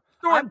puncher.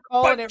 I'm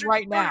calling it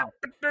right now.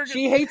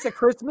 She hates A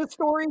Christmas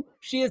Story.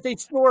 She is a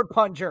snort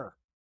puncher.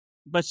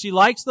 But she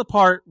likes the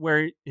part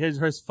where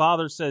his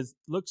father says,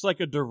 "Looks like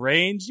a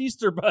deranged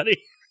Easter bunny."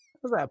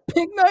 Was that a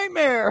pig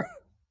nightmare?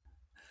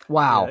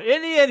 Wow. Yeah,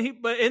 in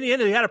the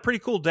end, he had a pretty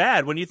cool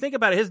dad. When you think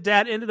about it, his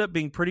dad ended up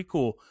being pretty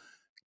cool.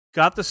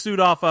 Got the suit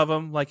off of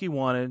him like he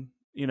wanted,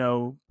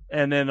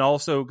 and then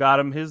also got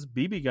him his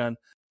BB gun.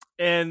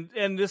 And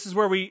this is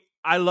where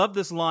I love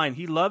this line.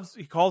 He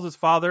calls his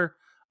father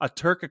a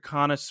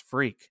Turkicanis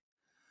freak.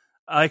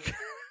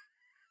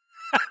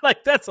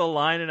 Like that's a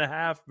line and a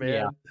half,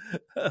 man.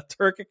 Yeah. A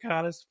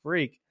Turkicanis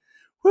freak.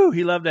 Whew,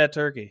 he loved that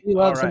turkey. He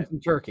loves some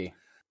turkey.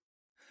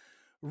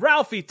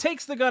 Ralphie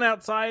takes the gun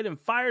outside and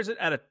fires it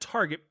at a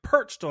target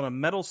perched on a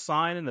metal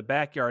sign in the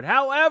backyard.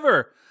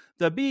 However,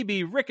 the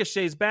BB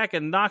ricochets back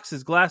and knocks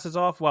his glasses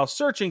off while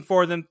searching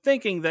for them,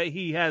 thinking that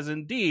he has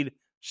indeed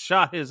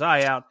shot his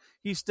eye out.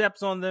 He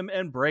steps on them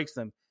and breaks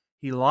them.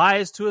 He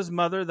lies to his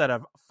mother that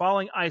a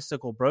falling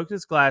icicle broke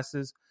his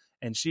glasses,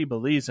 and she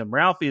believes him.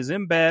 Ralphie is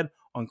in bed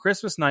on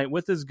Christmas night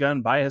with his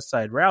gun by his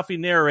side. Ralphie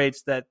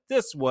narrates that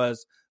this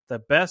was the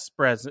best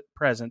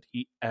present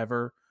he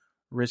ever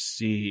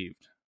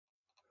received.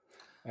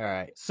 All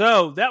right.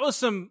 So that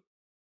was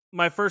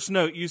my first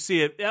note. You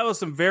see it. That was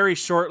some very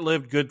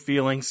short-lived good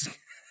feelings.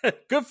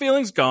 Good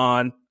feelings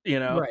gone.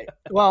 Right.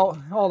 Well,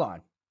 hold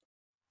on.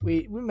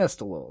 We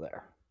missed a little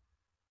there.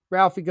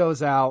 Ralphie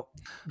goes out,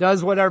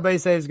 does what everybody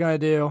says he's going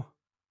to do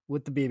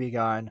with the BB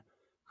gun,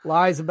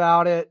 lies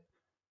about it.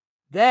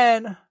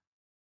 Then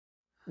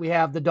we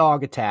have the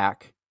dog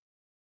attack.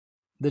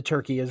 The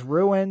turkey is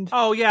ruined.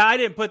 Oh yeah, I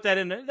didn't put that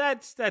in.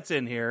 That's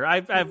in here.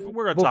 We're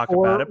going to talk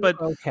about it, but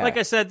like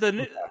I said,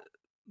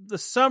 the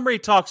summary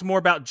talks more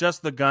about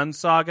just the gun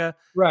saga.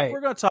 Right.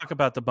 We're going to talk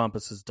about the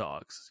Bumpus's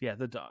dogs. Yeah,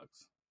 the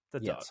dogs.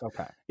 Yes.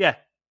 Okay. Yeah.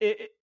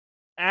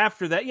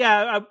 After that,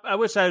 yeah, I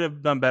wish I'd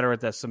have done better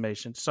at that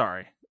summation.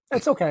 Sorry.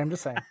 It's okay. I'm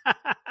just saying.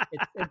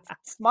 it's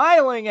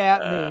smiling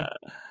at me.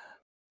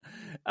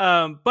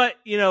 But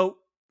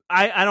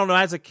I don't know.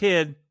 As a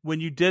kid, when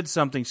you did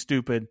something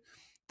stupid,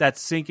 that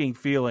sinking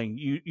feeling,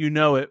 you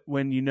know it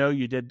when you know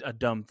you did a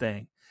dumb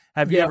thing.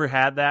 Have you ever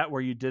had that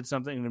where you did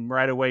something and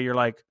right away you're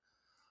like,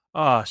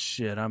 oh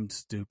shit, I'm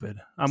stupid.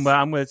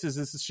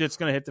 This shit's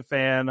gonna hit the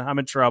fan. I'm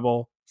in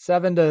trouble.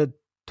 7 to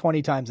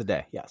 20 times a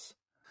day. Yes.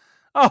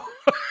 Oh,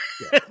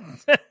 yeah.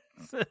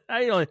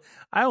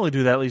 I only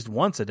do that at least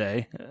once a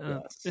day.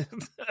 Yes.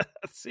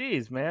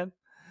 Jeez, man.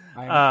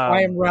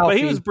 I am Ralphie. But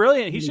he was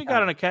brilliant. He should have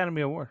got an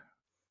Academy Award.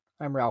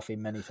 I'm Ralphie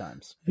many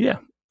times. Yeah.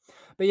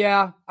 But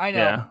yeah, I know.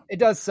 Yeah. It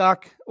does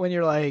suck when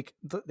you're like,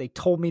 they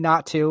told me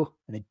not to,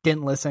 and I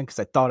didn't listen because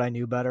I thought I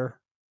knew better.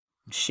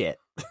 Shit.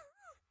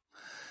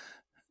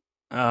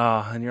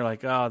 And you're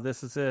like, oh,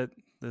 this is it.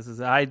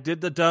 I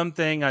did the dumb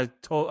thing I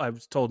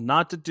was told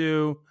not to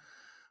do.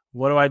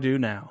 What do I do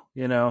now?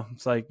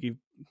 It's like and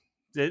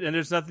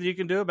there's nothing you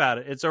can do about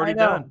it. It's already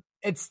done.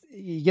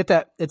 You get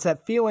that. It's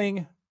that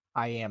feeling.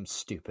 I am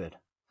stupid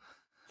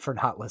for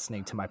not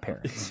listening to my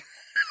parents.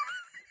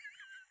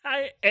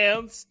 I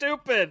am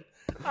stupid.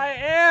 I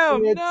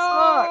am.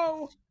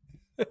 No.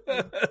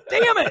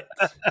 Damn it.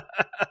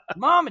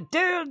 Mom and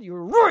Dad, you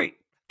were right.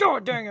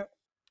 God dang it.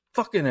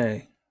 Fucking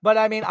A. But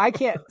I mean, I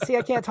can't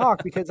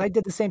talk because I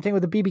did the same thing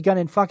with a BB gun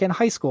in fucking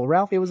high school.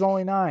 Ralphie was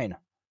only 9.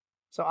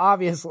 So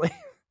obviously.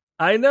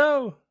 I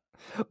know.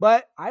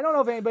 But I don't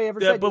know if anybody ever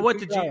said. But what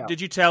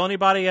did you tell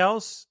anybody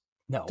else?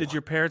 No. Did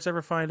your parents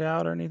ever find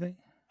out or anything?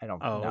 I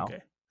don't know. Oh, okay.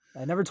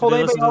 I never told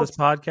anybody listen else to this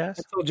podcast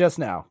until just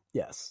now.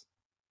 Yes.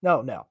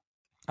 No.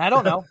 I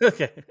don't know.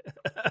 Okay.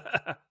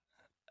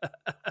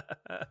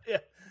 Yeah.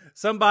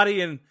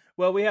 Somebody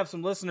we have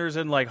some listeners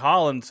in like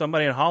Holland.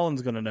 Somebody in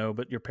Holland's going to know,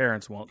 but your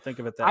parents won't. Think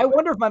of it that way. I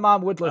wonder if my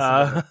mom would listen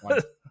to this one,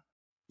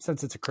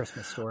 since it's a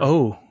Christmas story.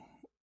 Oh.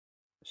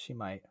 She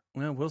might.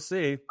 Well, we'll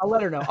see. I'll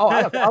let her know. Oh,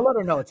 I'll let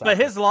her know it's out. But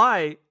his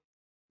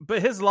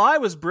lie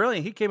was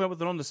brilliant. He came up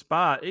with it on the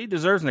spot. He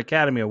deserves an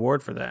Academy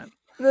Award for that.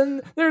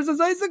 Then there's this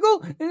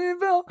icicle, and it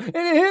fell, and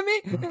it hit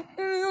me,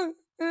 and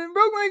it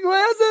broke my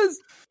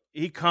glasses.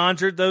 He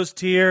conjured those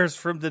tears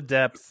from the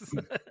depths.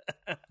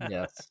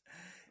 Yes.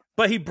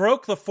 But he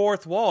broke the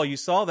fourth wall. You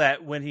saw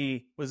that when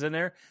he was in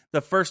there.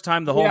 The first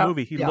time the whole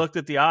movie, he looked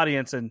at the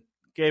audience and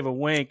gave a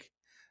wink,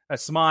 a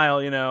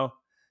smile,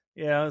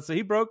 Yeah, so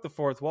he broke the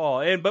fourth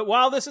wall. But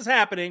while this is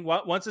happening,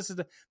 once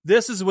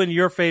this is when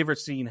your favorite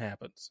scene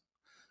happens.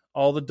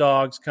 All the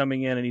dogs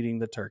coming in and eating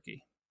the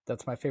turkey.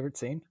 That's my favorite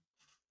scene.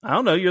 I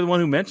don't know. You're the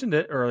one who mentioned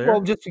it earlier.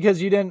 Well, just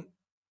because you didn't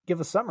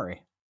give a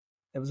summary.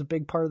 It was a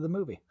big part of the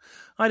movie.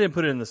 I didn't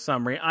put it in the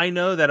summary. I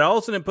know that. I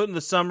also didn't put in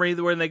the summary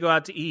when they go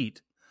out to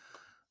eat.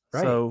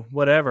 Right. So,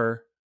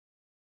 whatever.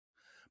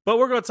 But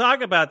we're going to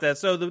talk about that.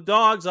 So, the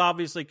dogs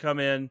obviously come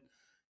in,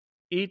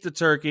 eat the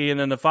turkey, and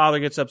then the father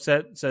gets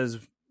upset and says,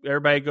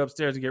 everybody go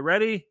upstairs and get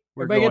ready.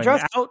 We're going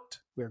out.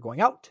 We're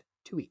going out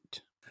to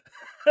eat.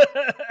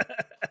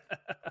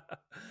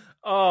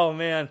 Oh,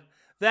 man.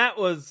 That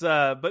was,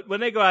 but when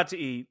they go out to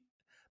eat,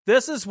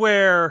 this is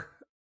where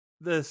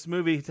this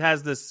movie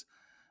has this,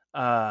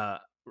 a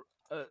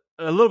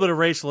little bit of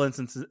racial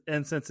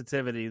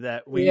insensitivity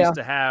that we used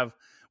to have.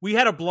 We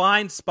had a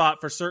blind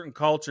spot for certain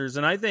cultures,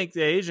 and I think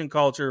the Asian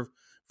culture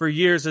for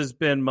years has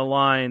been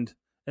maligned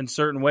in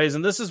certain ways,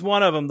 and this is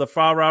one of them, the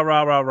fa ra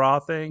ra ra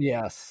ra thing.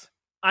 Yes.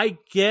 I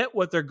get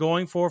what they're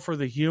going for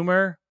the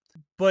humor,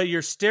 but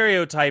you're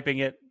stereotyping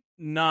it,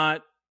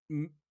 not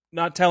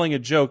telling a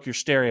joke. You're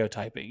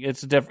stereotyping.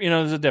 It's a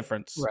there's a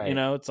difference. Right.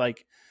 It's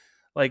like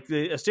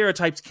the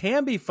stereotypes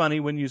can be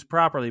funny when used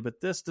properly, but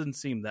this didn't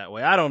seem that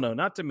way. I don't know.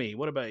 Not to me.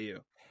 What about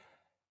you?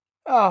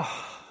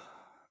 Oh,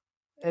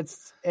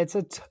 it's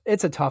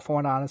a tough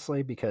one,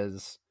 honestly,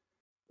 because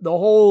the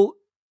whole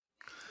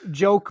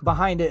joke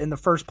behind it in the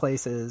first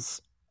place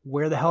is,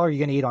 where the hell are you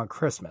going to eat on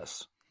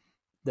Christmas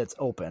that's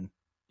open?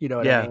 You know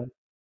what I mean?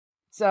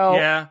 So,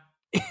 yeah.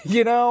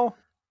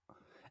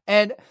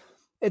 And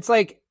it's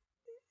like,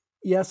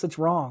 yes, it's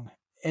wrong.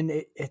 And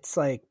it's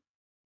like,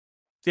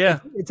 yeah,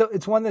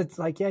 it's one that's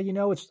like,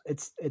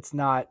 it's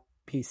not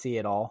PC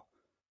at all.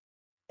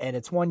 And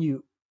it's one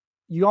you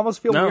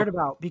almost feel weird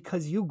about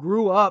because you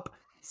grew up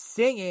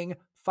singing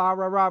fa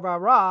ra ra ra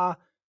ra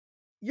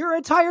your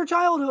entire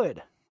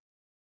childhood.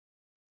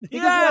 Because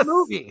of that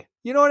movie.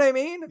 You know what I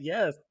mean?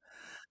 Yes.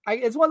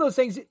 It's one of those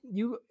things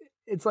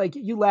it's like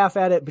you laugh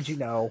at it, but you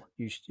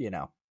shouldn't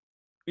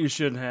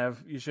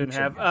have. You shouldn't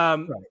have.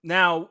 Right.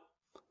 Now,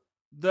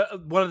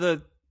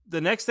 the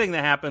next thing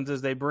that happens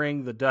is they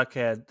bring the duck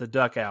out.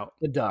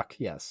 The duck,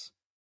 yes.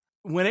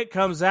 When it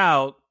comes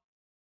out,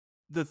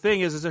 the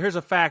thing is here's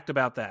a fact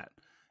about that.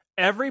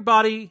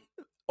 Everybody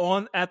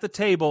at the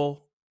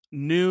table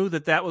knew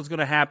that was going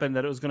to happen,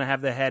 that it was going to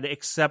have the head,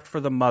 except for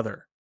the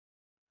mother.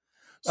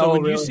 So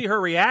when you see her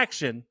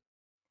reaction,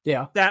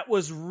 that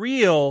was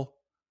real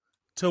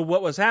to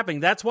what was happening.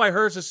 That's why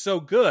hers is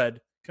so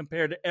good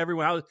compared to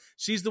everyone else.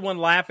 She's the one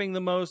laughing the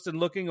most and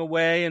looking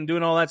away and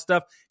doing all that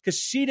stuff because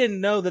she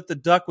didn't know that the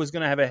duck was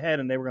going to have a head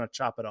and they were going to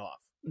chop it off.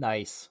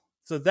 Nice.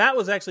 So that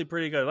was actually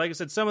pretty good. Like I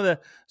said, some of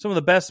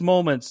the best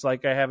moments,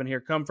 like I have in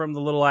here, come from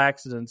the little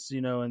accidents,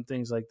 and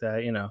things like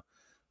that,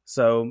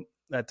 So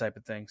that type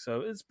of thing.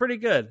 So it's pretty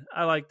good.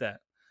 I like that.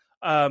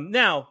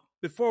 Now,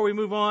 before we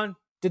move on,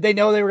 did they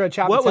know they were going to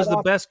chop? What was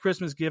the best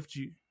Christmas gift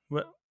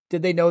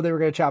Did they know they were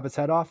going to chop its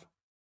head off?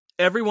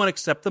 Everyone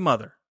except the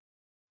mother.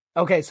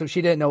 Okay, so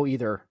she didn't know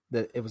either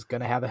that it was going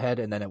to have a head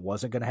and then it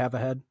wasn't going to have a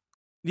head?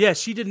 Yeah,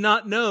 she did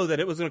not know that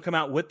it was going to come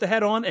out with the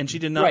head on, and she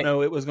did not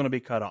know it was going to be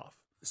cut off.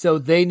 So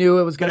they knew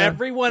it was going to...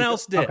 Everyone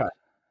else did. Okay.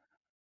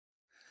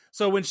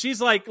 So when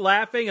she's like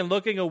laughing and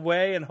looking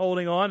away and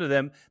holding on to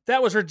them,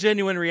 that was her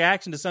genuine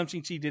reaction to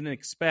something she didn't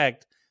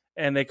expect,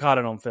 and they caught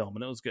it on film,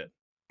 and it was good.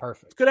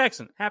 Perfect. It's good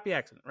accident. Happy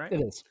accident, right? It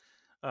is.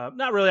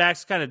 Not really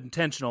accident, kind of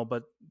intentional,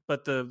 but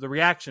the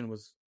reaction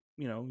was,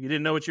 you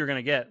didn't know what you were going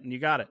to get, and you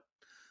got it.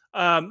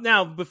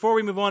 Now, before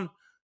we move on,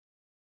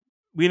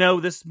 we know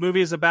this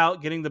movie is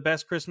about getting the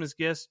best Christmas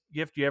gift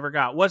you ever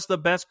got. What's the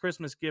best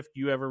Christmas gift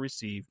you ever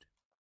received?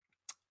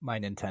 My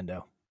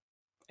Nintendo.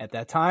 At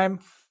that time,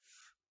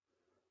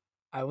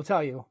 I will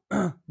tell you,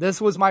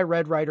 this was my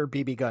Red Ryder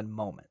BB gun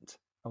moment.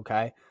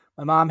 Okay.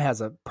 My mom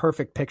has a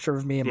perfect picture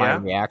of me and my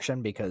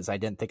reaction because I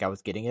didn't think I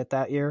was getting it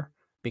that year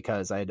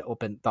because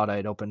thought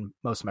I'd opened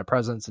most of my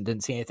presents and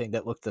didn't see anything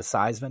that looked the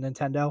size of a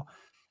Nintendo.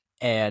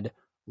 And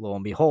lo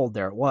and behold,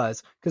 there it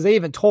was. Because they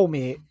even told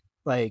me,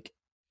 like,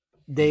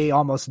 they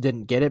almost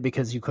didn't get it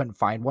because you couldn't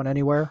find one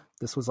anywhere.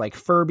 This was like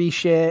Furby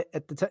shit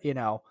at the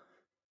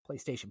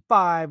PlayStation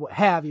 5, what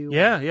have you.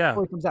 Yeah.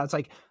 Before it comes out, it's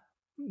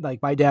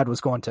like my dad was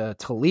going to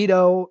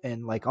Toledo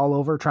and like all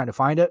over trying to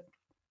find it.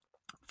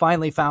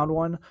 Finally found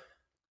one,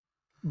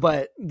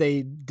 but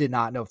they did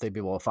not know if they'd be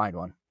able to find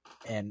one.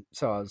 And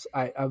so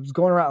I was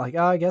going around like,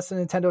 I guess the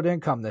Nintendo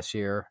didn't come this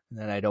year. And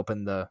then I'd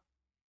open the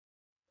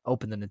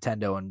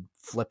Nintendo and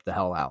flip the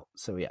hell out.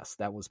 So yes,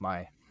 that was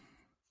my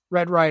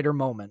Red Ryder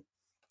moment.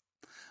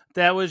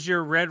 That was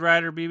your Red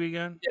Ryder BB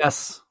gun?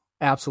 Yes,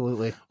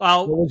 absolutely.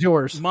 Well, what was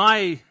yours?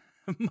 My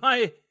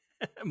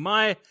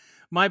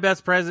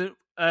best present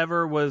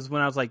ever was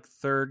when I was like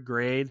third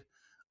grade.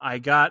 I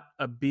got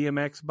a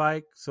BMX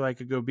bike so I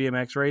could go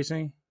BMX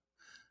racing.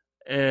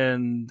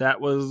 And that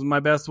was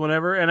my best one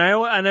ever. And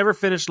I never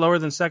finished lower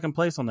than second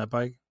place on that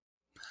bike.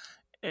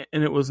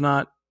 And it was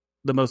not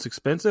the most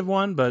expensive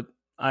one, but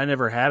I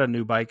never had a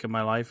new bike in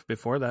my life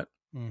before that.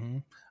 Mm-hmm.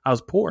 I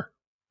was poor.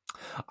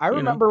 I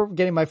remember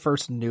getting my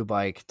first new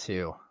bike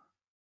too.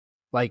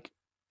 Like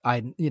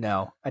I'd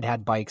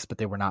had bikes, but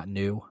they were not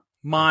new.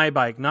 My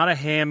bike, not a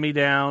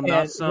hand-me-down,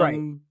 not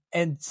some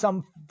and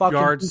some fucking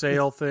yard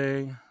sale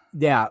thing.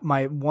 Yeah,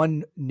 my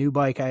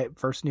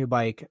first new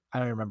bike, I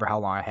don't remember how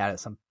long I had it.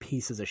 Some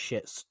pieces of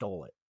shit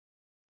stole it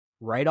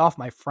right off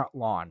my front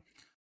lawn.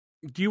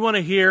 Do you want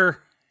to hear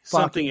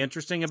something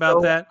interesting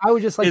about that? I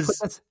would just like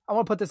I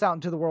want to put this out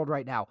into the world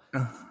right now.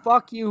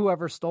 Fuck you,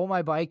 whoever stole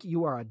my bike.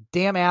 You are a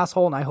damn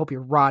asshole, and I hope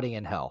you're rotting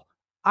in hell.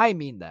 I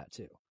mean that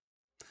too.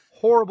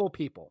 Horrible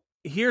people.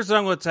 Here's what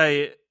I'm going to tell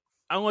you.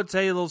 I want to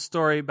tell you a little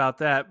story about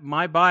that.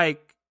 My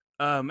bike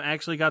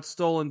actually got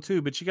stolen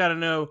too, but you got to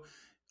know,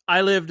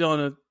 I lived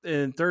in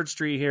 3rd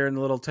Street here in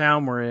the little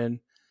town we're in,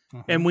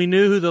 and we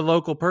knew who the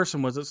local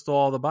person was that stole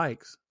all the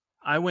bikes.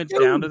 I went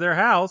down to their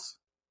house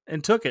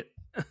and took it.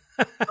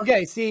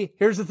 Okay, see,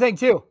 here's the thing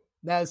too.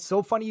 That is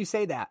so funny you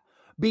say that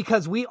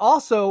because we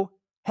also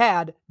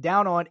had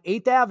down on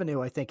 8th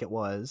Avenue, I think it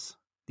was.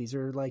 These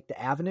are like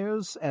the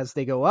avenues. As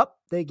they go up,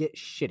 they get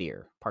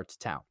shittier parts of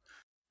town.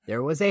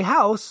 There was a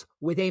house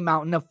with a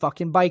mountain of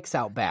fucking bikes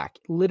out back,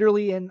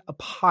 literally in a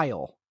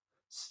pile.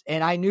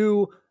 And I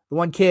knew the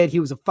one kid, he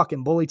was a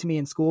fucking bully to me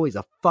in school. He's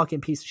a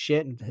fucking piece of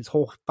shit, and his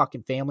whole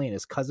fucking family and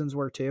his cousins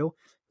were too.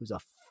 He was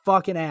a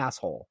fucking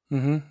asshole.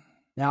 Mm-hmm.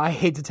 Now, I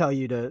hate to tell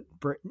you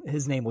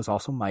his name was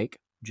also Mike,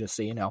 just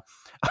so you know.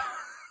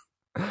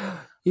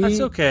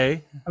 That's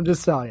okay. I'm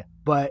just telling you.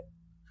 But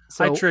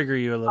so, I trigger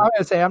you a little. I'm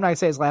not going to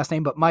say his last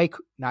name, but Mike,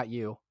 not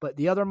you. But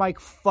the other Mike,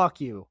 fuck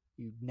you,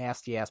 you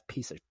nasty ass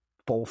piece of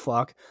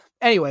bullfuck.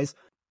 Anyways,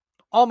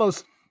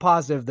 almost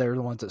positive they're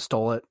the ones that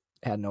stole it.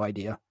 Had no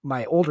idea.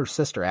 My older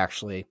sister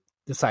actually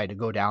decided to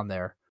go down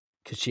there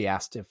because she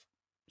asked if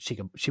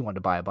she wanted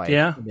to buy a bike.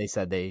 Yeah. And they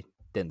said they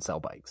didn't sell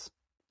bikes.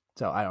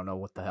 So I don't know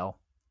what the hell.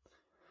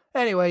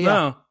 Anyway,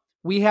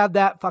 we had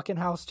that fucking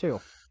house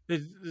too.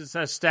 It's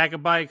a stack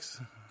of bikes.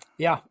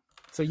 Yeah.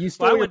 So you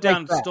stole I went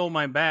down and stole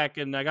mine back,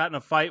 and I got in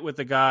a fight with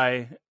the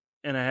guy,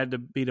 and I had to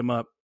beat him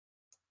up.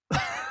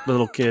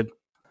 Little kid.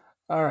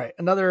 All right,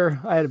 I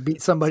had to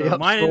beat somebody So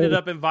up. mine ended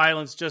up in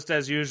violence, just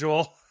as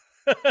usual.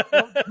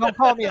 Don't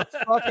call me a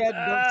fuckhead.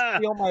 Don't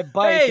steal my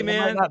bike. Hey, and I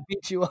man. might not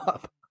beat you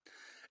up.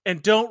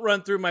 And don't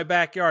run through my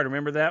backyard.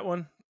 Remember that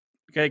one?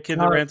 Okay, kid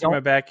that All right, ran through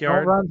my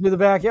backyard. Don't run through the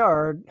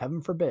backyard.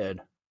 Heaven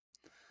forbid.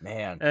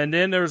 Man. And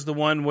then there was the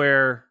one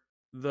where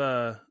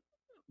the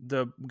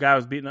guy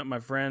was beating up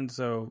my friend,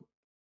 so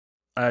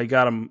I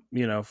got him,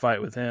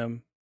 fight with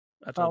him.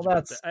 I told you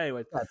about that.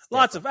 Anyway,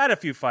 I had a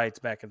few fights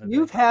back in the day.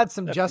 You've had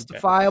some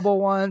justifiable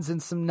ones and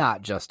some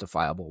not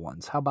justifiable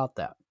ones. How about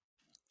that?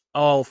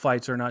 All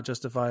fights are not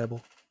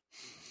justifiable.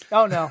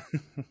 Oh no!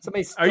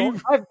 Somebody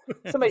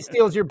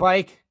steals your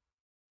bike.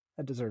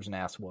 That deserves an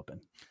ass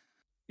whooping.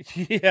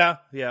 Yeah.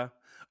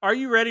 Are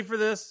you ready for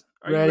this?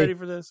 You ready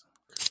for this?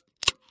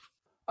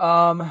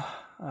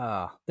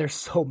 There's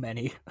so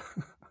many.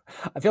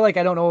 I feel like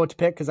I don't know what to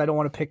pick because I don't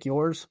want to pick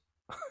yours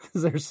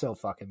because there's so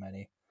fucking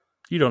many.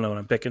 You don't know what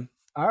I'm picking.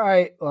 All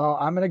right. Well,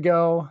 I'm gonna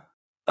go.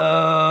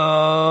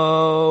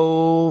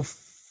 Oh,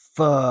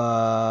 fudge.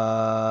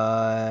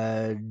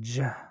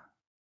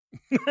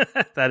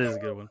 That is a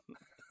good one.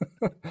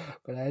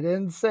 But I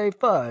didn't say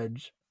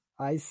fudge.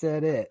 I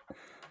said it.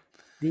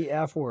 The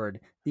F word.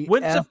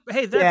 That's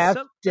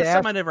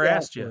something I never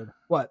asked you.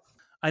 What?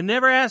 I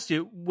never asked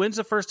you. When's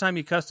the first time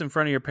you cussed in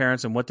front of your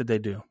parents, and what did they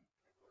do?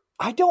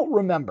 I don't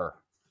remember.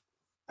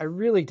 I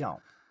really don't.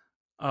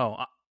 Oh,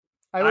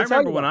 I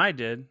remember when I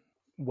did.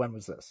 When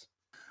was this?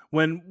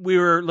 When we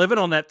were living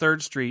on that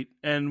 3rd Street,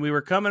 and we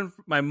were coming.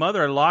 My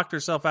mother locked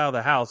herself out of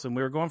the house, and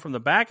we were going from the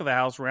back of the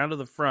house around to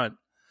the front.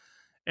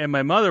 And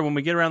my mother, when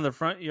we get around the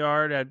front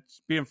yard,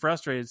 being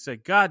frustrated,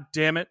 said, "God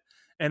damn it!"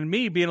 And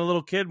me, being a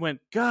little kid, went,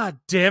 "God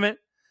damn it!"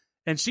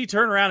 And she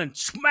turned around and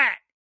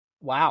smack.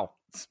 Wow.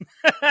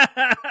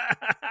 I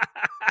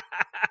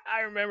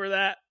remember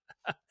that.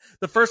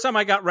 The first time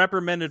I got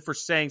reprimanded for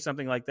saying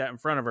something like that in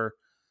front of her,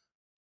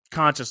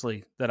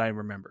 consciously, that I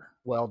remember.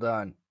 Well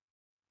done.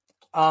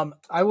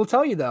 I will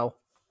tell you though,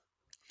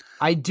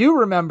 I do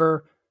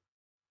remember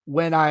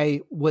when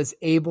I was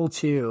able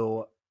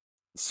to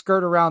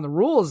skirt around the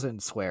rules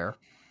and swear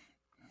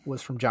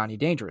was from Johnny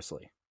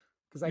Dangerously.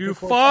 You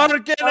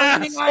fucking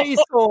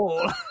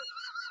asshole!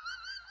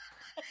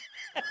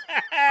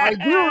 I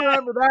do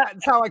remember that.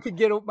 It's how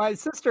my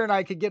sister and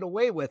I could get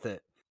away with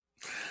it.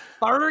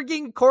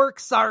 Farging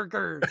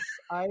corksarkers.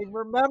 I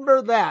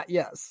remember that.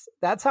 Yes,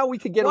 that's how we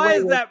could get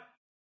away with it.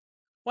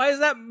 Why is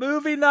that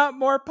movie not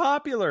more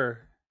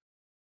popular?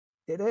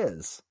 It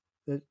is.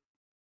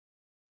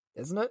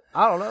 Isn't it?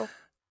 I don't know.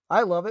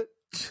 I love it.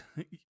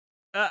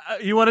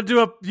 You want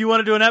to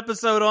do an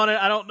episode on it?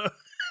 I don't know.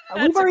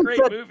 That's a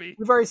great movie.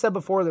 We've already said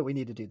before that we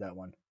need to do that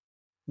one.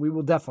 We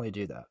will definitely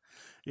do that.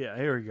 Yeah,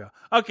 here we go.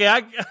 Okay,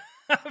 I've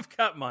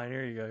got mine.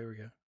 Here we go.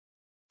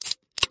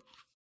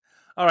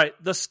 All right,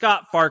 the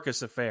Scott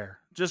Farkas affair.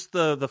 Just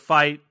the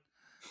fight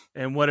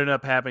and what ended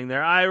up happening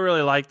there. I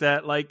really like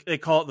that. Like, they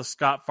call it the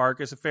Scott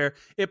Farkas affair.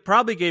 It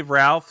probably gave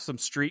Ralph some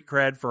street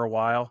cred for a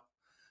while.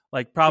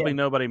 Like, probably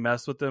nobody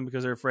messed with him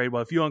because they're afraid,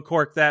 well, if you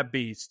uncork that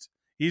beast,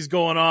 he's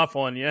going off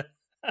on you.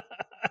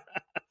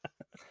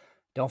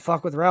 Don't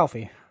fuck with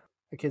Ralphie.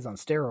 The kid's on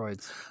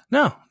steroids.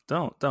 No,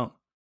 don't.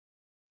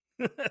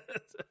 Are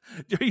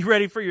you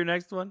ready for your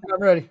next one?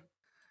 I'm ready.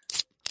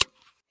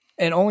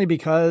 And only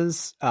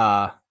because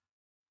my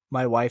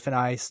wife and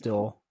I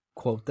still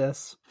quote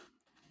this.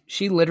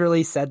 She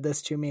literally said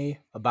this to me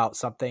about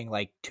something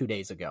like 2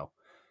 days ago.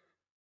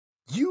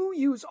 You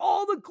use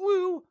all the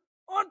glue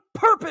on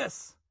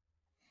purpose.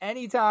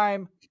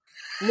 Anytime,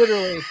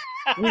 literally,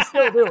 we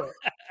still do it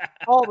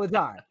all the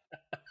time.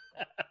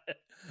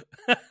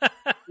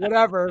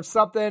 Whatever,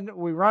 something,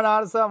 we run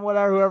out of something,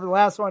 whatever, whoever the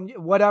last one,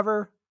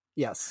 whatever.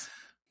 Yes,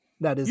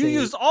 that is. You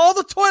used all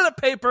the toilet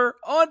paper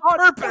on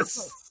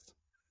purpose.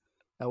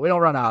 No, we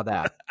don't run out of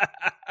that.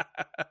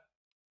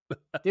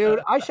 Dude,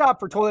 I shopped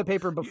for toilet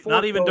paper before.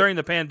 Not even during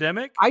the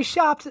pandemic? I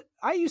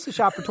used to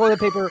shop for toilet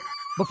paper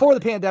before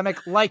the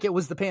pandemic like it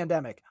was the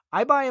pandemic.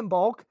 I buy in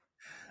bulk.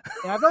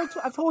 And I've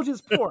told you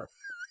this before.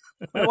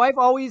 My wife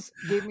always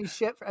gave me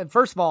shit. And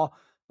first of all,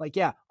 like,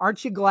 yeah,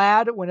 aren't you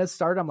glad when it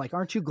started? I'm like,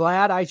 aren't you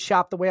glad I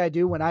shop the way I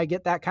do when I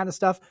get that kind of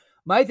stuff?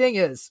 My thing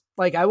is,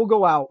 like, I will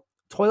go out,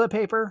 toilet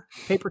paper,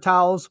 paper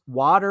towels,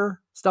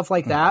 water, stuff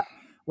like that.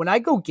 When I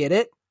go get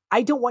it,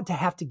 I don't want to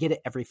have to get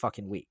it every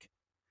fucking week.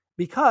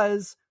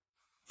 Because,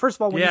 first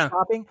of all, when you're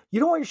shopping, you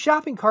don't want your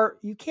shopping cart,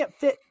 you can't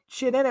fit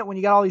shit in it when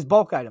you got all these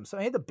bulk items. So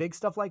I hate the big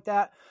stuff like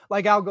that.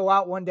 Like, I'll go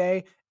out one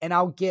day and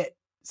I'll get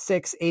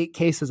 6-8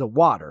 cases of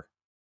water.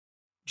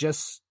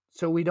 Just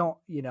so we don't,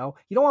 you don't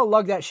want to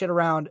lug that shit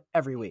around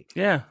every week.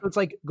 Yeah. So it's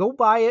like, go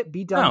buy it,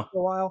 be done for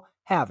a while,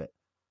 have it.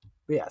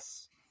 But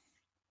yes.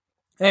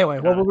 Anyway,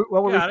 what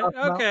were we talking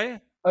about? Okay.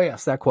 Oh,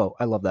 yes, that quote.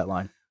 I love that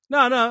line.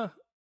 No,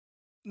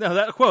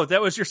 that quote.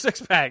 That was your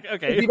 6-pack.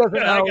 Okay. He doesn't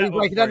know. He's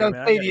like, he doesn't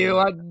know, say to you,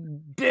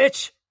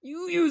 bitch,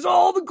 you use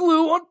all the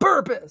glue on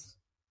purpose.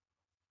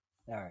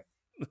 All right.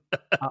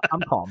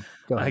 I'm calm.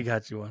 Go ahead. I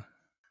got you one.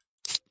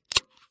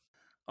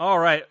 All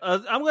right.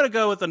 I'm going to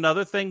go with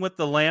another thing with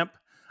the lamp.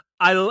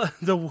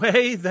 the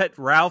way that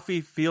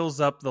Ralphie fills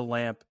up the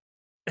lamp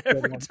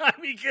every one. time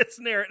he gets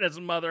near it, and his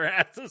mother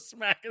has to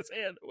smack his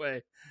hand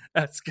away.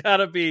 That's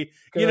gotta be,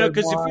 Good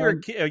because if you're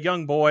one. a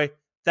young boy,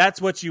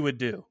 that's what you would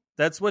do.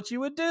 That's what you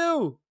would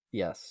do.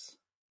 Yes.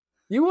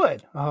 You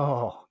would.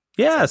 Oh,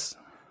 Yes.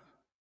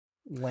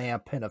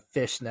 lamp and a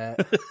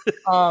fishnet.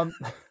 You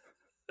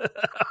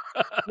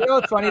know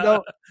what's funny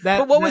though?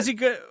 But what was he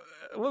good?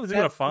 What was he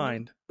gonna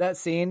find? That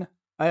scene,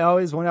 I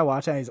always, when I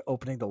watch it, he's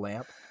opening the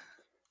lamp,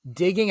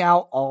 digging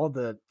out all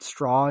the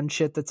straw and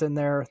shit that's in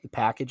there, the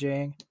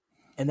packaging,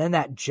 and then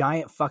that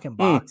giant fucking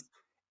box.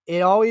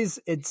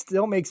 It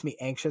still makes me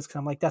anxious because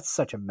I'm like, that's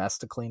such a mess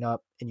to clean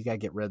up, and you got to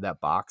get rid of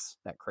that box,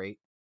 that crate.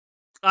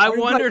 I I'm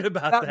wondered like,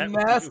 about that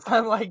mess.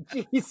 I'm like,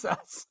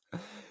 Jesus,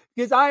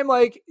 because I'm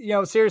like,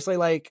 seriously,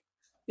 like,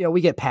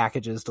 we get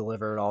packages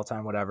delivered all the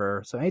time,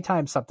 whatever. So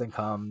anytime something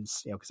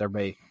comes, because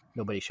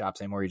nobody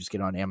shops anymore, you just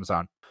get on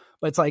Amazon.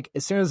 But it's like,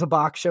 as soon as a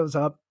box shows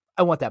up,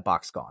 I want that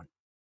box gone.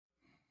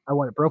 I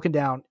want it broken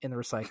down in the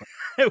recycling.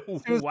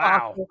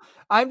 Wow.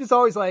 I'm just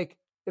always like,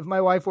 if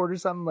my wife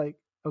orders something, like,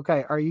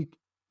 okay, you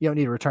don't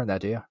need to return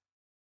that, do you?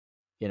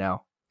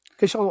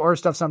 Because she'll order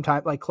stuff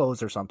sometimes, like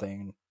clothes or something,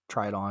 and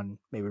try it on,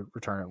 maybe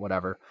return it,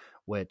 whatever.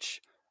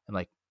 Which I'm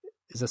like,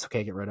 is this okay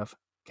to get rid of?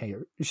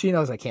 She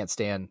knows I can't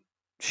stand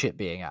shit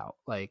being out.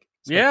 Like,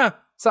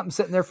 something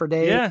sitting there for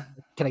days. Yeah.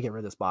 Can I get rid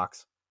of this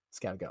box? It's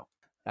got to go.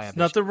 There's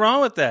nothing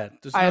wrong with that.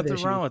 There's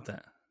nothing wrong with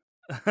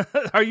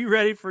that. Are you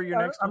ready for your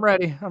next one?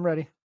 I'm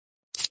ready.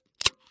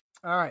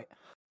 All right.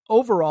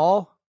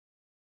 Overall,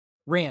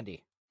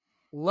 Randy.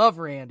 Love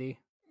Randy.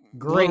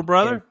 Great little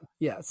brother? character.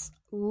 Yes.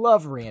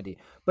 Love Randy.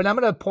 But I'm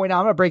going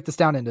to break this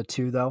down into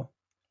two, though.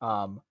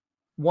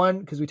 One,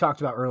 because we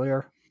talked about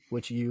earlier,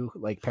 which you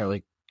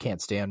apparently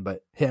can't stand,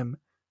 but him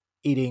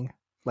eating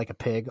like a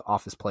pig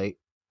off his plate,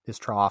 his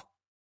trough.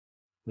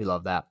 We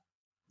love that.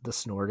 The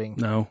snorting.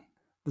 No.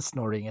 The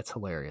snorting, it's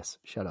hilarious.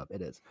 Shut up,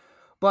 it is.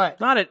 But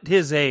not at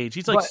his age.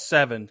 He's like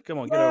 7. Come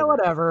on, get over it.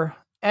 Whatever.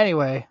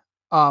 Anyway,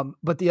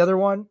 but the other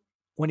one,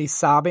 when he's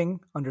sobbing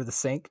under the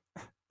sink,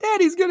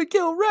 Daddy's gonna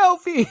kill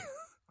Ralphie.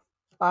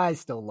 I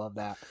still love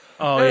that.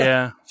 Oh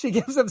yeah. She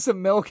gives him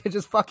some milk and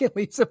just fucking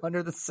leaves him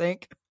under the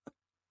sink.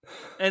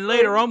 And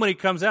later on when he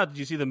comes out, did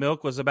you see the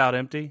milk was about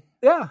empty?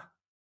 Yeah.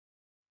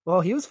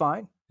 Well, he was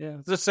fine. Yeah.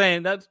 Just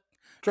saying, that's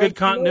good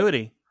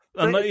continuity.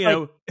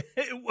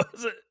 It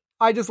wasn't.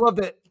 I just love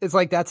that. It's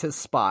like, that's his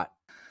spot,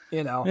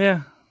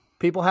 Yeah.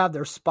 People have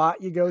their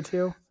spot you go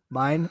to.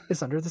 Mine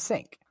is under the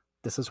sink.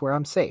 This is where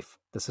I'm safe.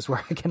 This is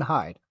where I can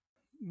hide.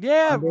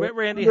 Yeah,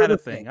 Randy had a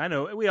thing. I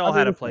know. We all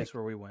had a place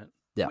where we went.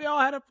 Yeah. We all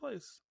had a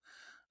place.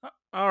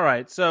 All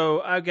right.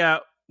 So I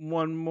got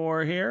one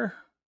more here.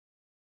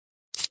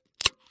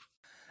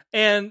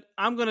 And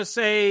I'm going to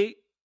say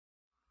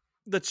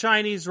the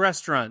Chinese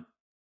restaurant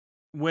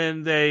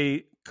when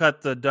they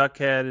cut the duck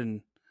head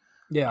and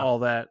all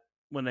that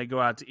when they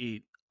go out to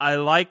eat. I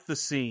like the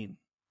scene.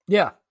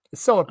 Yeah.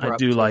 It's so abrupt. I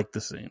do like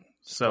the scene.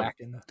 So,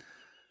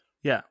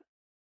 yeah.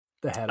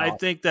 The head I off.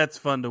 think that's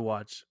fun to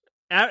watch.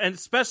 And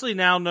especially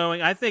now knowing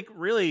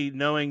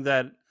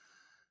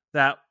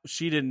that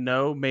she didn't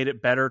know made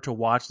it better to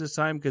watch this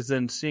time, because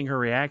then seeing her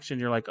reaction,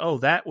 you're like, oh,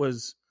 that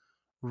was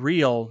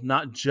real,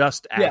 not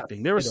just acting.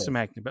 Yeah, there was some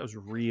acting, but it was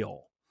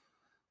real.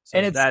 So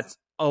and that's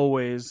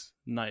always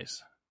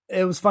nice.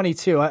 It was funny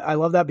too. I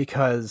love that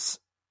because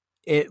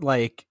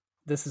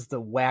this is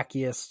the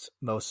wackiest,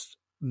 most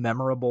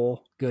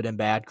memorable, good and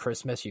bad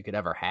Christmas you could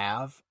ever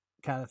have,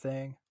 kind of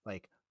thing.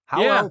 Like,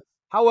 how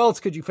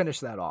else could you finish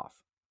that off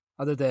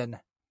other than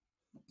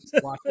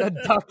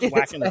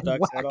whacking the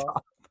duck's head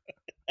off?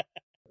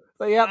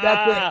 So yeah,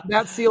 that's it.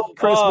 That sealed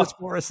Christmas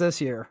for us this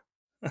year.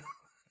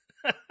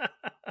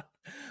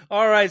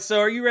 All right, so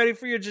are you ready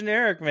for your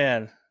generic,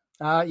 man?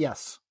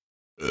 Yes.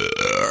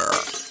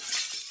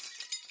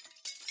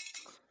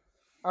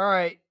 All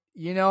right,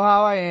 you know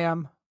how I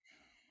am.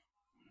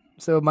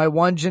 So my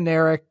one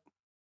generic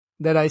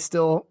that I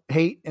still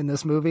hate in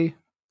this movie.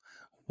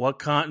 What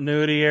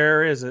continuity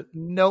error is it?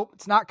 Nope,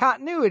 it's not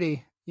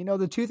continuity.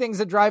 The two things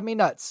that drive me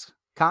nuts: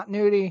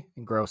 continuity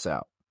and gross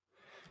out.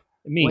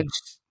 Me.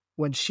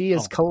 When she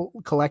is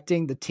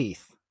collecting the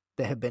teeth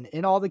that have been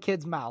in all the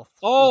kids' mouth.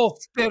 Oh,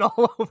 spit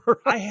all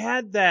over. I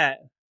had that.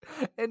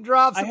 And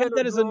drops. I had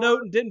that as a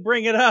note and didn't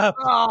bring it up.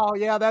 Oh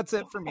yeah, that's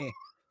it for me.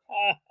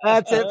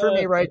 That's it for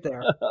me right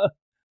there.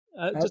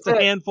 Just a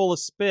handful of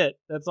spit.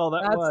 That's all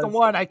that was. That's the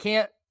one. I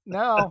can't.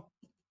 No.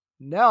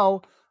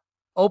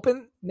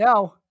 Open.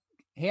 No.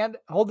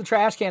 Hold the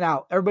trash can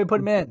out. Everybody put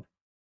them in.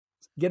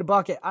 Get a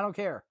bucket. I don't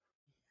care.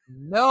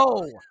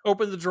 No.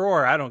 Open the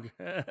drawer. I don't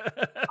care.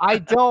 I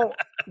don't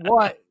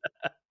want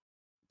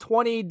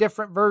 20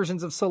 different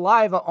versions of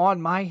saliva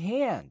on my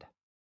hand.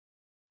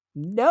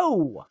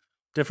 No.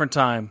 Different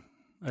time.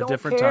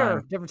 Different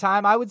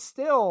time. I would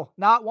still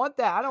not want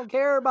that. I don't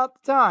care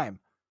about the time.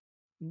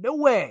 No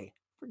way.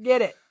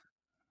 Forget it.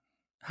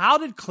 How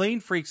did clean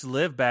freaks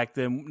live back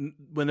then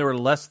when there were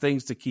less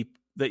things to keep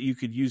that you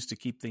could use to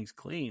keep things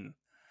clean?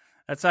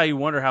 That's how you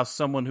wonder how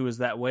someone who is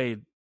that way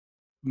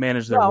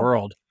managed their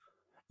world.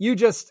 You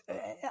just,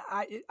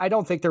 I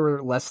don't think there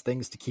were less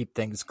things to keep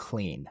things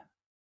clean.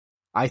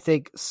 I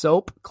think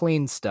soap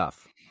cleans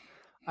stuff.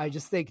 I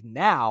just think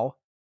now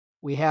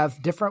we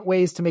have different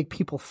ways to make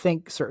people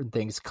think certain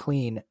things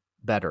clean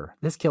better.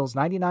 This kills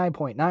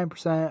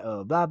 99.9%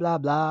 of blah, blah,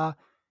 blah.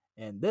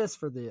 And this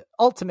for the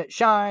ultimate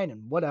shine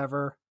and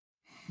whatever.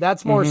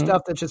 That's more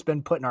stuff that's just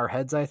been put in our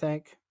heads, I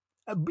think.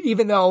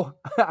 Even though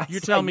you're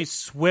telling me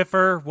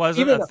Swiffer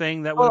wasn't a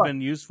thing that would have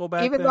been useful back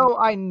then? Even though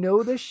I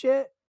know this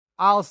shit,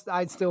 I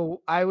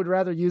would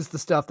rather use the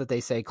stuff that they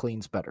say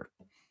cleans better.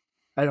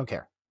 I don't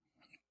care.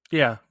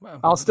 Yeah.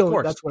 That's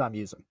what I'm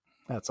using.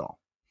 That's all.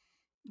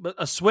 But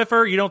a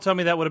Swiffer, you don't tell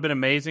me that would have been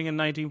amazing in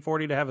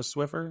 1940 to have a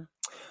Swiffer?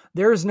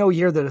 There is no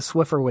year that a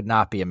Swiffer would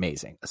not be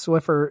amazing. A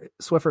Swiffer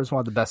is one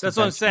of the best. That's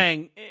what I'm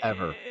saying.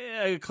 Ever.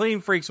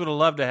 Clean freaks would have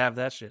loved to have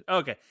that shit.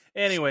 Okay.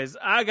 Anyways,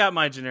 I got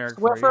my generic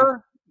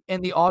Swiffer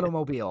and the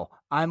automobile.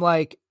 I'm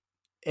like,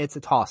 it's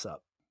a toss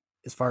up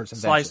as far as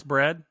invention. Sliced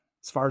bread.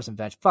 As far as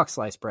invention, fuck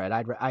sliced bread.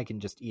 I can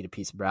just eat a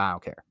piece of bread. I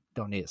don't care.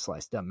 Don't need a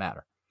slice. Doesn't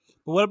matter.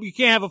 But what if you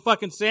can't have a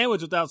fucking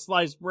sandwich without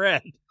sliced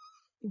bread?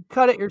 You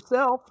cut it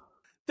yourself.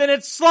 Then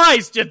it's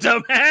sliced, you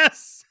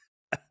dumbass.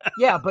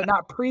 Yeah, but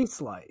not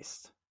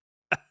pre-sliced.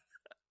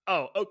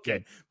 Oh,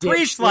 okay.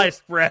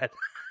 Pre-sliced bread.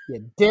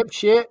 You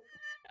dipshit.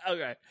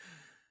 Okay.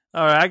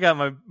 All right, I got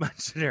my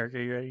generic.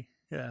 Are you ready?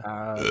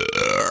 Yeah.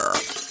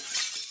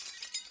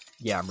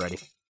 Yeah, I'm ready.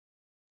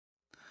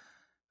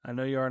 I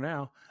know you are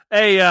now.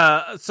 Hey,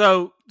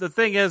 so the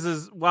thing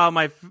is while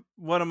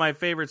one of my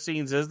favorite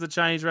scenes is the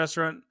Chinese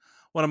restaurant,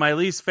 one of my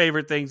least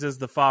favorite things is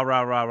the fa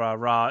ra ra ra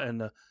ra and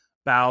the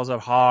bows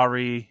of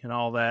Hari and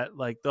all that.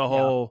 Like the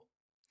whole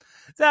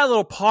that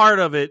little part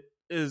of it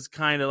is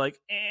kind of like,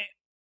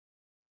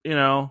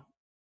 don't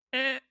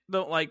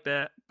like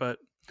that. But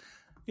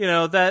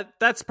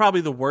that's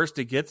probably the worst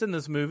it gets in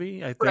this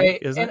movie. I think, right.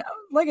 Isn't it?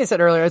 Like I said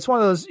earlier, it's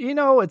one of those.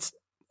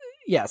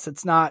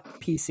 It's not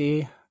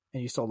PC,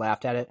 and you still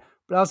laughed at it.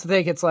 But I also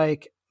think it's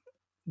like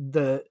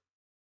I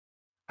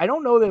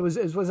don't know that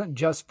it wasn't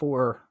just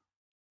for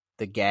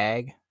the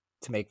gag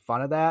to make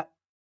fun of that.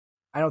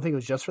 I don't think it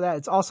was just for that.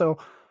 It's also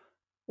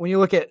when you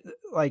look at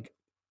like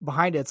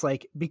behind it, it's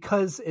like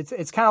because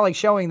it's kind of like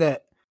showing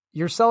that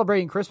you're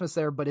celebrating Christmas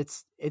there, but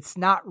it's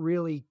not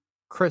really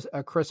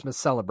a Christmas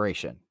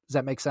celebration. Does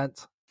that make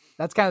sense?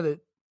 That's kind of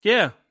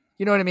yeah.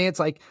 You know what I mean? It's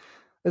like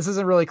this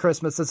isn't really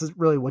Christmas. This is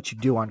really what you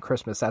do on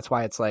Christmas. That's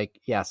why it's like,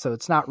 yeah. So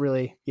it's not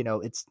really,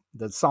 it's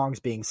the songs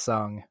being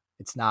sung.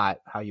 It's not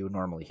how you would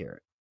normally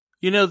hear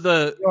it.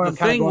 The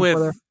thing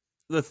with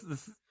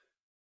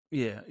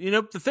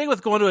the thing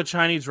with going to a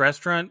Chinese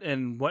restaurant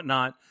and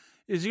whatnot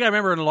is you got to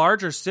remember in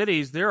larger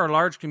cities, there are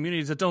large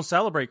communities that don't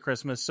celebrate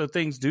Christmas. So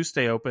things do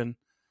stay open.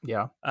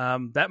 Yeah.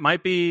 That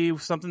might be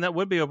something that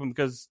would be open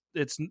because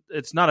it's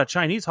not a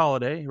Chinese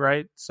holiday.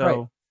 Right.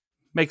 So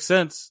makes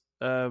sense.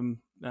 I don't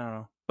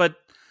know.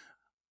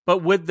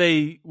 But would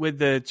they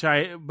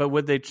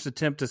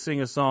attempt to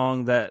sing a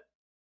song that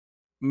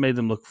made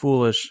them look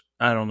foolish?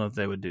 I don't know if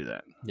they would do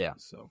that. Yeah.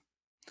 So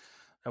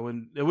it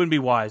wouldn't be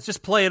wise.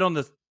 Just play it on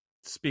the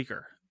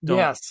speaker.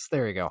 Yes,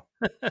 there you go.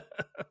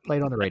 Play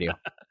it on the radio.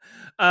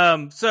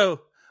 So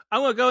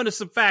I'm going to go into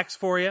some facts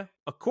for you.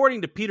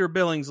 According to Peter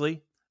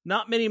Billingsley,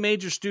 not many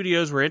major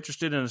studios were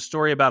interested in a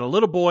story about a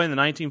little boy in the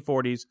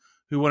 1940s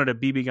who wanted a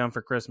BB gun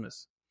for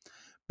Christmas.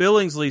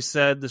 Billingsley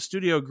said the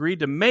studio agreed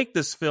to make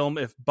this film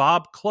if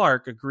Bob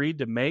Clark agreed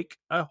to make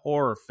a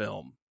horror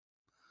film.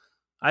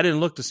 I didn't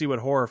look to see what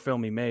horror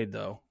film he made,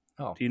 though.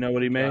 Oh, do you know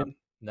what he made?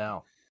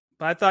 No.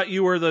 But I thought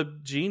you were the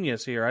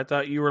genius here. I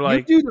thought you were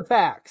like... You do the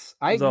facts.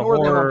 I ignore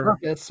them on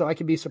purpose so I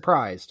can be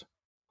surprised.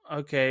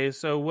 Okay,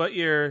 so what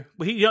year...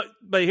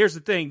 But here's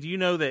the thing. Do you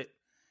know that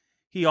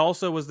he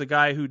also was the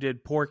guy who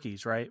did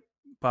Porky's, right?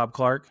 Bob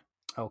Clark?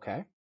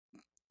 Okay.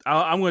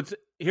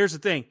 Here's the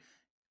thing.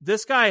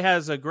 This guy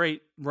has a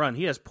great run.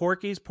 He has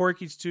Porky's,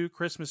 Porky's 2,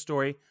 Christmas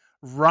Story,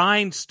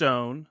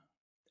 Rhinestone.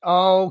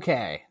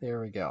 Okay,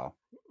 there we go.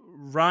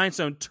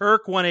 Rhinestone,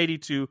 Turk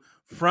 182,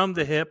 From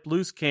the Hip,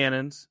 Loose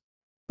Cannons.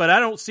 But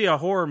I don't see a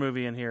horror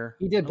movie in here.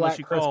 He did Black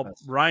Christmas. Call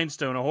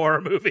Rhinestone a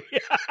horror movie.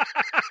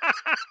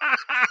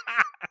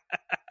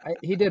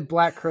 He did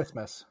Black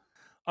Christmas.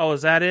 Oh,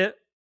 is that it?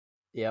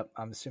 Yep,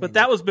 I'm assuming. But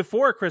that was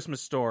before A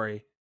Christmas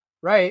Story.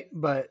 Right,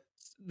 but...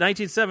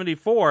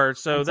 1974,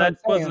 so that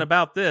wasn't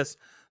about this.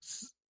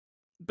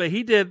 But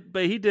he did.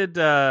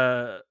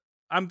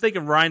 I'm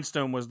thinking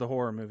Rhinestone was the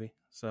horror movie.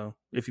 So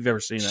if you've ever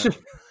seen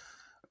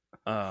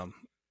that,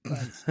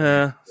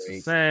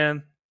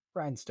 saying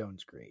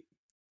Rhinestone's great.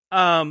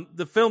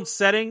 The film's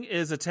setting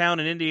is a town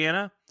in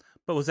Indiana,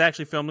 but was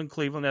actually filmed in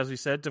Cleveland, as we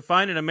said. To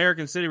find an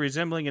American city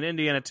resembling an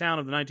Indiana town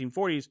of the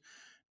 1940s,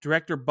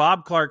 director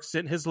Bob Clark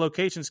sent his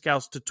location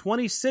scouts to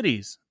 20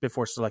 cities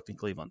before selecting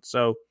Cleveland.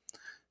 So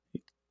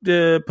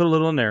put a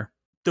little in there.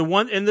 The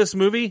one in this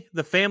movie,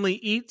 the family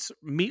eats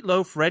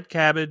meatloaf, red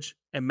cabbage,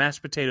 and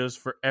mashed potatoes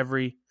for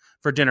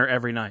dinner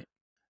every night.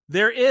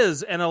 There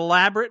is an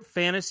elaborate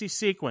fantasy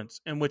sequence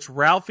in which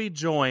Ralphie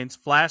joins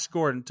Flash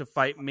Gordon to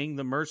fight Ming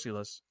the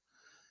Merciless.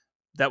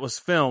 that was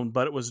filmed,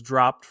 but it was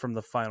dropped from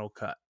the final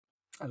cut.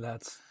 And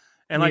that's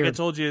And weird. like I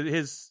told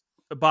you,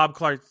 Bob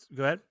Clark.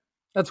 Go ahead.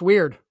 That's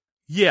weird.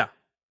 Yeah,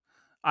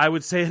 I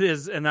would say it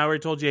is. And I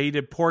already told you he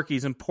did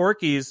Porky's, and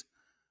Porky's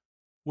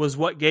was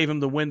what gave him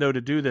the window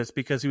to do this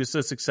because he was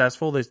so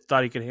successful. They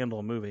thought he could handle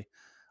a movie.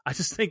 I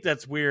just think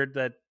that's weird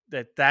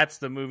that's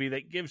the movie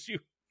that gives you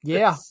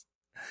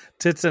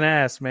tits and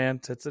ass, man.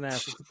 Tits and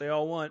ass. That's what they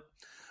all want.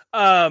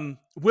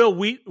 Will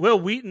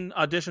Wheaton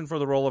auditioned for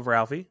the role of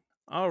Ralphie.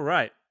 All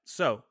right.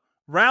 So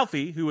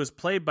Ralphie, who was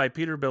played by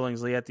Peter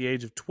Billingsley at the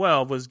age of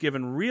 12, was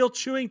given real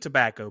chewing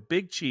tobacco,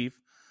 Big Chief,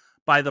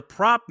 by the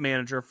prop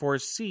manager for a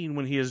scene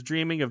when he is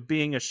dreaming of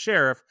being a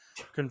sheriff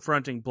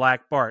confronting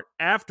Black Bart.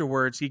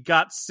 Afterwards, he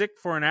got sick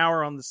for an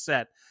hour on the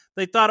set.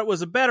 They thought it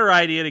was a better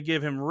idea to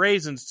give him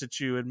raisins to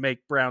chew and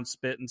make brown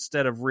spit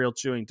instead of real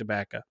chewing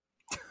tobacco.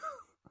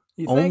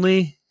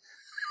 Only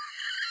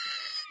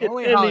in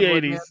the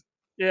 80s. Man.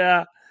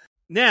 Yeah.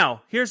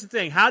 Now, here's the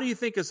thing. How do you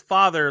think his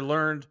father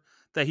learned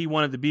that he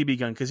wanted the BB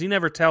gun? Because he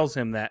never tells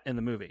him that in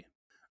the movie.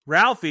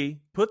 Ralphie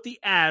put the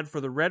ad for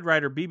the Red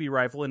Ryder BB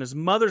rifle in his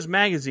mother's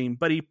magazine,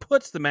 but he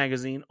puts the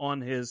magazine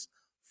on his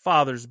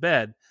father's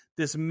bed.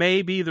 This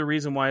may be the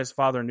reason why his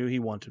father knew he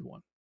wanted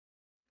one.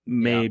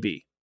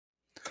 Maybe.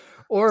 Yeah.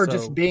 Or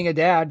just being a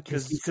dad.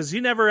 Because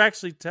he never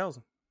actually tells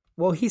him.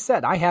 Well, he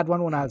said, I had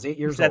one when I was 8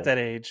 years old. At that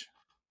age.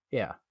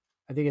 Yeah.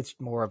 I think it's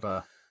more of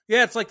a...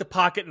 Yeah, it's like the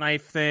pocket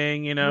knife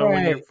thing,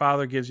 when your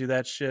father gives you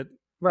that shit.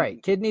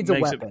 Right. Kid needs a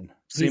weapon.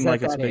 Seem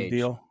like it's a big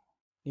deal.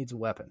 Needs a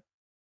weapon.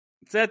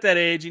 It's at that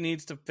age he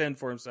needs to fend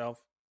for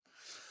himself.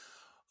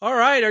 All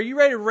right, are you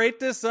ready to rate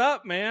this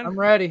up, man? I'm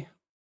ready.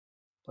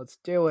 Let's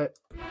do it.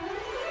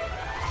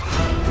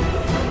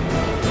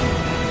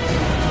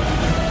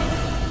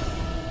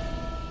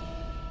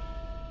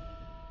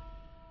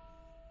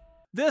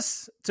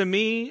 This, to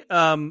me,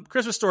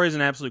 Christmas Story is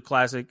an absolute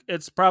classic.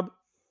 It's one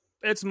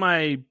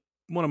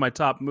of my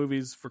top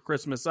movies for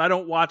Christmas. I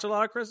don't watch a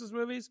lot of Christmas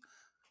movies,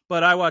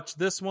 but I watch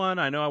this one.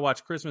 I know I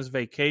watch Christmas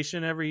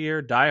Vacation every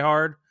year, Die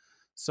Hard.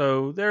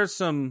 So there's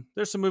some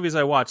movies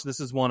I watch.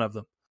 This is one of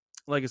them.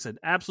 Like I said,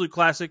 absolute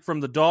classic. From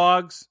the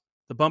dogs,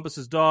 the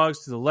Bumpus's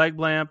dogs, to the leg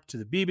lamp, to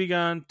the BB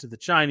gun, to the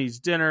Chinese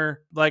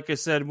dinner. Like I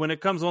said, when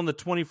it comes on the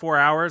 24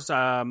 hours,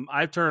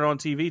 I turn it on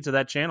TV to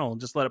that channel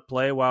and just let it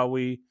play while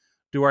we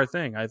do our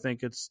thing. I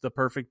think it's the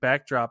perfect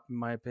backdrop, in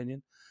my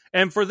opinion.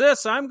 And for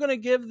this, I'm going to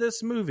give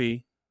this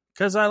movie,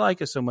 because I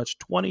like it so much,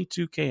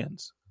 22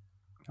 cans.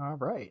 All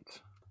right.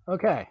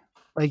 Okay.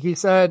 Like you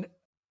said,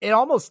 it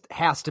almost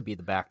has to be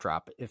the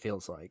backdrop, it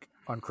feels like,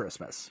 on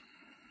Christmas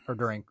or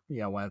during,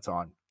 when it's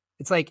on.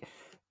 It's like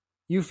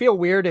you feel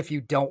weird if you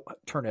don't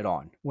turn it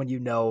on when you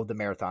know the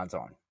marathon's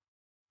on.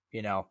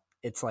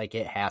 It's like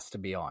it has to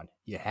be on.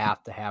 You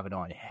have to have it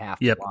on. You have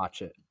to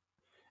watch it.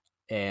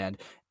 And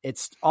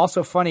it's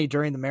also funny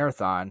during the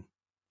marathon,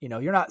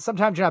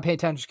 sometimes you're not paying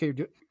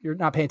attention. You're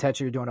not paying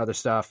attention. You're doing other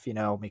stuff,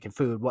 making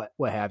food,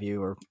 what have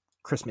you, or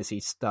Christmassy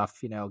stuff,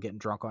 getting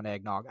drunk on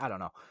eggnog. I don't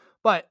know.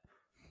 But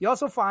you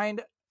also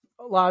find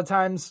a lot of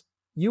times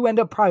you end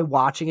up probably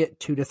watching it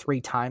 2 to 3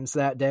 times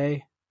that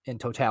day in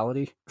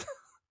totality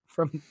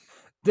from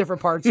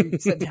different parts. You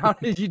sit down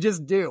and you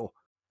just do.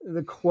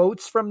 The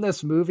quotes from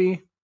this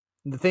movie,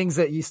 the things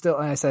that you still,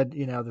 and I said,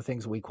 the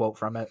things we quote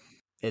from it,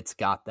 it's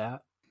got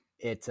that.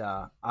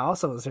 I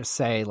also was just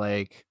say,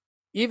 like,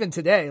 even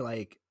today,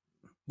 like,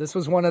 this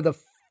was one of the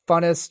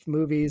funnest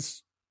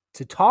movies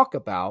to talk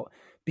about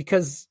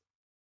because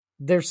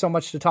there's so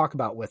much to talk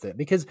about with it,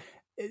 because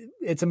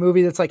it's a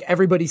movie that's like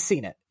everybody's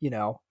seen it,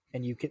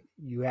 and you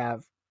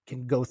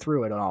can go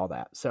through it and all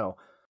that. So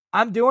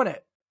I'm doing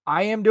it.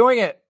 I am doing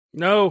it.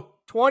 No.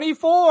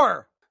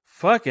 24.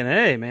 Fucking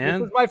A,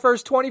 man. This is my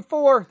first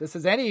 24. This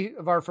is any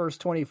of our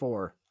first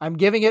 24. I'm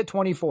giving it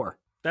 24.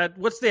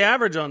 What's the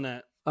average on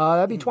that?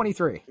 That'd be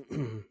 23.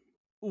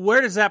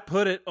 Where does that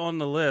put it on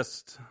the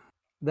list?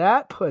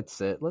 That puts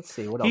it. Let's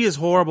see. What else? He is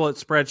horrible at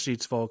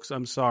spreadsheets, folks.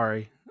 I'm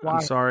sorry. Why?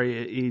 I'm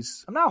sorry.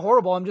 I'm not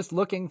horrible. I'm just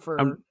looking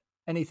for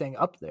anything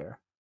up there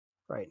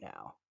right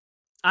now.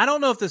 I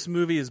don't know if this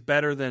movie is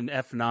better than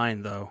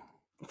F9, though.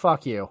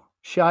 Fuck you.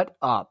 Shut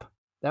up.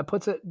 That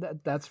puts it.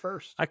 That's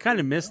first. I kind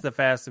of miss the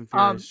Fast and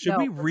Furious. Should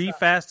we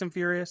re-Fast and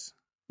Furious?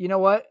 You know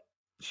what?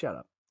 Shut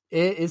up.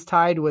 It is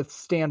tied with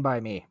Stand By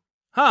Me.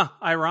 Huh.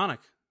 Ironic.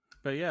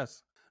 But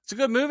yes. It's a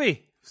good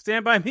movie.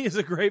 Stand By Me is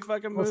a great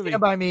fucking movie.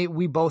 Stand By Me,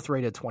 we both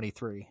rated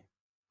 23.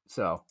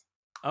 So.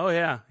 Oh,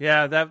 yeah.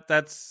 Yeah,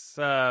 that's...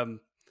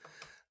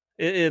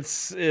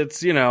 It's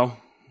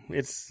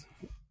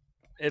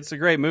a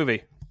great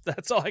movie.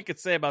 That's all I could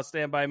say about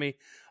Stand By Me.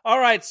 All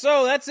right,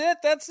 so that's it.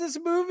 That's this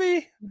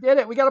movie. We did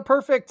it. We got a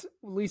perfect, at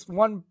least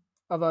one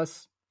of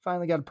us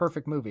finally got a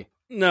perfect movie.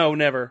 No,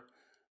 never.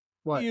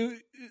 What?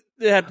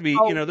 They have to be,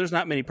 there's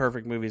not many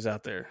perfect movies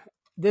out there.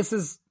 This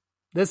is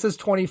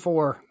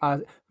 24.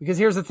 Because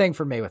here's the thing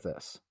for me with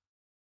this.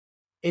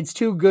 It's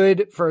too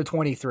good for a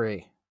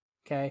 23.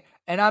 Okay?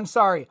 And I'm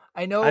sorry.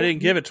 I know. I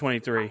didn't give it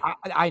 23.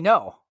 I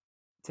know.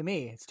 To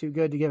me, it's too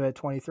good to give it a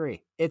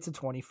 23. It's a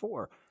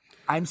 24.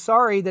 I'm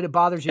sorry that it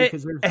bothers you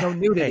because there's no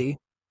nudity.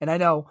 And I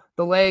know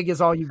the leg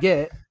is all you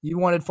get. You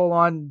wanted full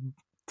on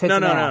tits.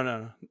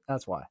 No.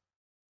 That's why.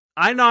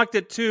 I knocked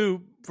it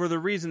too for the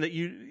reason that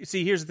you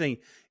see. Here's the thing: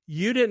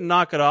 you didn't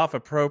knock it off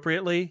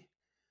appropriately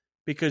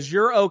because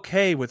you're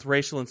okay with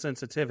racial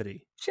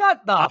insensitivity.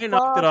 Shut the fuck I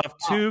knocked it off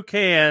 2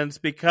 cans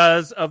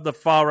because of the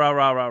fa ra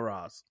ra ra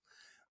rahs.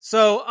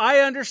 So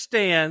I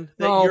understand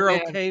that you're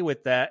okay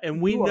with that,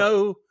 and we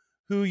know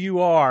who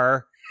you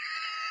are.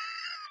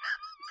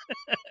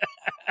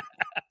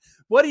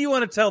 What do you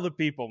want to tell the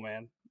people,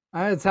 man?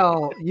 I'm going to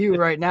tell you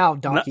right now,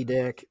 donkey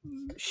dick,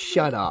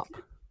 shut up.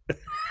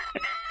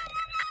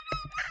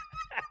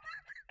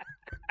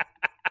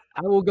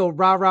 I will go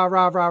rah, rah,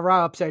 rah, rah,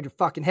 rah upside your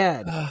fucking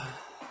head.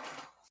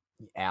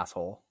 You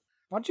asshole.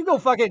 Why don't you go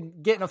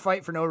fucking get in a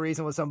fight for no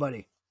reason with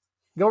somebody?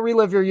 Go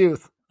relive your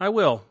youth. I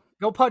will.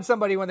 Go punch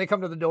somebody when they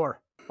come to the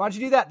door. Why don't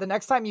you do that the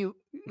next time you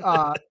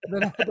the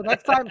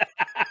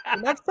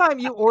next time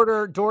you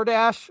order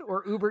DoorDash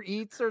or Uber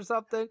Eats or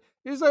something?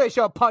 Usually they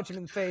show up, punch them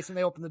in the face, and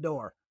they open the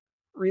door.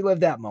 Relive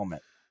that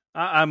moment.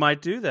 I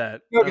might do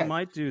that. Okay. I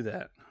might do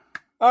that.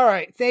 All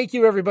right. Thank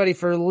you, everybody,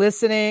 for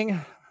listening.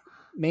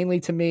 Mainly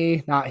to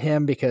me, not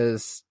him,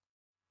 because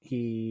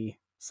he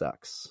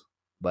sucks.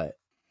 But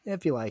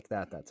if you like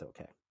that, that's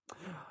okay.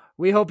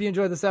 We hope you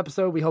enjoyed this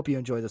episode. We hope you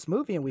enjoy this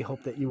movie, and we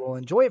hope that you will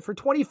enjoy it for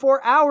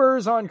 24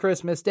 hours on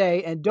Christmas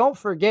Day. And don't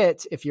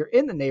forget, if you're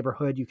in the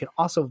neighborhood, you can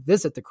also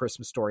visit the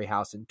Christmas Story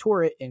House and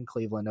tour it in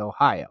Cleveland,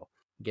 Ohio.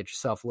 Get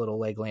yourself a little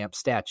leg lamp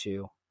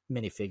statue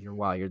minifigure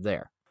while you're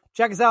there.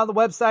 Check us out on the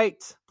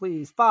website.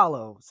 Please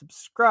follow,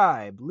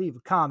 subscribe, leave a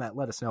comment.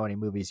 Let us know any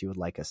movies you would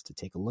like us to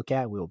take a look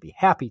at. We will be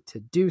happy to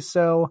do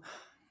so.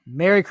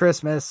 Merry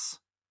Christmas.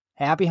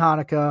 Happy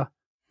Hanukkah.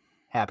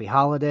 Happy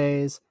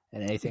holidays.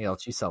 And anything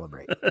else you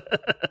celebrate.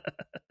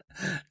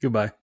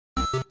 Goodbye.